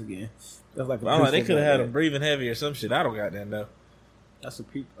backwards again. That's like a I'm like, they prequel could have had Batman. him breathing heavy or some shit. I don't got that though. That's a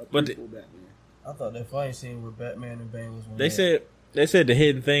prequel But Batman. I thought that fight scene with Batman and Bane was one. They said the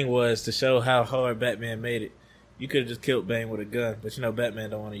hidden thing was to show how hard Batman made it. You could have just killed Bane with a gun, but you know Batman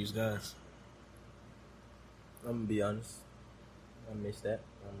don't want to use guns. I'm gonna be honest. I missed that.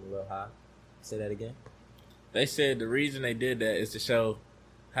 I'm a little high. Say that again. They said the reason they did that is to show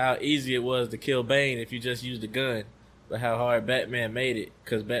how easy it was to kill Bane if you just used a gun, but how hard Batman made it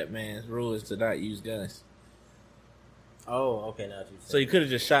because Batman's rule is to not use guns. Oh, okay. Now you So you could have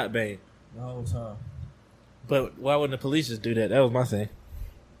just shot Bane. the whole time. But why wouldn't the police just do that? That was my thing.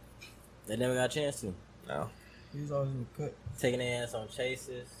 They never got a chance to. No. He was always in the cut. Taking their ass on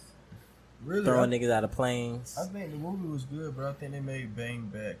chases, Really, throwing I, niggas out of planes. I think the movie was good, but I think they made Bane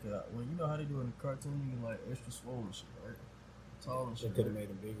bad. Cause when you know how they do in the cartoon, you like extra swollen shit, right? Tall and They shit. could have right? made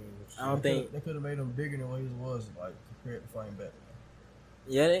him bigger. I don't think. They could have made him bigger than what he was, like compared to fighting Batman.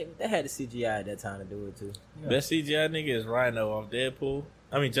 Yeah, they had the CGI at that time to do it too. Yeah. Best CGI nigga is Rhino off Deadpool.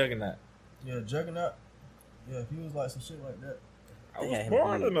 I mean Juggernaut. Yeah, Juggernaut. Yeah, if he was like some shit like that. I They was had him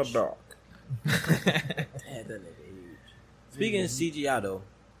born in the huge. dark. They had that nigga huge. Speaking of CGI though,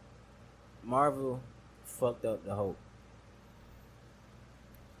 Marvel fucked up the Hulk.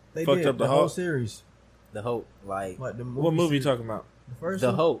 They Fucked did up the whole Hulk? series. The Hulk, like Like the movie What movie you series. talking about? The first the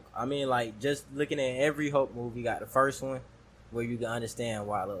one? Hulk. I mean, like just looking at every Hulk movie, you got the first one where you can understand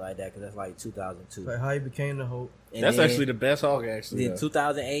why it looked like that because that's like 2002. Like how he became the Hulk. And That's then- actually the best Hulk. Actually, Then though.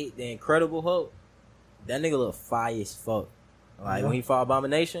 2008, the Incredible Hulk. That nigga look fire as fuck. Like Yeah. when he fought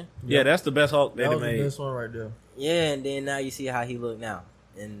Abomination. Yeah, that's the best Hulk they That done was the made. best one right there. Yeah, and then now you see how he look now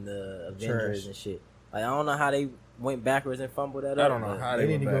in the Avengers Trash. and shit. Like I don't know how they went backwards and fumbled that I up. don't know but how They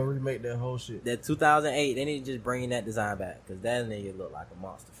they need went to go back. remake that whole shit. That 2008, they need to just bring that design back because that nigga look like a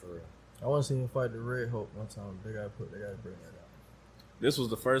monster for real. I want to see him fight the Red Hulk one time. They gotta bring that out. This was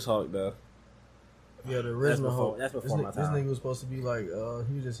the first Hulk though. Yeah, the original before- Hulk. that's before this, my this time. nigga was supposed to be like, he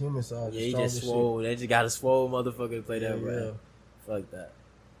was just human size. Yeah, he just swole. They just got a swole motherfucker to play Yeah, that, bro. yeah. Fuck that.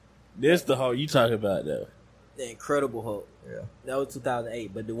 This the Hulk you talking about though. The Incredible Hulk. Yeah, That was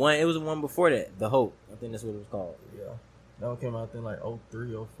 2008, but it was the one before that, the Hulk. I think that's what it was called. yeah. That one came out in like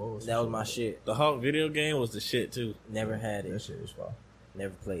 03, 04. That was my shit. The Hulk video game was the shit too. Never had That it. shit was fire.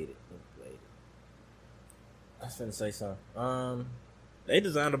 Never played it. I was finna say something. They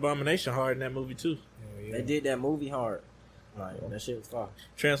designed Abomination hard in that movie too. Hell yeah. They did that movie hard. Like that shit was fire.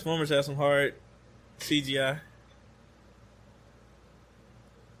 Transformers had some hard CGI.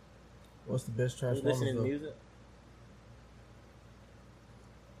 What's the best You Transformers listening to though? music?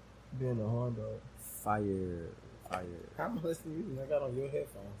 Being a horn dog. Fire. I'm listening to music. I got on your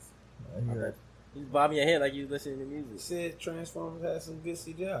headphones. I hear it. You bobbing your head like you was listening to You music. said Transformers had some good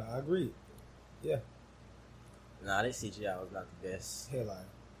CGI. I agree. Nah, this CGI was not the best. Headline.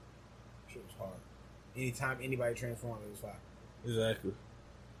 Shit was hard. Anytime anybody transformed, it was fire. Exactly.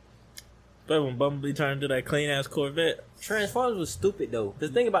 But when Bumblebee turned into that clean ass Corvette, Transformers was stupid though. Cause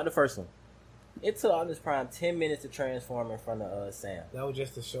think about the first one. It took Optimus Prime 10 minutes to transform in front of Sam. That was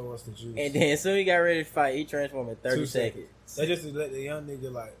just to show us the juice. And then as soon as he got ready to fight, he transformed in 30 2 seconds. That just to let the young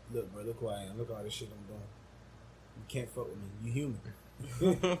nigga like, look, bro, look who I am. Look at all this shit I'm doing. You can't fuck with me. You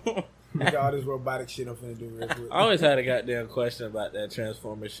human. Look at all this robotic shit I'm finna do real quick. I always had a goddamn question about that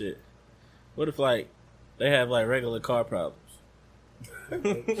Transformer shit. What if like they have like regular car problems?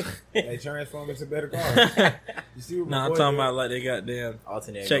 They transform into better cars. You see what Nah, I'm talking about like they goddamn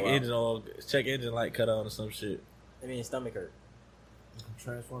Alternator. check go out. engine oil, check engine light cut on or some shit. I mean, stomach hurt.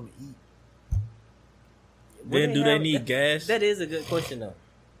 Transform and eat. Would Then do they have- need gas? That is a good question though.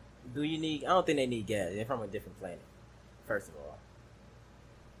 Do you need? I don't think they need gas. They're from a different planet. First of all.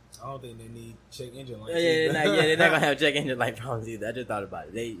 I don't think they need check engine lights. Yeah, they're not gonna have check engine light problems either. I just thought about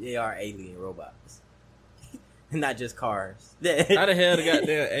it. They are alien robots, not just cars. How the hell the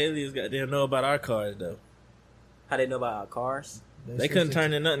goddamn aliens goddamn know about our cars though? How they know about our cars? They couldn't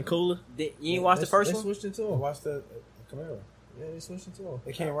turn into nothing cooler. You ain't watch the first They one? switched into I them. watched the Camaro. Yeah, they switched into them.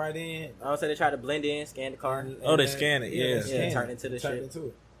 They came right in. I would say they tried to blend in, scan the car. Oh, they then- scan it, yeah. they scan it. Turned into the Turned shit. into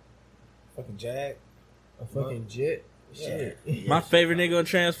it. Fucking Jag. A fucking jet. Yeah. Shit. My favorite nigga on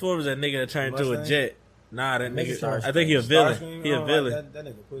Transformers, that nigga that turned into a Mustang? jet. Nah, that nigga. Megatron. I think he a villain. Starscream, He I a don't villain. Like that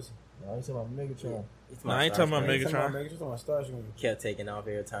nigga pussy. No, I'm talking about Megatron. It's Nah, I ain't talking about I ain't talking Megatron. about Megatron, talking about Starscream. Kept taking off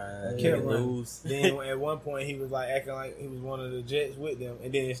every time. Yeah, He Kept would running. lose. Then at one point he was like acting like he was one of the jets with them,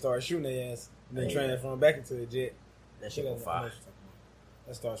 and then they started shooting their ass, and then Yeah. transformed back into a jet. That shit was fire.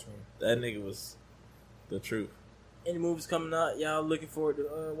 That's Starscream. That nigga was the truth. Any movies coming out? Y'all looking forward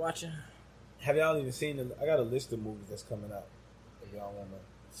to watching? Have y'all even seen I got a list of movies that's coming out. If y'all want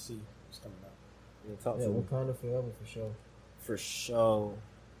to see what's coming out. We'll talk Yeah, to Wakanda Forever for sure. for sure.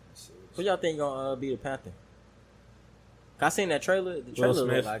 Let's see Who y'all think gonna be the Panther? I seen that trailer. The trailer Smith.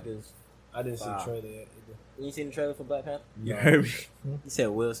 looked like it's. I didn't see Wow. the trailer yet either. You seen the trailer for Black Panther? You No. heard me? You said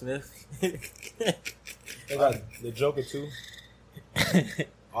Will Smith. They got The Joker 2,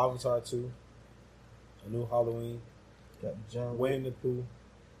 Avatar 2, A New Halloween, Got John Winnie Wick. the Pooh,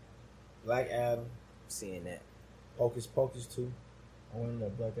 Black Adam, Seeing that. Hocus Pocus 2. I went in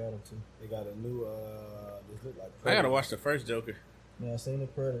that Black Adam too. They got a new this look like I gotta Predator. watch the first Joker. Yeah, I seen the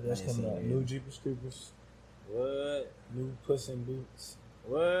Predator. That's I ain't coming seen out. it. New Jeepers Creepers, What? new Puss in Boots,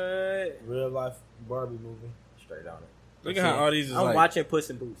 What? real life Barbie movie, Straight on it. Look at how all these is I'm like. watching Puss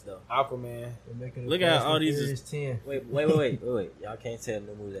in Boots though. Aquaman. They're making Look it at Fast all and these Furious 10. Wait. Y'all can't tell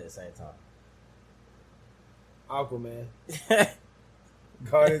the movies at the same Aquaman, time.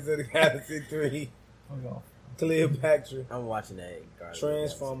 Guardians of the Galaxy 3, Hold on. Cleopatra, I'm watching that. Guardians of the Galaxy.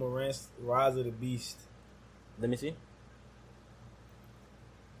 Transformer, Rise of the Beast. Let me see.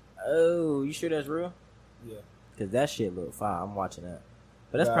 Oh, you sure that's real? Yeah. Cause that shit look fire. I'm watching that.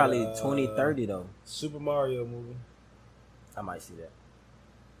 But that's Got, probably 2030 though. Super Mario movie, I might see that.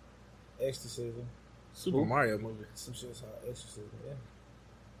 Exorcism. Super Who? Mario movie. Some shit's called Exorcism.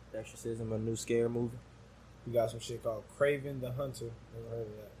 Yeah. Exorcism, a new scare movie. We got some shit called Craven the Hunter. Never heard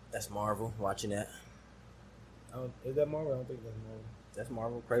of that. That's Marvel. Watching that. Is that Marvel? I don't think that's Marvel. That's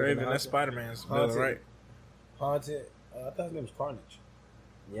Marvel. Craven, the that's Hunter. Spider Man's Haunted. villain, right? Haunted. I thought his name was Carnage.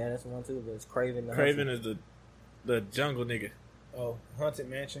 Yeah, that's the one too. But it's Craven. The Craven Hunter. is the jungle nigga. Oh, Haunted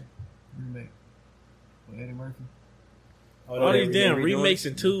Mansion. Remake. With Eddie Murphy. Oh, All they these damn redoing- remakes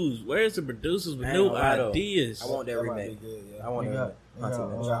and twos. Where's the producers with I new ain't gonna lie, though. ideas? I want that might remake. be good, yeah. I want They that. got- they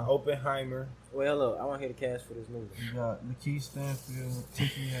got, We got Oppenheimer. Wait, hello. I want to hear the cast for this movie. You got Lakeith Stanfield,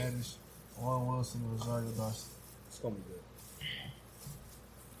 Tiffany Haddish, Owen Wilson, and Rosario Dawson. It's gonna be good.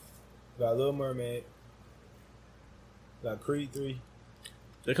 We got Little Mermaid. We got Creed 3.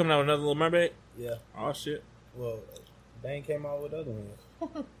 They're coming out with another Little Mermaid. Yeah. Oh shit. Well, they ain't came out with the other one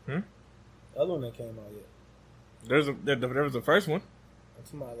yet. Hmm? The other one that came out yet. There was the first one. I'm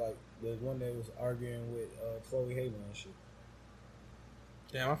talking about like there's one that was arguing with Chloe Haley and shit.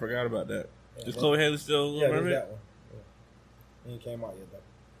 Damn, I forgot about that. Yeah, Is that- Chloe Haley still Yeah, Little there's Mermaid? that one. Yeah. It ain't came out yet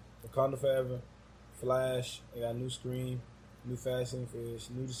though. Wakanda Forever, Flash. They got new Scream, new Fast and Furious,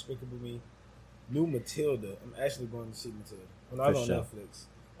 new Despicable Me, New Matilda. I'm actually going to see Matilda. When I was For on sure. Netflix.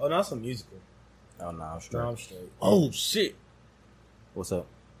 Oh, not some musical. Oh no, I'm straight. No, I'm straight. Oh shit! What's up?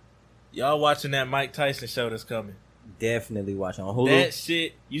 Y'all watching that Mike Tyson show that's coming? Definitely watching on Hulu. That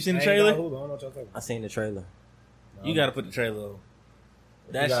shit. You seen the I trailer? ain't got Hulu. I don't know what y'all talking I about. seen the trailer. You got to put the trailer on.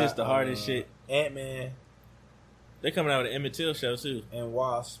 That's just the hardest shit. Ant-Man They're coming out with an Emmett Till show too. and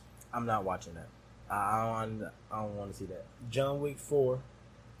Wasp. I'm not watching that. I don't want to see that. John Wick 4.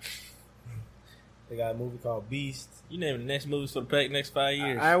 They got a movie called Beast. You naming the next movies for the next 5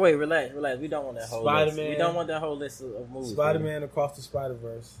 years. All right, wait, relax. We don't want that whole list. Spider-Man. We don't want that whole list of movies. Spider-Man Across the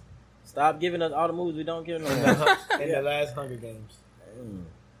Spider-Verse. Stop giving us all the movies we don't give them. And the last Hunger Games. Mm.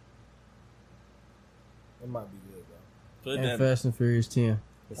 It might be good, though. Put And that. Fast and Furious 10. It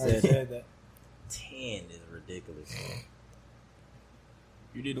I already says said that. 10 is ridiculous.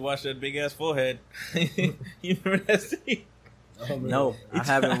 You need to watch that big ass forehead. You remember that scene? No, I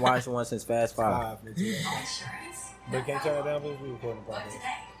haven't watched one since Fast 5. 5. Me too. But can't turn it down because we're recording the podcast.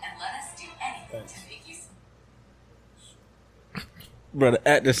 Thanks. Brother,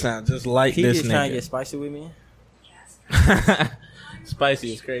 actor sound just like He this just trying to get nigga. spicy with me.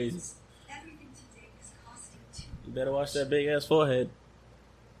 Spicy is crazy. You better watch that big ass forehead.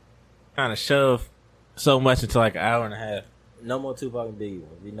 Kind of shove so much into like an hour and a half. No more Tupac and Biggie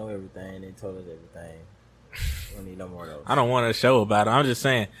ones. We know everything. They told us everything. We don't need no more of those. I don't want a show about it. I'm just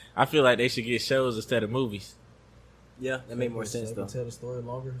saying, I feel like they should get shows instead of movies. Yeah, that made more sense They can though. tell the story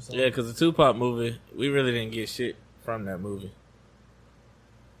longer or something. Yeah, because the Tupac movie, we really didn't get shit from that movie.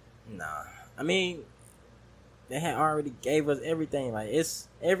 Nah, I mean, they had already gave us everything. Like it's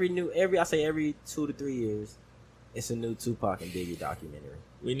every 2 to 3 years, it's a new Tupac and Biggie documentary.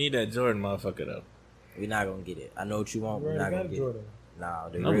 We need that Jordan motherfucker though. We're not gonna get it. I know what you want. We We're not already gonna got get Jordan. it. Nah,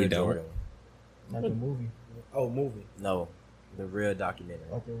 the No, we real don't. Jordan. Like a movie. Oh, movie. No, the real documentary.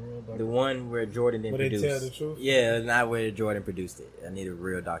 Like a real The one where Jordan didn't Where they produce. tell the truth? Yeah, not where Jordan produced it. I need a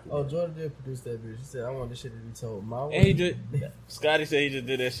real Oh, documentary. Jordan did produce that bitch. He said, I want this shit to be told my way. And he just, Scotty said he just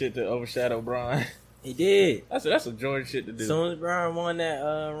did that shit to overshadow Bron. He did. I said that's a Jordan shit to do. As soon as Brian won that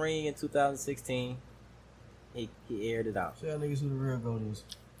ring in 2016, he aired it out. Show y'all niggas who the real GOAT is.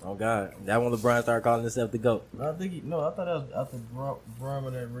 Oh God, that when LeBron started calling himself the GOAT. I think I thought that was after Bron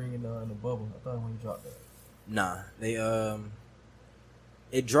with that ring in the bubble. I thought when he dropped that. Nah, they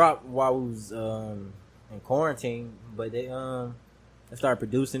it dropped while we was in quarantine, but they started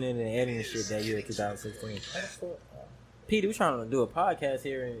producing it and editing shit that year, 2016. Pete, we trying to do a podcast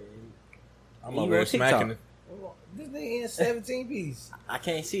here, and I'm you over here on TikTok. smacking it. This nigga in 17 piece. I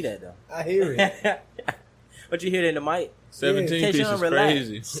can't see that though. I hear it. But you hear it in the mic? 17 Catch pieces on,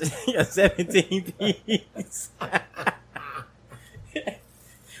 crazy. Yeah, 17 piece.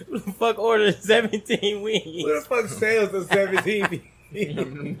 Who the fuck ordered 17 wings? Who the fuck sells the 17 piece?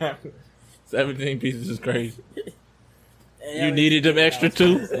 17 pieces is crazy. And You needed them extra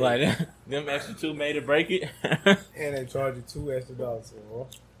two? Like, them extra two made it break it? And they charge you $2 extra. So,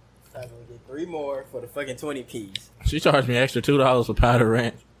 I'm gonna get 3 more for the fucking 20 piece. She charged me extra $2 for powder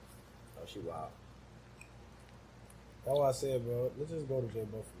ranch. Oh, she wild. that's why I said, bro, let's just go to J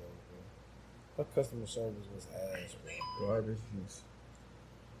Buffalo, bro. Her customer service was ass, bro. Garbage juice.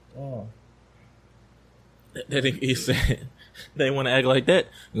 Oh. That nigga, he said, they want to act like that,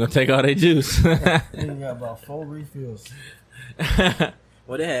 we're going to take all their juice. He got about 4 refills.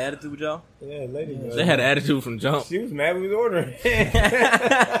 Well, they had attitude with y'all? Yeah, lady. They had an attitude from jump. She was mad we was ordering.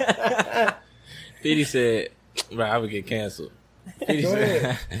 Fiddy said, bro, I would get canceled. Fiddy Go said,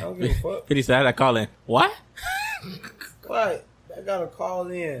 ahead. I don't give a fuck. Fiddy said, I call in. What? What? I got to call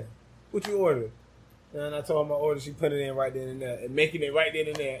in. What you ordered? And I told her my order. She put it in right then and there. And making it right then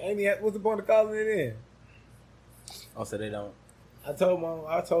and there. What's the point of calling it in? Oh, so they don't. I told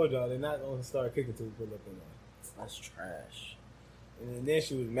y'all they're not going to start cooking till we put it up in there. That's trash. And then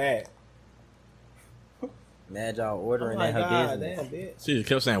she was mad. Mad y'all I'm ordering like, at her God business. damn, bitch. She just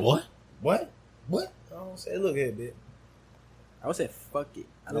kept saying, what? What? I don't say, look here, bitch. I would say, fuck it.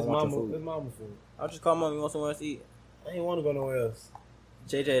 I This don't want your mama food. food. I'll just call mom. You want somewhere else to eat? I ain't want to go nowhere else.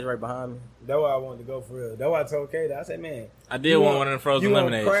 JJ is right behind me. That's why I wanted to go for real. That's why I told Kay that. I said, man, I did want one of the frozen you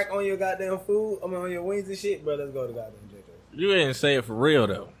lemonades. want crack on your goddamn food? I mean, on your wings and shit, bro. Let's go to goddamn JJ. You didn't say it for real,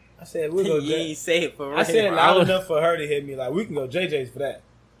 though. I said, we'll go. You ain't say it for real. I said it I loud was- enough for her to hit me. Like, we can go JJ's for that.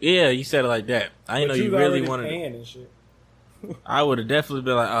 Yeah, you said it like that. I didn't But know you was really already wanted paying it. and shit. I would have definitely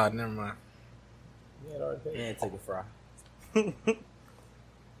been like, oh, never mind. You had already paid. And take a fry. Man,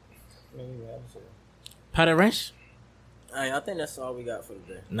 you have shit. Powder ranch? I think that's all we got for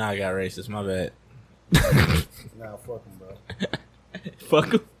today. Nah, I got racist. My bad. Nah, fuck him, bro.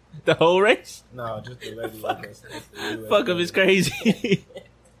 Fuck him. The whole race? Nah, just the lady. Fuck Fuck him is crazy.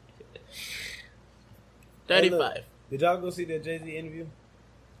 35. Did y'all go see that Jay-Z interview?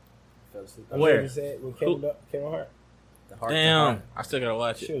 Fell asleep. Where? With Kevin Hart? The Heart to Damn, Heart. I still gotta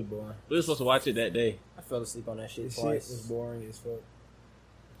watch Shit it. was boring. We were supposed to watch it that day. I fell asleep on that shit This shit twice. was boring as fuck.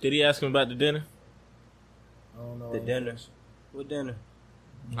 Did he ask him about the dinner? I don't know. The dinner. What dinner?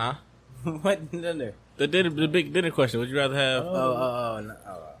 Huh? What dinner? The dinner, the big dinner question. Would you rather have? No.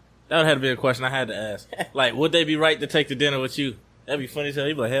 That would have to be a question I had to ask. Like, would they be right to take the dinner with you? That'd be funny as hell.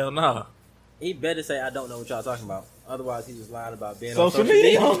 He'd be like, hell no. He better say I don't know what y'all talking about. Otherwise, he was lying about being Social on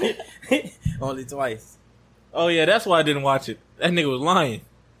social media. media. Only twice. Oh yeah, that's why I didn't watch it. That nigga was lying.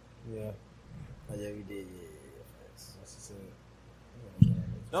 Yeah. Oh, yeah, we did. That's what's it.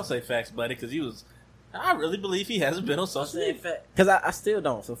 Don't say facts, buddy, because he was. I really believe he hasn't been on social media. Because I still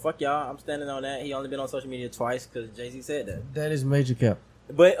don't. So fuck y'all. I'm standing on that. He only been on social media twice because Jay-Z said that. That is major cap.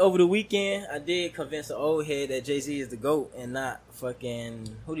 But over the weekend, I did convince an old head that Jay-Z is the GOAT and not fucking,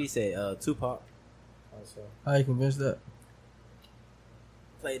 who did he say? Tupac. Also. How you convinced that?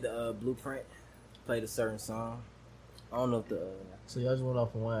 Played the Blueprint. Played a certain song. I don't know if the... So y'all just went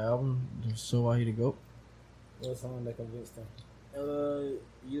off of one album to show why he the GOAT? What song that convinced him?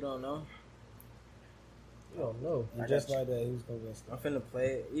 you don't know. You don't know. And I just got you. like that, he was convinced. I'm finna play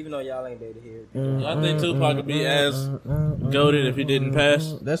it, even though y'all ain't be able to hear it. I think Tupac would be as goated if he didn't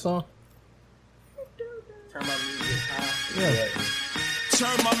pass. That song? Turn my music high. Yeah.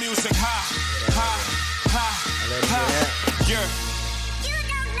 Turn my music high, high, I let him high, hear that. high.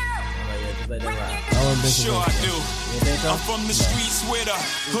 Yeah, I'm like, yeah, just let that ride. I wouldn't think sure I do. You think so? I'm from the streets where the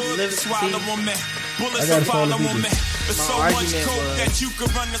hood Live- swallow see? on me. Bullets I gotta are follow follow on me. There's My so much argument coke was- that you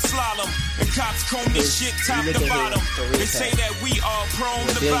could run the slalom. And cops comb this shit top you to look at bottom. his career They say path. that we are prone You're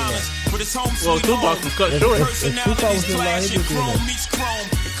a to billionaire. violence. But it's home Well, sweet Tupac home. was cut short. Tupac was Personalities still alive, clash he and would do chrome that. meets chrome.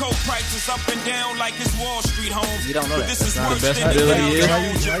 The coke prices up and down like it's Wall Street home. You don't know But that. this is That's not worse the best than the ability Dow is.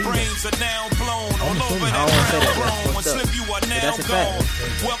 Jones. Your How you know? brains are now blown. All over I that don't wanna say that. brown That's One fucked up. slip, you are But now that's a fact.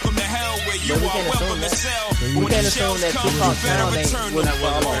 gone. Welcome to hell where you But we are can't welcome assume to that. sell. So you When can't the assume shells that come, Tupac you better sound ain't return what them. that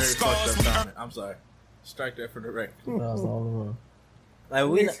was. All Very scars fucked we up earn. comment. I'm sorry. Strike that for the record. That was the only one. Like,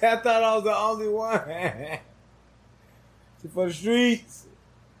 we I thought I was the only one. See, for the streets.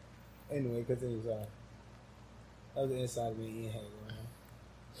 Anyway, continue. Sorry. That was the inside of me. Ian had going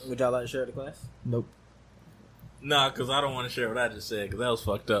on. would y'all like to share the class? Nope. Nah, because I don't want to share what I just said, because that was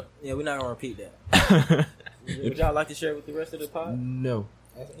fucked up. Yeah, we're not gonna repeat that. Would y'all like to share with the rest of the pod? No.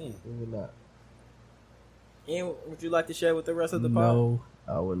 That's Ian. We would not. Ian, would you like to share with the rest of the pod? No,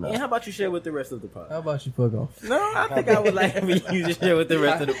 I would Ian, not. how about you share with the rest of the pod? How about you fuck off? No, I think I would like for you to share with the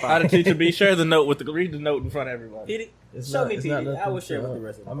rest of the How to pod. teach a B, share the note with the read the note in front of everybody. Petey, It's show not- me it's not Petey. I nothing will share to- with the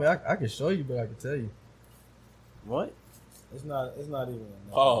rest of the I pod. mean, I can show you, but I can tell you. What? It's not even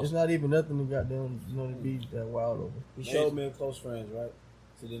enough. Pause. It's not even nothing to goddamn, to be that wild over. He showed me a close friends, right?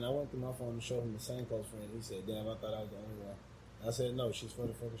 So then I went through my phone and showed him the same close friend. He said, damn, I thought I was the only one. I said, no, she's for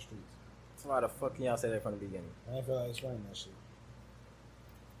the fucking streets. So why the fuck can y'all say that from the beginning? I didn't feel like explaining that shit,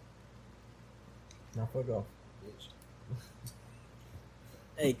 Now fuck off. bitch.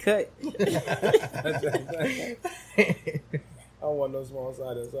 Hey, cut. I don't want no small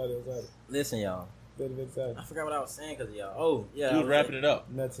side. Listen, y'all. Big side. I forgot what I was saying because of y'all. Oh, yeah. He was wrapping it up.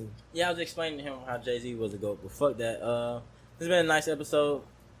 Nothing. Yeah, I was explaining to him how Jay-Z was a GOAT, but fuck that. It's been a nice episode.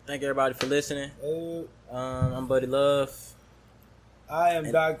 Thank everybody for listening. I'm Buddy Love. I am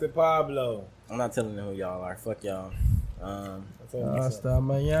And- Dr. Pablo. I'm not telling them who y'all are. Fuck y'all. I told you so. Hasta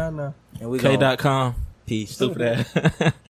mañana. And we go. K.com. Peace. Stupid ass.